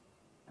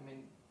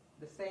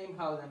 The same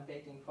house I'm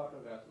taking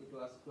photographs, it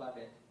was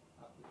flooded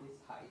up to this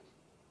height.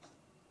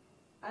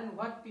 And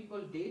what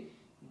people did,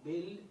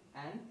 build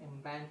an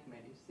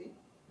embankment, you see,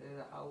 there is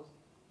a house.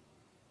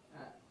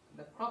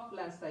 The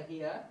croplands are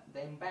here,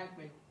 the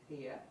embankment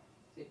here.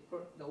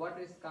 So the water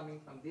is coming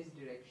from this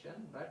direction,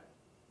 but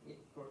it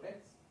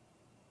protects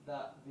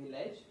the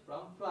village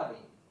from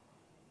flooding.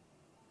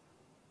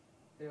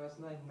 There was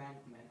no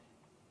embankment.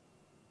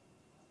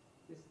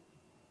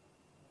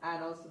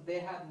 And also they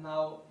have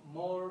now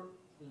more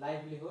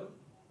livelihood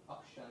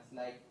options,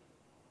 like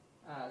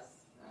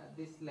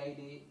this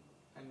lady,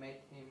 I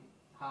met him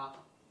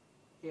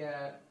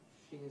here,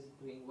 she is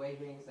doing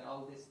wavings and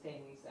all these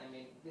things.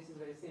 This is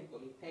very simple.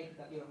 You take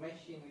your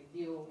machine with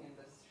you in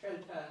the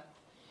shelter,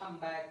 come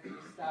back, you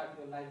start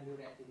your livelihood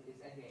activities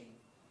again.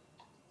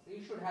 So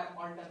you should have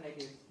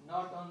alternatives,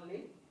 not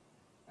only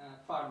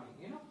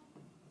farming,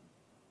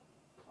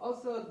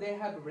 Also, they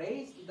have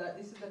raised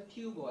this is the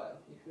tube well,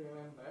 if you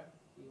remember.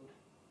 You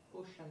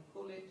push and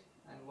pull it,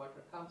 and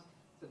water comes.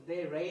 So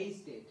they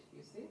raised it.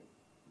 You see,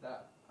 the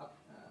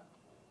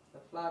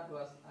flood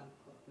was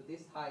to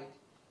this height.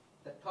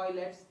 The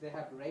toilets, they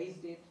have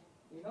raised it.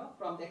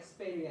 From the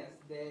experience,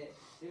 they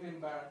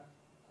remember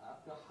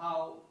to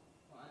how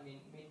many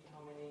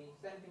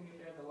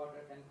centimeters the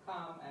water can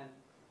come, and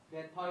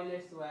their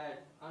toilets were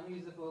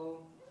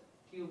unusable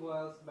tube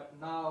wells, but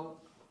now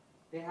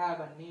they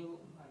have a new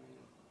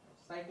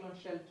cyclone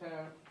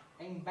shelter,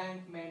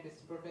 embankment is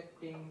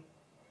protecting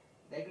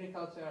the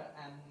agriculture,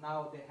 and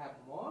now they have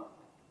more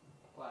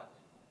what?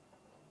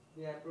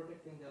 They are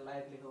protecting their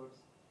livelihoods,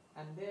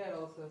 and they are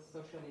also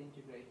socially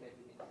integrated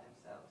within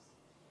themselves.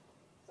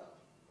 So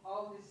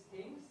all these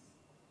things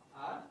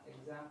are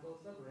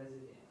examples of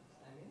resilience.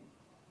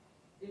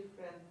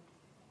 Different,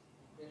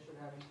 they should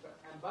have,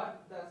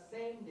 but the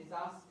same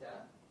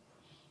disaster,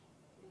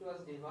 it was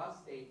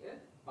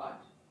devastated,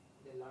 but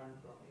they learned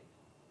from it.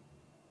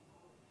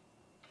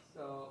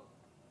 So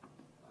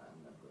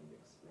I'm not going to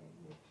explain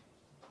it.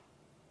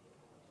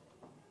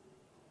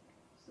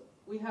 So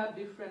we have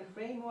different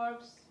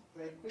frameworks.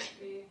 Very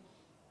quickly,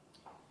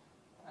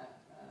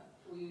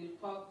 we will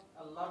talk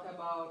a lot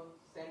about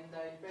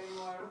Sendai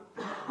framework,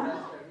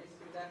 disaster risk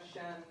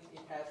reduction.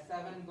 It has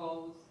 7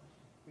 goals: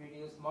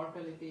 reduce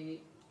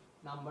mortality,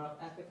 number of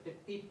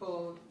affected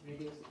people,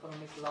 reduce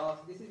economic loss.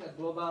 This is a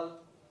global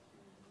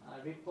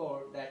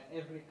report that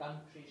every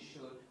country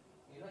should,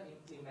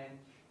 implement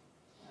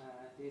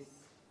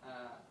these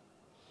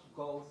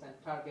goals and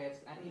targets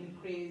and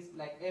increase.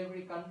 Like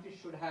every country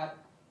should have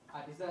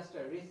a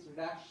disaster risk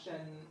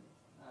reduction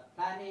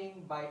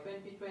planning by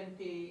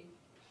 2020.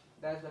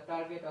 That's the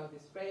target of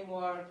this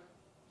framework.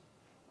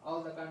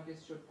 All the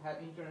countries should have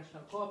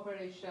international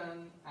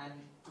cooperation and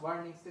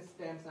warning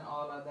systems and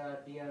all other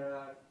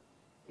DRR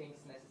things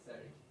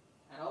necessary.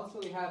 And also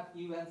we have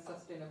UN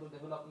Sustainable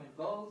Development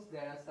Goals.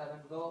 There are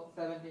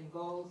 17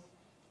 goals.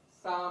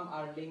 Some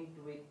are linked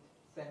with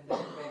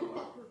Sendai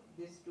framework.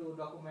 These 2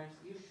 documents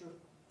you should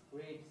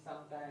read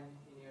sometime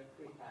in your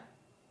free time.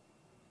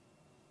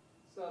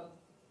 So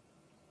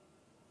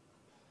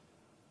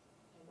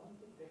I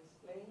wanted to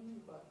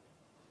explain, but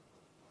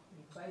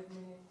in 5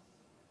 minutes.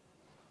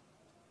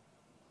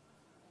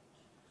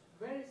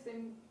 Very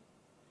simple.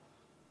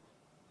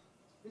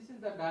 This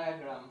is the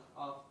diagram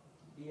of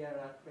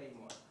DRR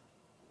framework.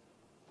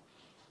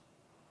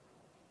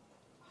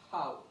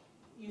 How?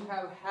 You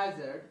have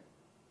hazard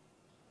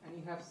and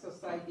you have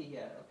society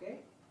here, okay?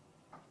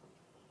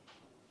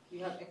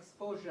 You have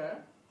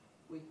exposure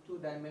with 2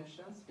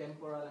 dimensions,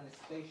 temporal and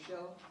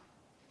spatial.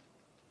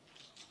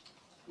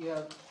 You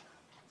have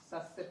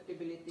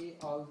susceptibility,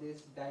 all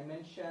these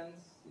dimensions,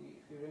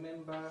 if you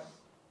remember.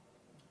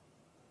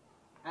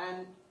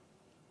 And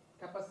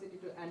capacity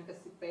to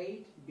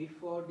anticipate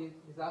before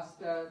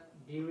disaster,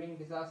 during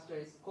disaster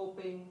is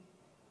coping,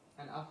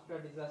 and after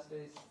disaster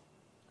is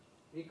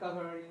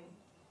recovering.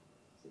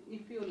 So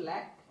if you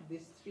lack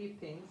these 3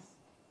 things,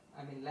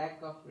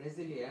 lack of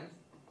resilience,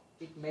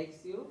 it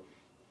makes you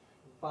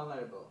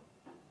vulnerable.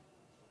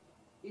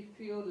 If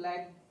you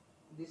lack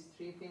these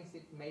 3 things,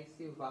 it makes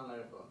you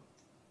vulnerable.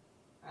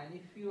 And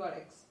if you are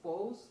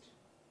exposed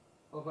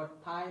over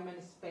time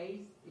and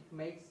space, it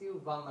makes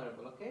you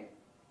vulnerable, okay?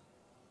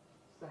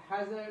 So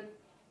hazard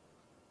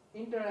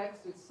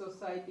interacts with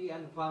society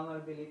and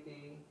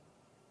vulnerability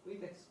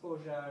with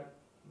exposure,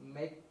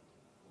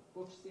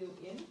 puts you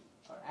in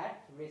or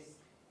at risk.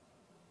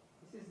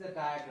 This is the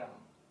diagram.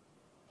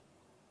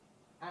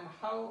 And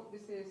how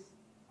this is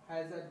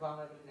hazard,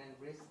 vulnerability and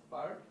risk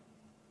part,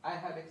 I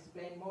have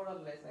explained more or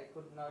less. I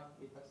could not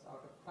because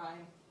out of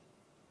time.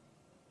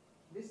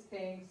 These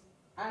things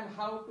and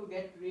how to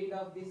get rid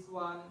of this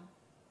one.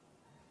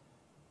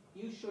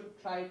 You should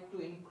try to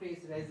increase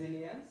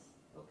resilience.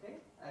 Okay,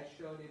 I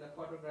showed you the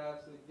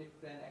photographs with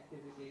different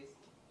activities.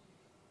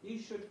 You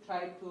should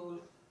try to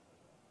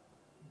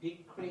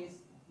decrease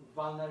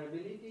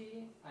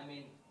vulnerability. I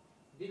mean,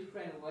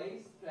 different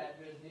ways to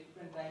address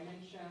different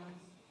dimensions.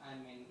 I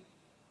mean,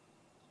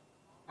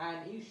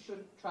 and you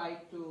should try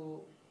to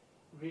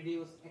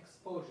reduce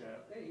exposure.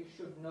 Okay, you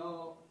should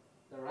know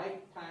the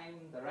right time,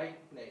 the right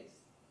place.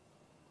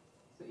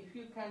 So if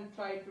you can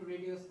try to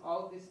reduce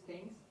all these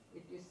things,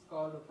 it is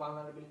called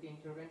vulnerability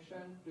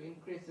intervention to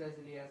increase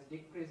resilience,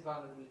 decrease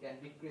vulnerability, and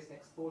decrease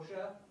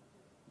exposure.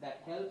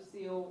 That helps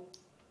you.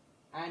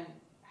 And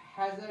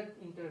hazard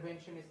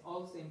intervention is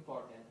also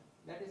important.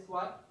 That is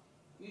what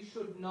you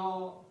should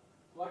know.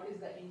 What is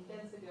the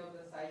intensity of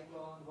the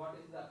cyclone? What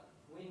is the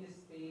wind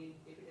speed?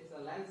 If it is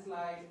a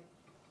landslide,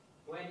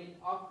 when it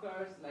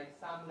occurs, like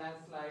some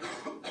landslides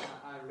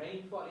are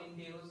rainfall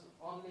induced,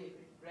 only if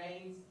it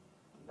rains,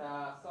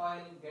 the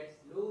soil gets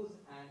loose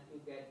and you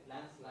get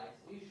landslides.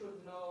 You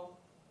should know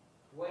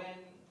when,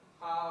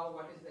 how,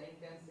 what is the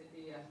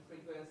intensity and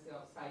frequency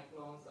of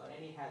cyclones or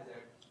any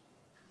hazard.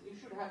 You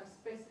should have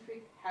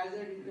specific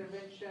hazard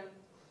intervention,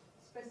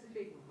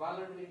 specific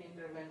vulnerability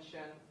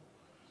intervention,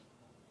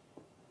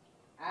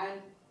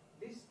 and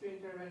these two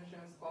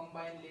interventions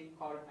combinedly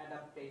called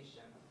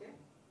adaptation. Okay?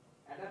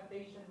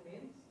 Adaptation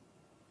means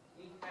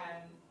you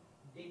can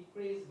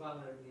decrease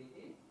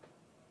vulnerability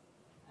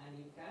and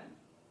you can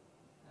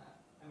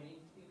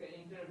you can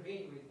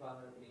intervene with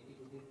vulnerability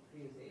to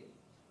decrease it,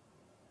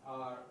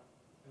 or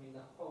the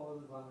whole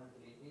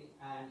vulnerability,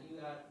 and you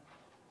are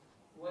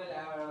well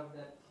aware of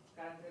the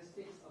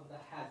characteristics of the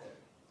hazard.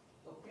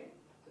 Okay,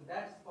 so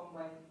that's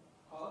combined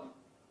called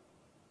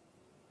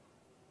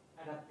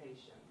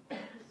adaptation.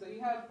 So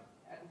you have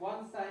at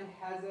one side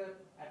hazard,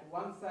 at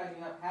one side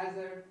you have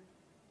hazard,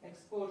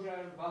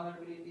 exposure,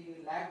 vulnerability,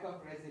 lack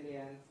of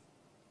resilience,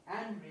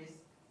 and risk,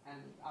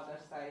 and the other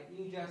side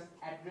you just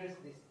address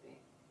these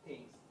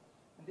things.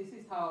 And this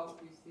is how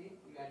you see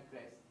you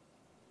address.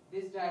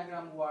 This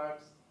diagram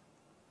works,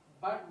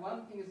 but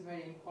one thing is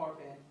very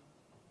important.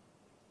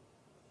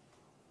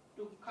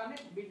 To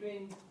connect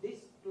between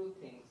these two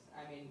things,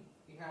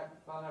 you have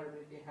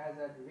vulnerability,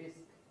 hazard, risk,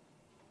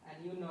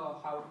 and you know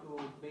how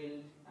to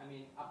build,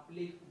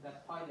 uplift the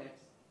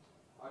toilets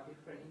or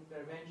different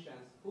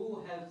interventions.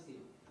 Who helps you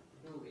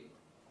do it?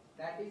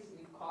 That is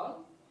we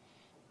call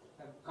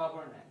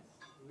governance,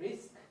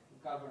 risk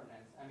governance.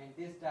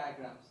 These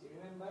diagrams, you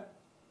remember?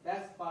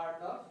 That's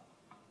part of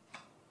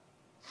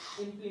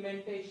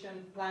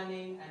implementation,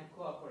 planning, and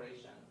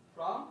cooperation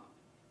from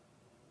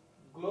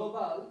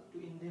global to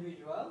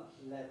individual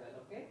level.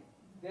 Okay,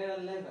 there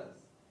are levels.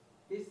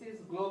 This is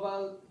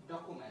global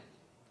document,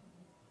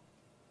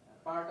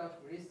 part of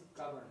risk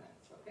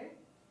governance. Okay,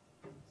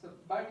 so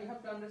but you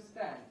have to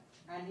understand,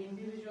 an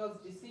individual's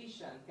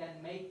decision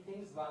can make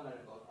things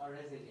vulnerable or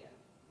resilient.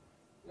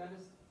 You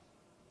understand?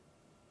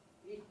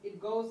 It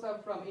goes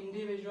up from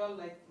individual,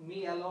 like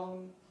me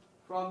alone,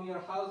 from your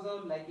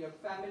household, like your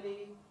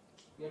family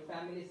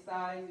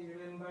size, you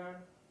remember,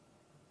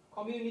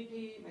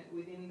 community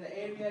within the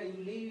area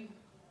you live,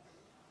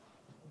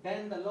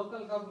 then the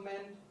local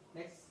government,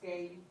 next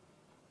scale,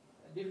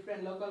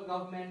 different local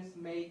governments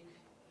make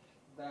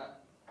the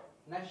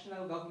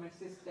national government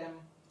system.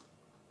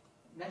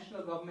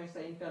 National governments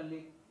are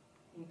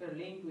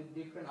interlinked with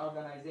different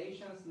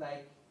organizations,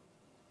 like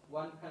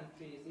one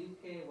country is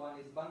UK, one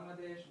is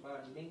Bangladesh,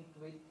 but linked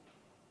with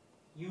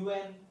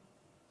UN.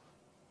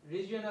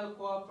 Regional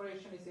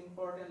cooperation is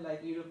important, like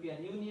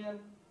European Union,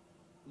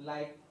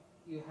 like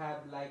you have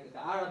like the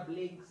Arab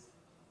Leagues,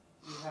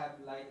 you have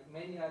like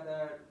many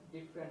other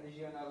different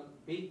regional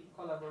big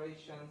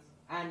collaborations,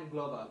 and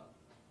global.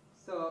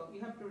 So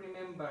you have to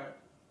remember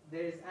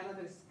there is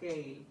another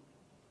scale.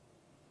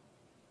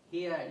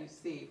 Here you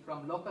see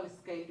from local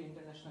scale to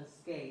international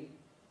scale,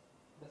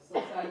 the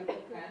society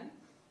can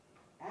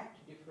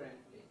act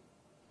differently.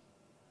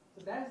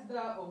 So that's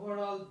the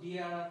overall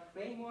DRR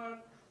framework.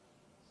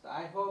 So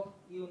I hope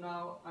you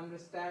now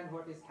understand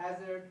what is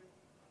hazard,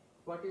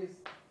 what is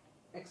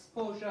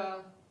exposure,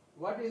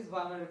 what is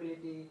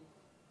vulnerability,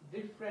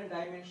 different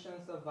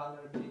dimensions of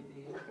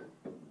vulnerability,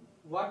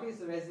 what is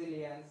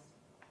resilience,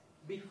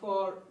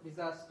 before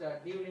disaster,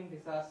 during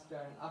disaster,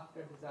 and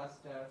after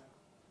disaster,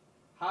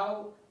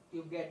 how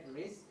you get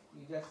risk,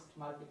 you just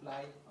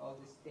multiply all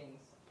these things.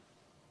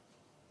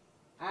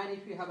 And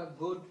if you have a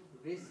good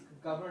risk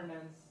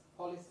governance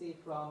policy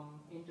from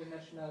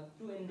international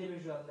to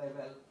individual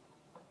level,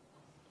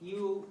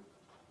 you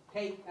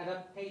take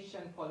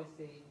adaptation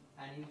policy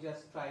and you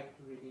just try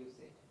to reduce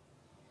it.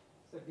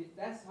 So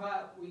that's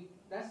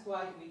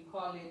why we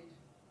call it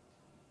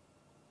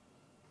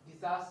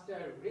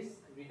disaster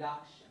risk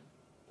reduction.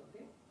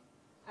 Okay,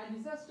 and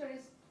disaster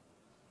is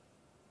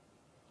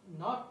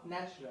not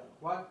natural.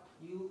 What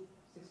you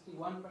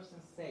 61%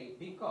 say,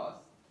 because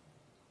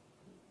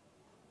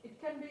it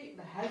can be,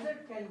 the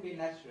hazard can be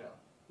natural.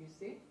 You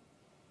see.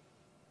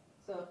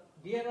 So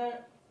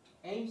DRR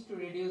aims to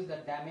reduce the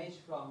damage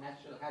from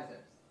natural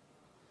hazards.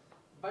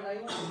 But I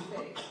want to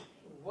say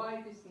why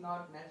it is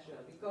not natural,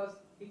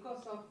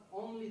 because of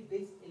only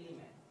this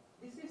element.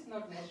 This is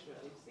not natural,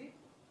 you see.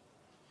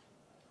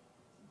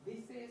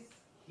 This is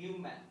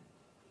human,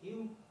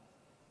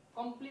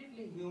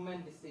 completely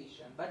human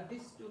decision. But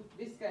this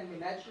can be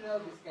natural,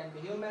 this can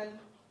be human,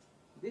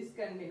 this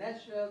can be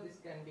natural, this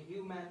can be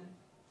human,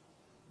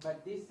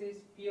 but this is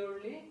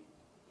purely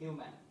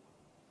human.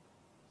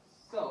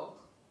 So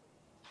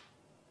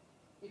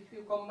if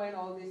you combine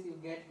all this, you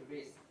get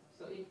risk.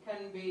 So it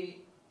can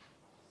be,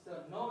 so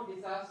no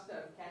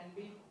disaster can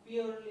be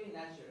purely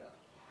natural.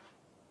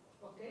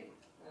 Okay,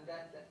 and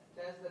that's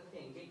the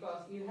thing,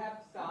 because you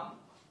have some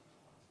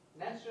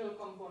natural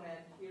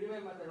component. You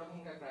remember the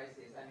Rohingya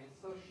crisis? I mean,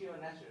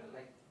 socio-natural.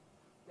 Like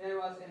there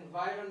was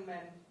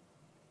environment,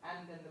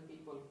 and then the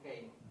people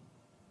came.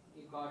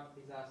 You got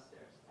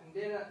disasters, and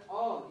there are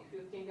all. If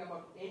you think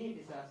about any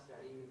disaster,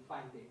 you will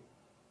find it.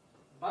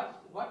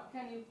 But what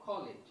can you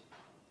call it?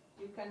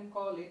 You can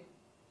call it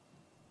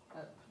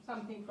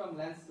something from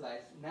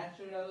landslides,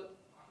 natural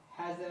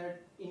hazard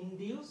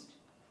induced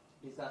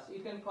disaster.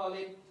 You can call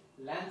it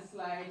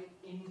landslide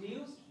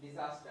induced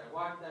disaster,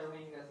 what the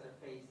Rohingyas are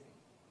facing.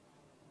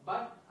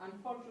 But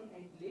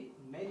unfortunately,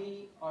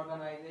 many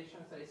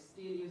organizations are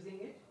still using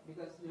it,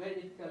 because it's very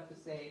difficult to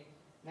say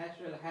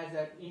natural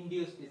hazard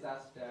induced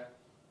disaster.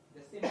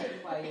 They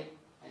simplify it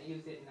and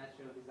use it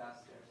natural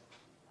disasters.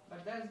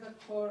 But that's the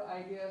core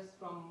ideas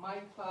from my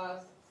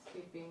class,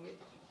 skipping it.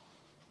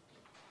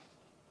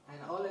 And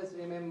always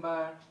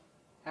remember,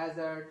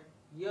 hazard,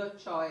 your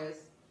choice.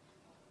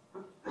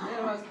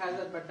 There was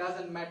hazard, but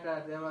doesn't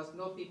matter. There was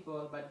no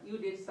people, but you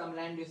did some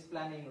land use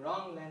planning,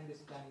 wrong land use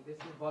planning. This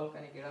is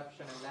volcanic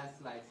eruption and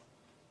landslides.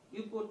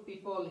 You put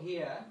people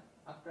here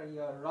after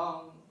your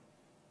wrong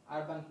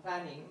urban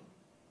planning.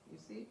 You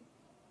see,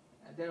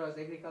 there was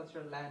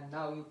agricultural land.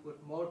 Now you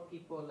put more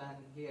people and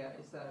here.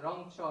 It's a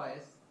wrong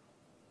choice,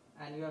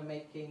 and you are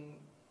making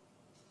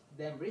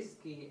them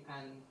risky,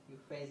 and you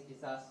face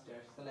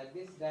disasters. So like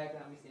this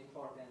diagram is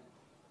important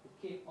to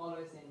keep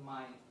always in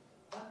mind.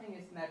 Nothing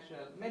is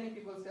natural. Many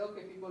people say,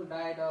 okay, people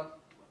died of,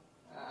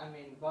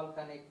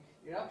 volcanic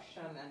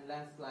eruption and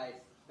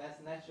landslides.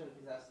 That's natural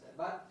disaster.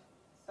 But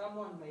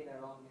someone made a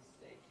wrong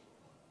mistake.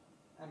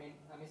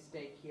 A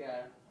mistake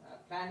here.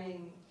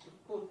 Planning to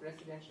put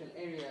residential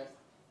areas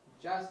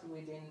just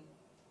within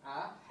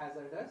a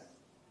hazardous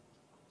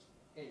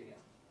area.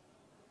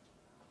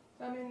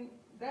 So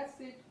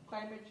that's it.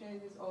 Climate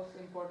change is also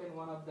important,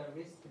 one of the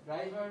risk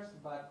drivers,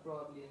 but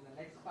probably in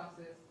the next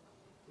classes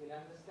we'll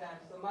understand.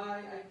 So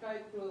I try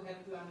to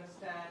help you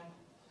understand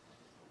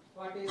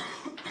what is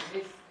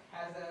risk,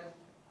 hazard,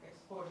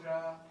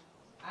 exposure,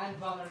 and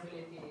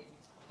vulnerability,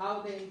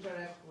 how they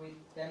interact with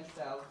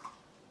themselves,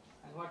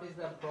 and what is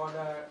the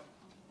broader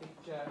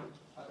picture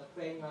or the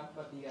framework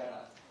for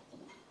DRR.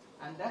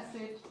 And that's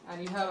it.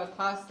 And you have a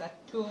class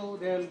at 2.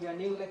 There will be a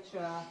new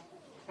lecturer,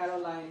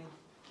 Caroline.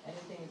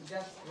 Anything,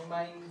 just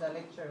remind the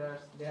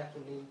lecturers they have to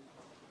leave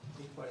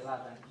before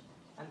 11.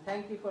 And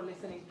thank you for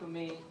listening to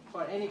me.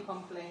 For any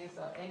complaints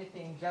or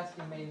anything, just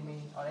email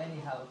me, or any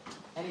help,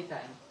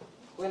 anytime.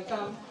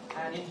 Welcome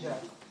and enjoy.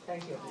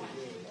 Thank you.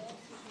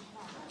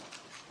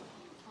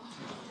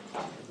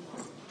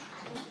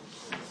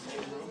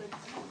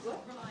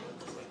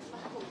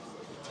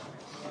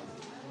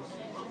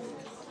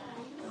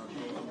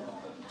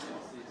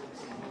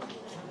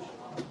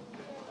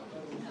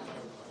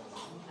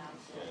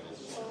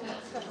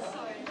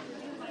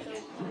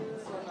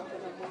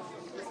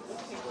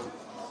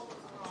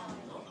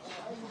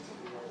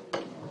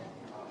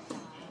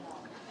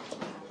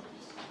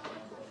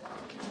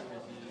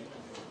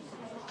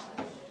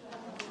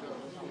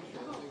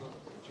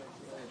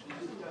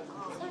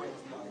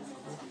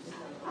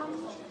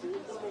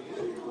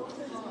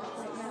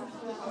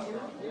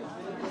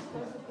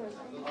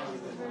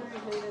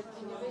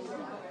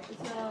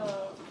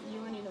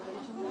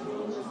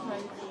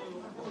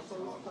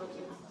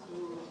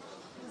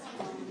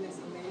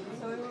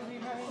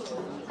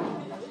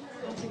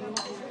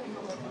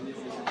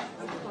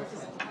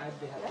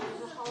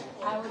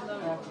 I would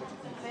love it.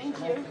 Thank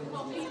you.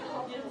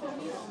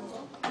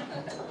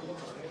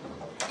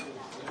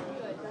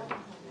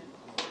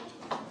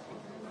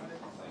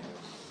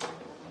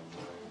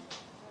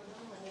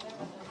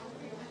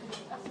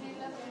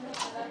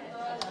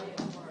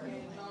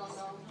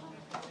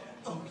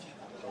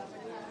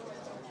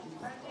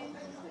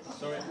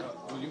 Sorry,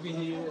 will you be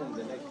here in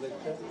the next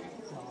lecture?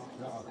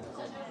 No.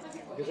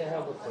 Because I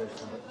have a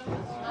question.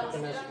 I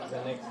can ask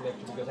the next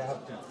lecture because I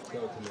have to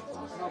go to the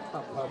class. No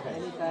problem. Okay.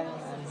 Anytime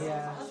I'm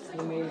here,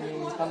 email me,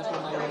 come to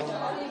my room,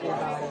 say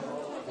hi.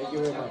 Thank you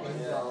very much.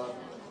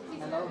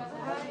 Hello.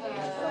 Sorry,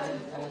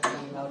 I was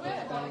running out of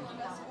time.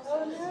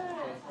 Oh no.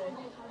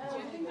 Do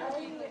you think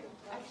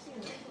actually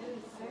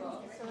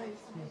sorry.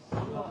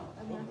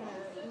 I'm not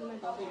gonna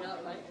Probably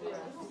not like this.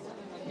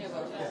 Yeah,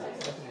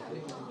 but